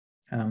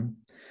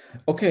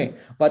 Okay,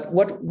 but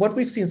what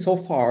we've seen so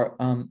far,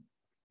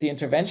 the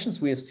interventions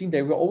we have seen,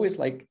 they were always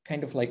like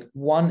kind of like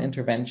one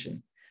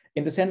intervention,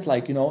 in the sense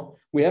like, you know,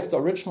 we have the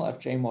original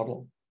FJ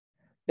model,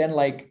 then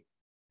like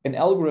an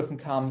algorithm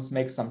comes,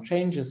 makes some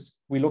changes,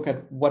 we look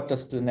at what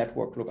does the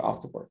network look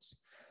afterwards.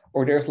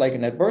 Or there's like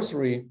an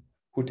adversary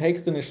who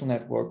takes the initial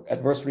network,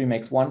 adversary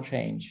makes one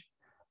change,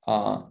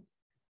 and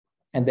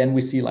then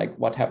we see like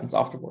what happens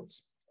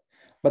afterwards.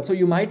 But so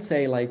you might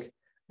say like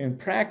in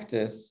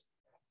practice,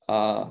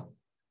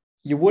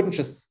 you wouldn't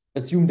just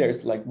assume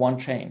there's like one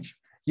change.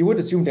 You would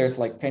assume there's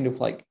like kind of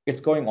like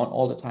it's going on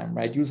all the time,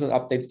 right? Users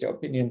updates their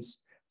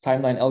opinions,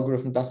 timeline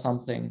algorithm does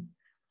something,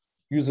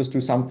 users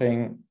do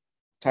something,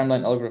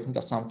 timeline algorithm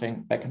does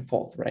something, back and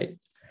forth, right?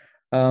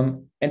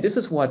 And this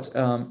is what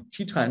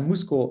Chitra and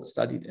Musco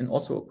studied in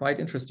also a quite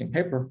interesting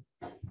paper,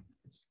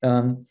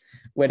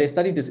 where they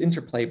studied this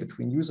interplay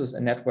between users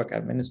and network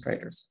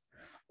administrators.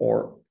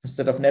 Or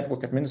instead of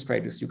network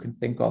administrators, you can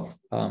think of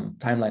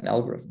timeline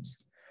algorithms.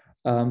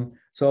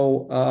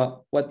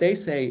 So what they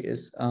say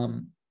is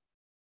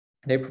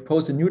they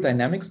propose a new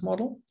dynamics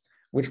model,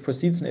 which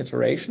proceeds in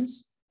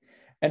iterations.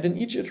 And in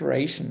each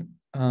iteration,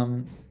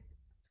 the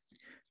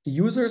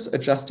users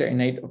adjust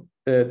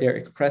their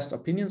expressed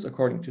opinions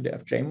according to the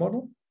FJ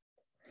model.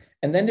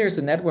 And then there's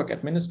a network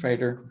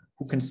administrator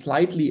who can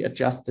slightly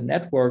adjust the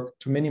network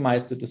to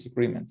minimize the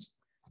disagreement,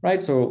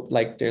 right? So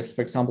like there's,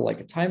 for example,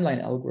 like a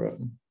timeline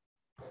algorithm,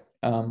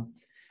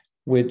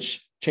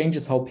 which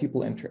changes how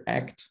people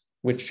interact,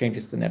 which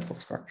changes the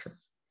network structure.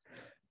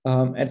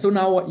 And so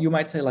now you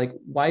might say, like,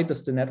 why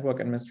does the network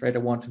administrator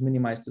want to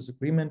minimize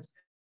disagreement?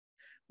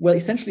 Well,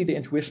 essentially the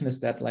intuition is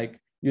that, like,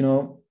 you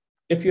know,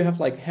 if you have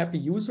like happy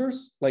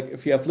users, like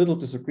if you have little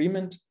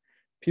disagreement,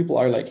 people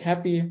are like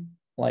happy,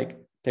 like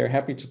they're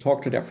happy to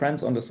talk to their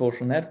friends on the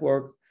social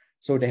network,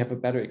 so they have a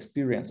better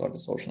experience on the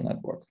social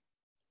network.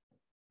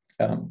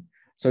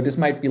 So this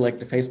might be like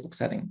the Facebook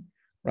setting,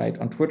 right?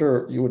 On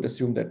Twitter, you would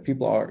assume that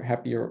people are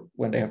happier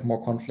when they have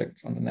more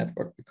conflicts on the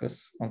network,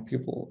 because on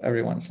people,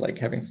 everyone's like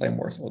having flame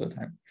wars all the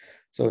time.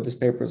 So this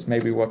paper is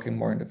maybe working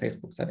more in the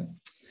Facebook setting.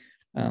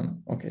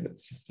 Okay,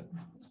 that's just a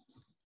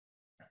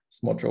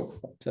small joke,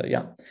 but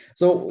yeah.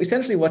 So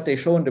essentially what they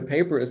show in the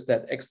paper is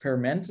that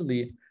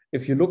experimentally,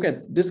 if you look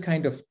at this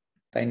kind of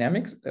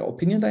dynamics,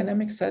 opinion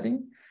dynamics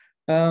setting,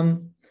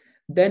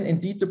 then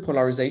indeed the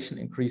polarization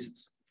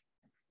increases.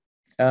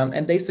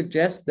 And they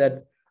suggest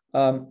that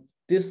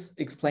this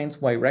explains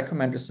why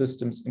recommender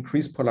systems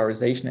increase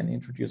polarization and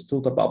introduce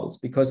filter bubbles,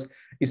 because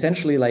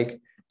essentially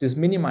like this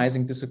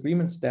minimizing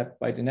disagreement step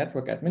by the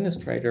network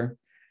administrator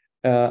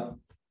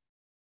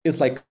is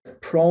like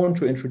prone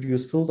to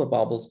introduce filter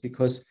bubbles,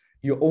 because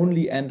you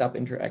only end up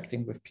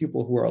interacting with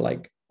people who are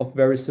like of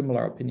very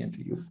similar opinion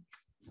to you.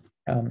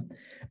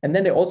 And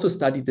then they also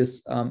studied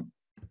this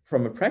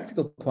from a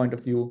practical point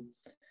of view.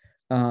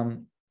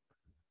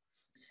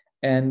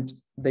 And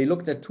they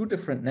looked at two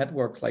different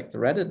networks, like the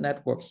Reddit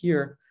network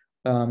here,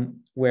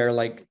 where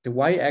like the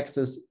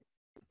y-axis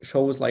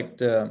shows like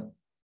the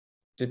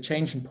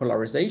change in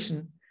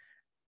polarization,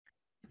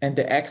 and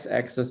the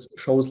x-axis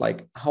shows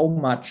like how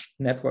much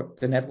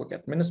the network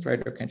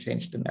administrator can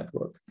change the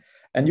network.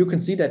 And you can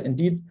see that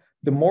indeed,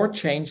 the more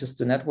changes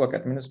the network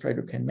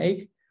administrator can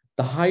make,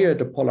 the higher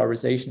the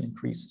polarization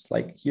increases.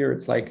 Like here,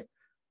 it's like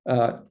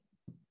up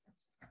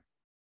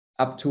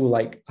to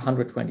like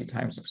 120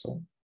 times or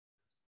so,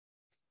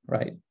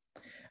 right?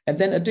 And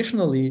then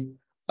additionally,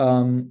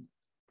 on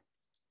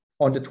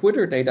the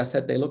Twitter data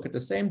set, they look at the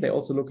same. They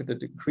also look at the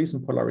decrease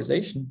in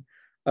polarization.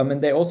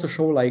 And they also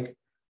show like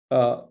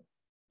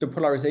the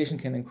polarization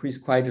can increase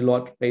quite a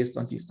lot based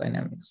on these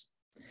dynamics.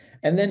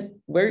 And then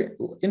very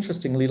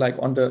interestingly, like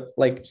on the,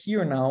 like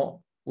here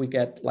now, we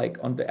get like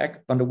on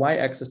the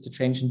y-axis, the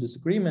change in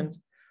disagreement.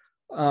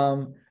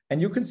 And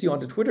you can see on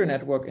the Twitter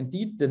network,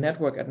 indeed, the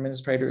network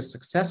administrator is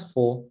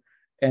successful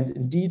and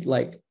indeed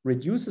like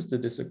reduces the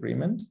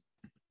disagreement.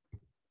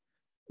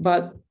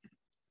 But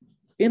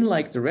in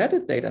like the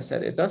Reddit data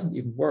set, it doesn't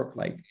even work.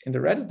 Like in the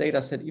Reddit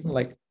data set, even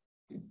like,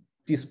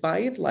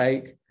 despite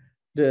like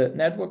the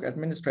network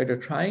administrator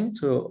trying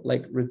to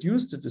like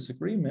reduce the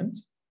disagreement,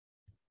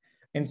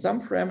 in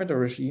some parameter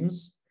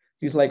regimes,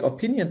 these like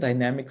opinion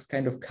dynamics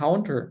kind of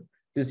counter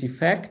this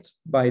effect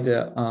by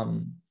the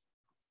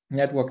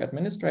network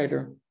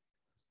administrator.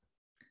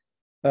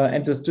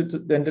 And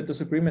then the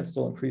disagreement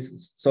still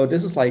increases. So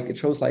this is like, it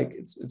shows like,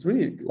 it's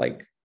really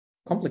like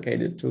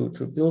complicated to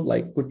build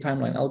like good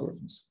timeline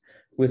algorithms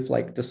with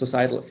like the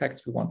societal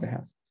effects we want to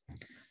have.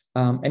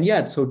 And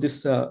yeah, so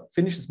this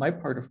finishes my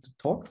part of the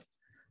talk.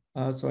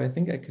 So I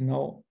think I can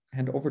now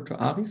hand over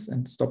to Aris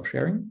and stop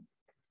sharing.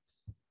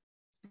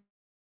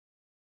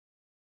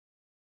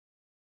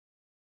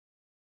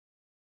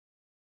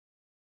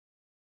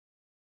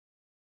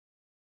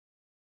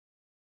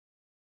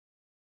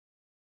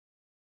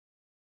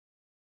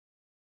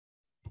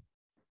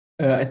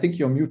 I think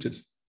you're muted.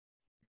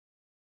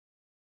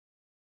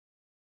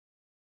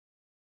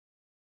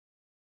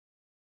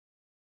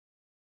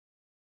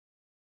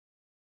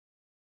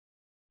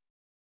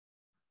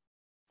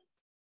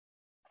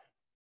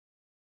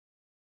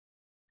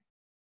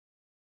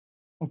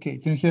 Okay,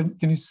 can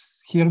you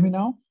hear me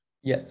now?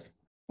 Yes.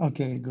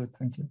 Okay, good,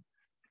 thank you.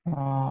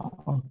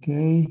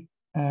 Okay,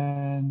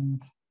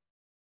 and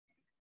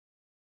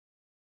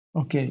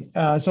okay,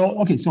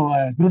 so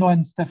Bruno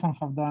and Stefan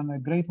have done a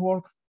great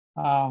work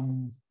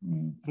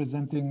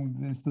presenting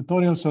this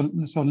tutorial. So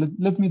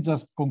let me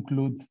just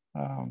conclude.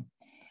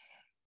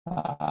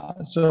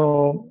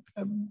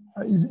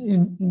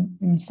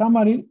 In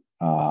summary,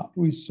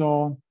 we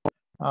saw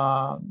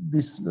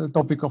this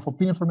topic of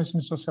opinion information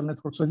in social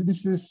networks. So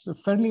this is a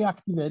fairly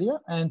active area,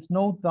 and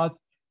note that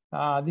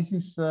This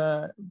is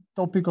a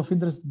topic of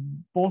interest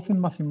both in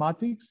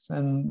mathematics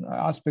and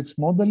aspects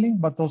modeling,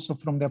 but also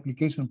from the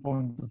application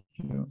point of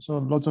view. So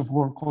lots of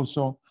work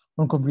also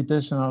on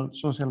computational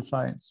social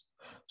science.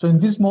 So in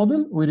this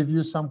model, we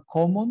review some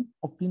common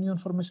opinion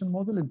formation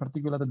model, in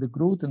particular the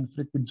Groot and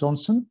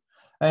Friedrich-Johnson,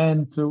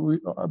 and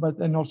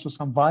also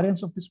some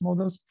variants of these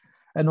models.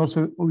 And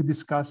also we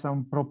discuss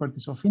some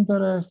properties of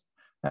interest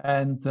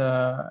and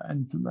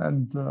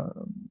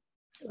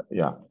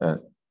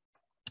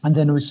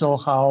then we saw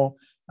how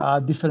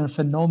different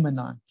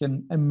phenomena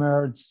can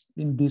emerge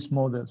in these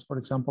models. For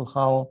example,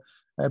 how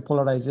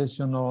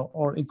polarization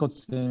or echo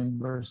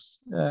chambers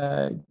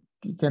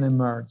can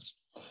emerge.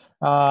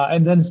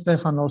 And then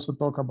Stefan also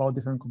talked about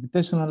different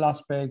computational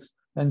aspects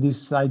and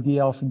this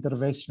idea of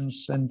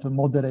interventions and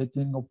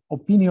moderating of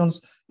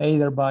opinions,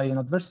 either by an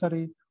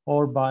adversary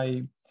or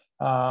by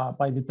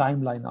the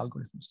timeline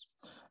algorithms.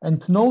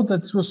 And note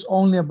that this was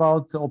only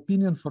about the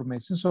opinion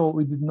formation. So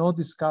we did not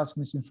discuss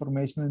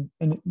misinformation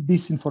and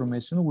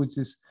disinformation, which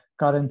is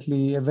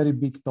currently a very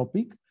big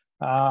topic.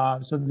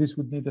 So this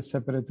would need a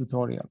separate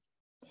tutorial.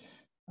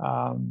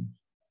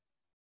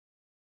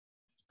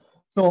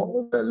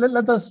 So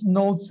let us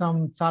note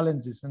some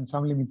challenges and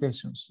some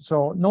limitations.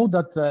 So note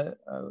that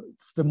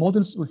the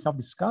models we have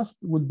discussed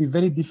would be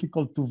very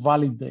difficult to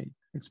validate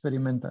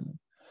experimentally.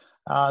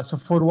 So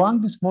for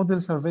one, these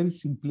models are very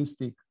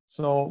simplistic.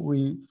 So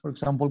we, for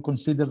example,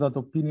 consider that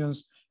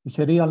opinions is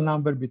a real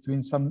number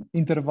between some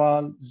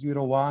interval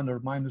 0, 1 or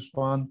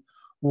 -1,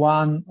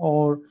 1,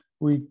 or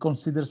we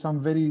consider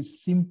some very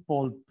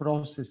simple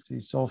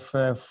processes of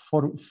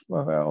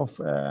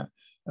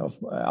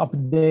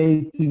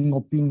updating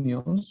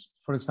opinions,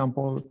 for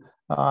example,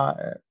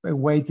 a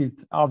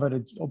weighted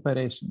average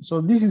operation.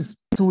 So this is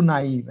too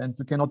naive, and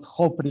we cannot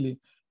hope really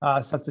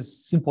such a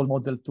simple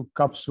model to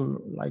capture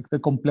like the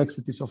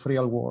complexities of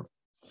real world.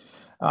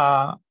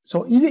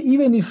 So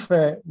even if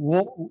the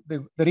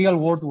real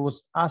world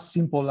was as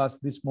simple as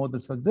this model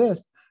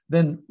suggests,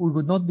 then we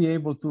would not be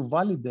able to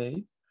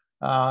validate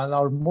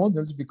our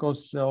models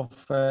because of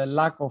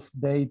lack of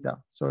data.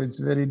 So it's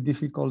very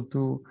difficult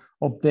to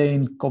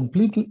obtain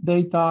complete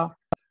data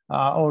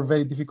or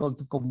very difficult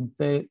to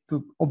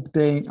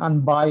obtain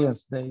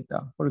unbiased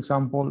data. For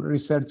example,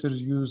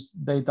 researchers use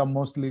data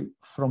mostly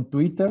from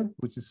Twitter,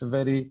 which is a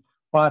very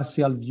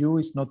partial view.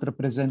 It's not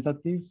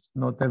representative.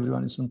 Not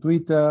everyone is on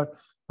Twitter.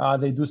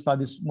 They do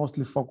studies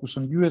mostly focused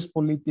on US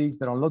politics.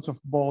 There are lots of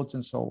bots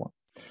and so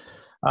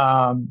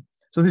on.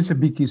 So this is a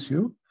big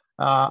issue.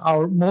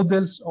 Our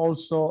models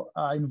also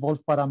involve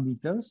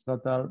parameters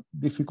that are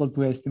difficult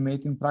to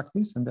estimate in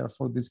practice, and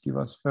therefore this gives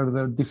us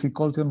further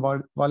difficulty in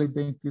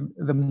validating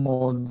the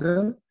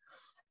model.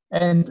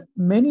 And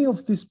many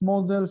of these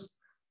models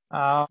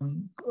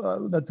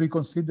that we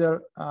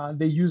consider,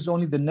 they use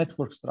only the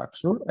network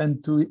structure,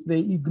 and they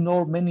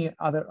ignore many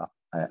other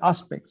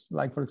aspects,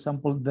 like, for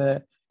example,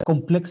 the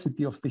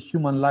complexity of the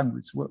human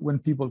language when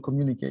people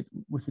communicate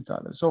with each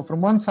other. So from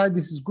one side,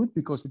 this is good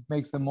because it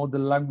makes the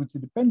model language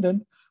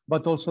independent,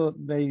 but also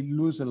they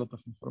lose a lot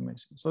of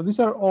information. So these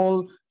are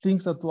all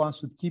things that one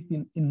should keep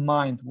in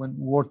mind when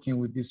working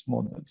with these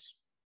models.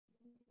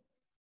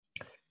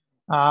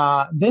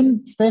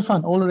 Then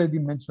Stefan already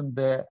mentioned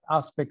the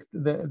aspect,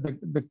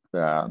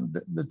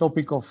 the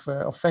topic of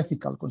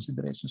ethical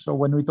consideration. So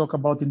when we talk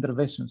about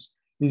interventions,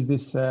 is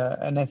this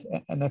an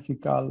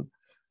ethical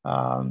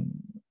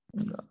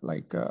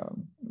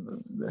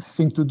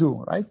thing to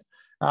do, right?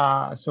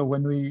 So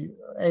when we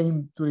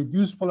aim to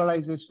reduce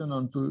polarization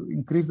and to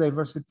increase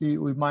diversity,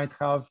 we might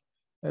have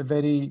a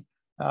very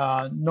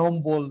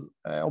noble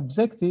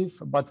objective,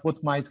 but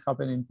what might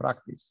happen in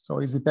practice? So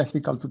is it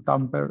ethical to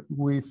tamper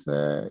with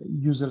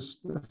users'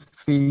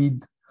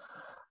 feed,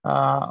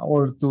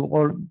 or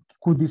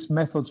could these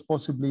methods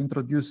possibly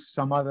introduce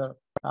some other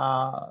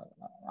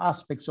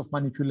aspects of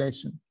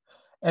manipulation?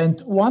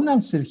 And one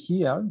answer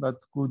here that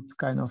could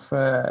kind of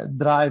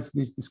drive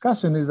this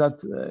discussion is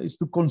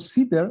to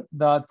consider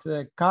that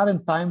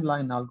current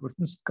timeline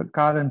algorithms,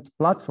 current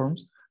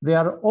platforms, they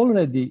are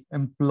already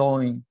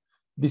employing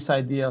these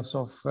ideas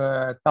of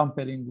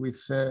tampering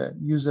with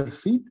user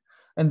feed,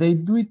 and they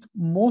do it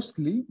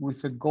mostly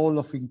with the goal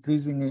of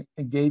increasing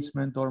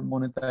engagement or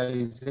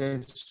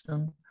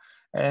monetization.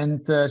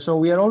 And so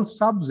we are all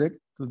subject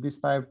to this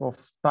type of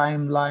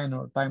timeline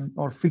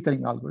or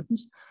filtering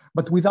algorithms,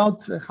 but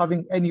without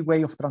having any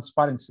way of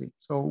transparency.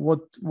 So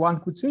what one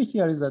could say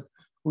here is that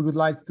we would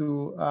like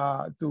to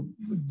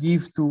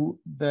give to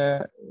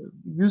the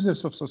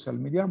users of social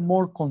media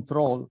more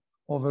control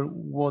over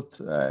what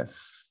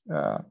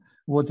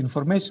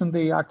information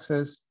they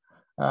access,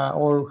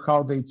 or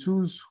how they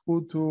choose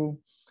who to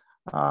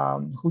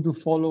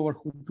follow or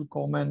who to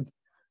comment,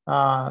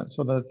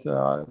 so that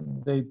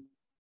they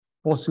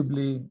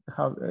possibly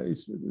have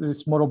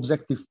this more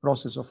objective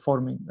process of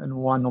forming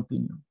one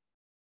opinion.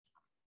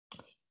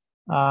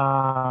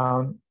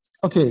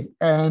 Okay,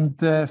 and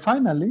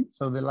finally,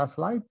 so the last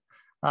slide,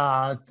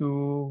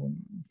 to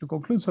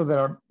conclude, so there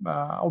are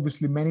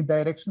obviously many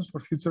directions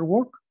for future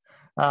work.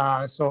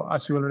 So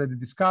as we already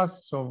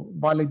discussed, so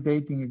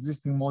validating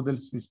existing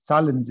models is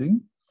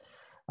challenging.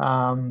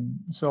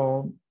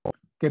 So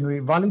can we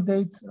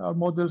validate our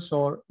models,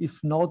 or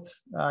if not,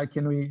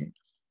 can we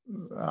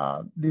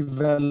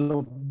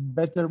develop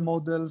better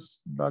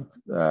models that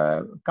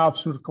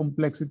capture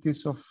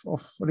complexities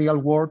of real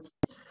world?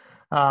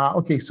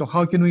 Okay, so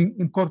how can we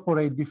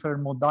incorporate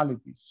different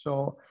modalities?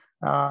 So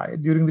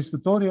during this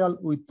tutorial,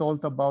 we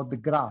talked about the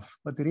graph,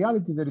 but in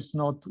reality, there is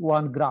not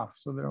one graph.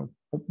 So there are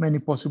many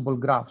possible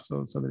graphs.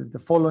 So there is the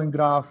following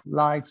graph,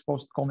 likes,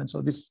 post, comments.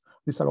 So these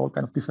are all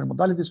kind of different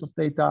modalities of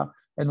data.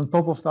 And on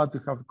top of that, we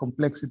have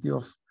complexity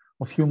of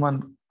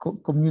human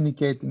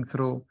communicating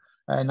through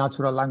a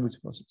natural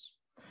language process.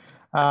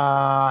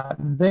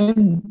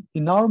 Then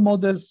in our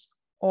models,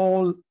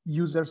 all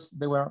users,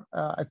 they were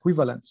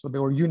equivalent, so they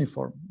were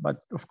uniform.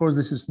 But of course,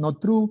 this is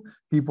not true.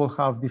 People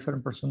have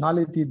different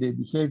personality, they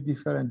behave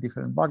different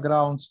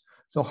backgrounds.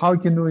 So how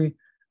can we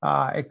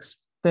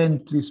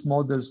extend these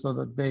models so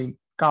that they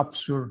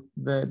capture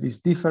these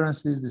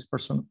differences, these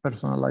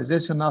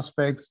personalization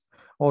aspects,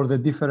 or the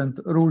different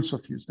rules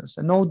of users?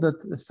 And note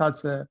that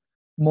such a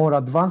more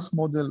advanced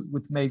model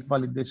would make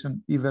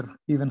validation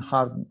even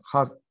harder.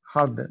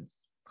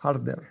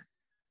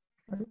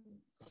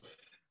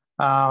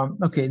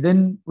 Okay,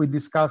 then we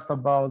discussed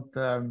about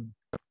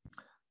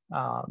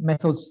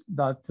methods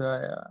that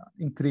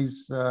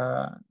increase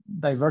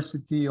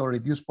diversity or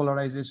reduce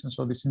polarization.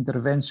 So these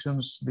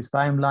interventions, these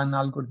timeline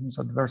algorithms,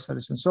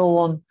 adversaries, and so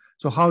on.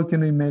 So how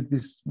can we make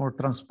this more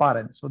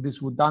transparent? So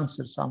this would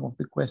answer some of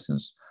the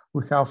questions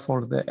we have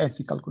for the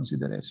ethical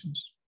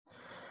considerations.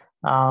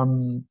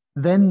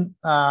 Then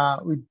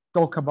we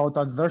talk about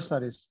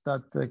adversaries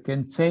that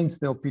can change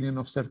the opinion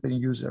of certain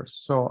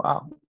users. So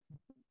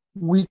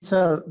which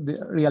are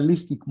the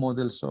realistic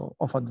models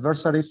of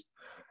adversaries?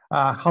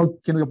 How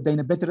can we obtain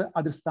a better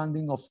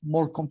understanding of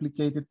more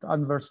complicated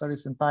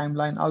adversaries and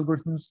timeline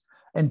algorithms?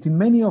 And in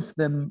many of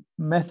the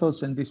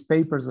methods and these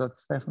papers that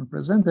Stefan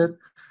presented,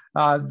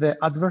 the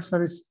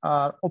adversaries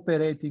are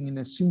operating in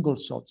a single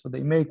shot. So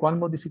they make one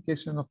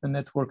modification of the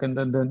network and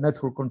then the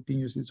network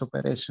continues its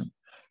operation.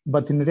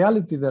 But in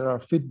reality, there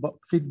are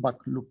feedback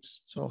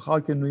loops. So how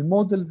can we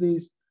model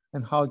this?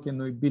 And how can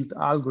we build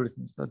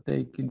algorithms that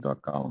take into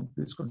account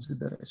this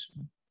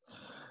consideration?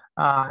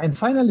 And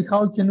finally,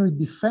 how can we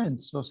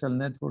defend social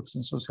networks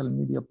and social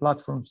media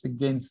platforms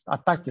against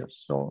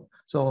attackers? So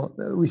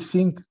we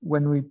think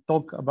when we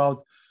talk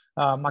about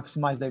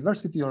maximize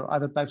diversity or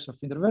other types of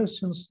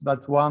interventions,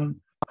 that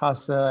one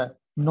has a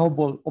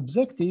noble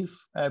objective,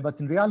 but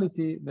in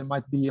reality, there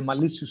might be a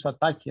malicious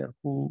attacker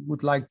who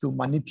would like to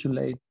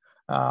manipulate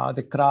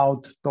the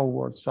crowd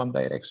towards some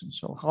direction.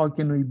 So how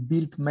can we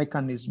build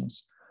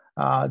mechanisms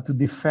to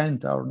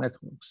defend our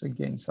networks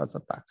against such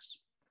attacks?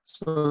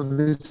 So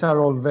these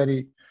are all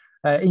very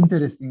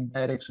interesting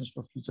directions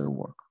for future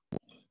work.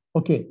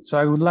 Okay, so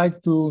I would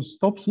like to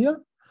stop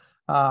here.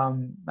 I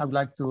would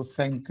like to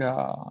thank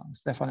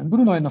Stefan and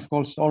Bruno, and of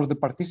course, all the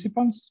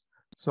participants.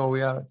 So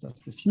we are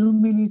just a few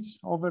minutes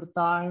over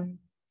time.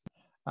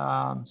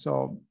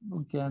 So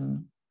we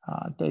can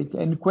take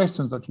any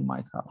questions that you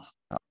might have.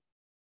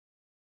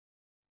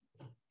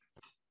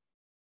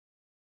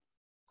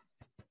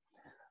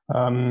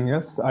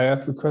 Yes, I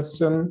have a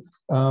question.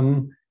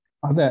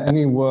 Are there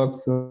any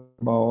works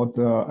about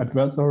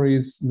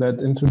adversaries that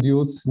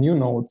introduce new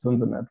nodes in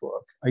the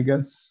network? I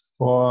guess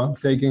for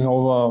taking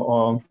over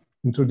or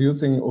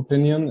introducing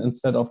opinion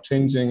instead of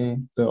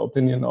changing the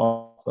opinion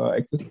of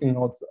existing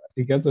nodes,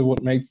 I guess it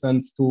would make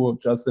sense to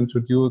just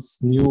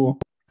introduce new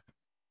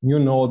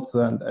nodes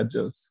and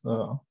edges.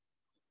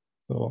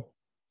 So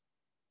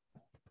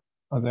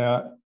are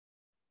there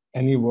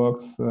any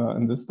works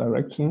in this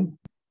direction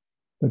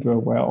that you're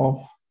aware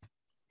of?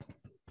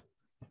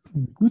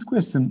 Good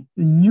question.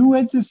 New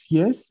edges,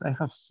 yes. I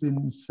have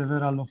seen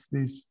several of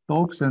these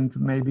talks, and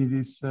maybe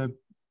this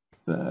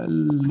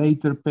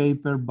later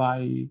paper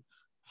by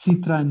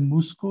Citra and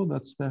Musco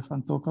that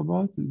Stefan talked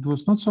about. It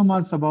was not so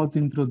much about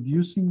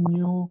introducing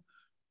new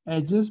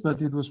edges,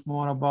 but it was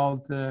more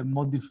about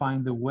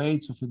modifying the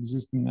weights of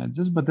existing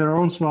edges. But there are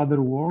also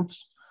other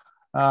works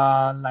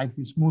like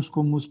this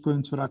Musco,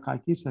 and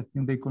Tsorakakis. I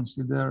think they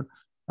consider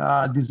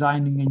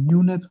designing a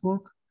new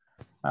network.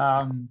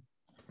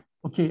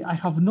 Okay, I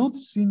have not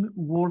seen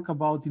work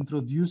about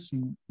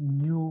introducing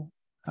new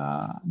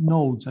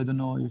nodes. I don't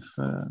know if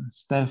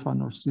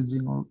Stefan or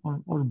Sijing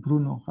or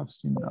Bruno have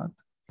seen that.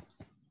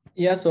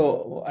 Yeah,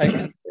 so I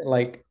can say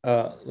like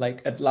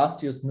at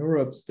last year's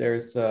NeurIPS,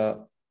 there's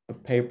a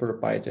paper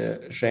by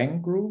the Zheng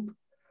group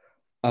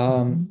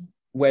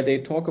where they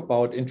talk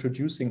about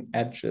introducing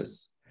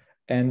edges.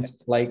 And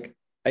like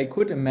I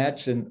could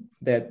imagine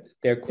that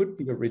there could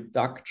be a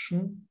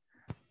reduction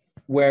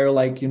where,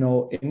 like, you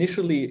know,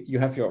 initially you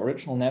have your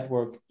original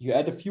network, you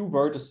add a few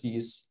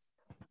vertices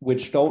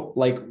which don't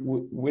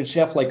which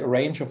have like a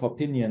range of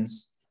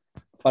opinions,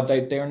 but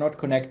they're not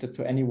connected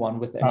to anyone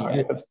with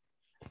any edge. Yes.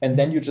 And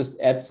then you just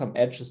add some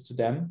edges to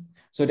them.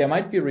 So there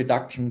might be a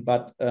reduction,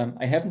 but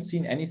I haven't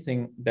seen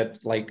anything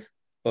that like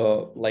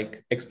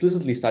like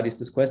explicitly studies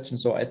this question.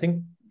 So I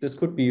think this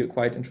could be a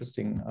quite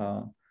interesting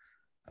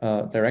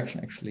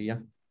direction, actually. Yeah.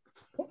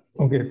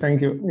 Okay,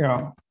 thank you.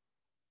 Yeah.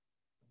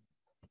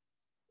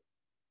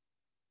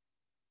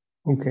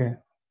 Okay.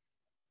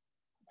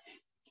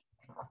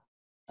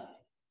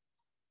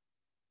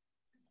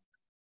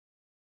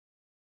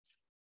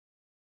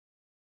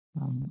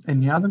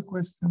 Any other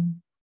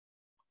question?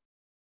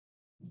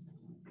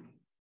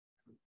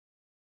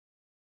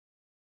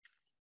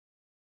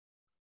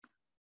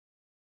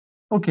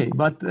 Okay,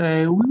 but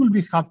we will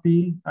be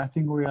happy. I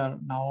think we are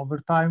now over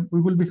time.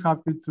 We will be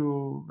happy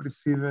to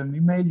receive an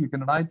email. You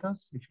can write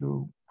us if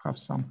you have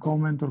some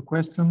comment or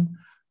question.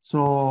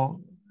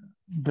 So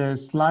the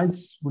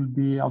slides will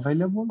be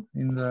available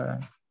in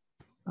the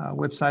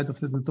website of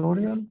the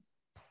tutorial.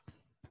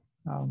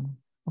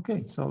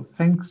 Okay, so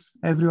thanks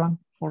everyone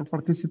for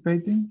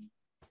participating.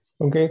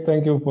 Okay,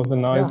 thank you for the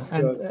nice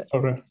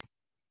tutorial.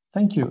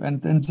 Thank you,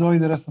 and enjoy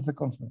the rest of the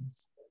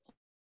conference.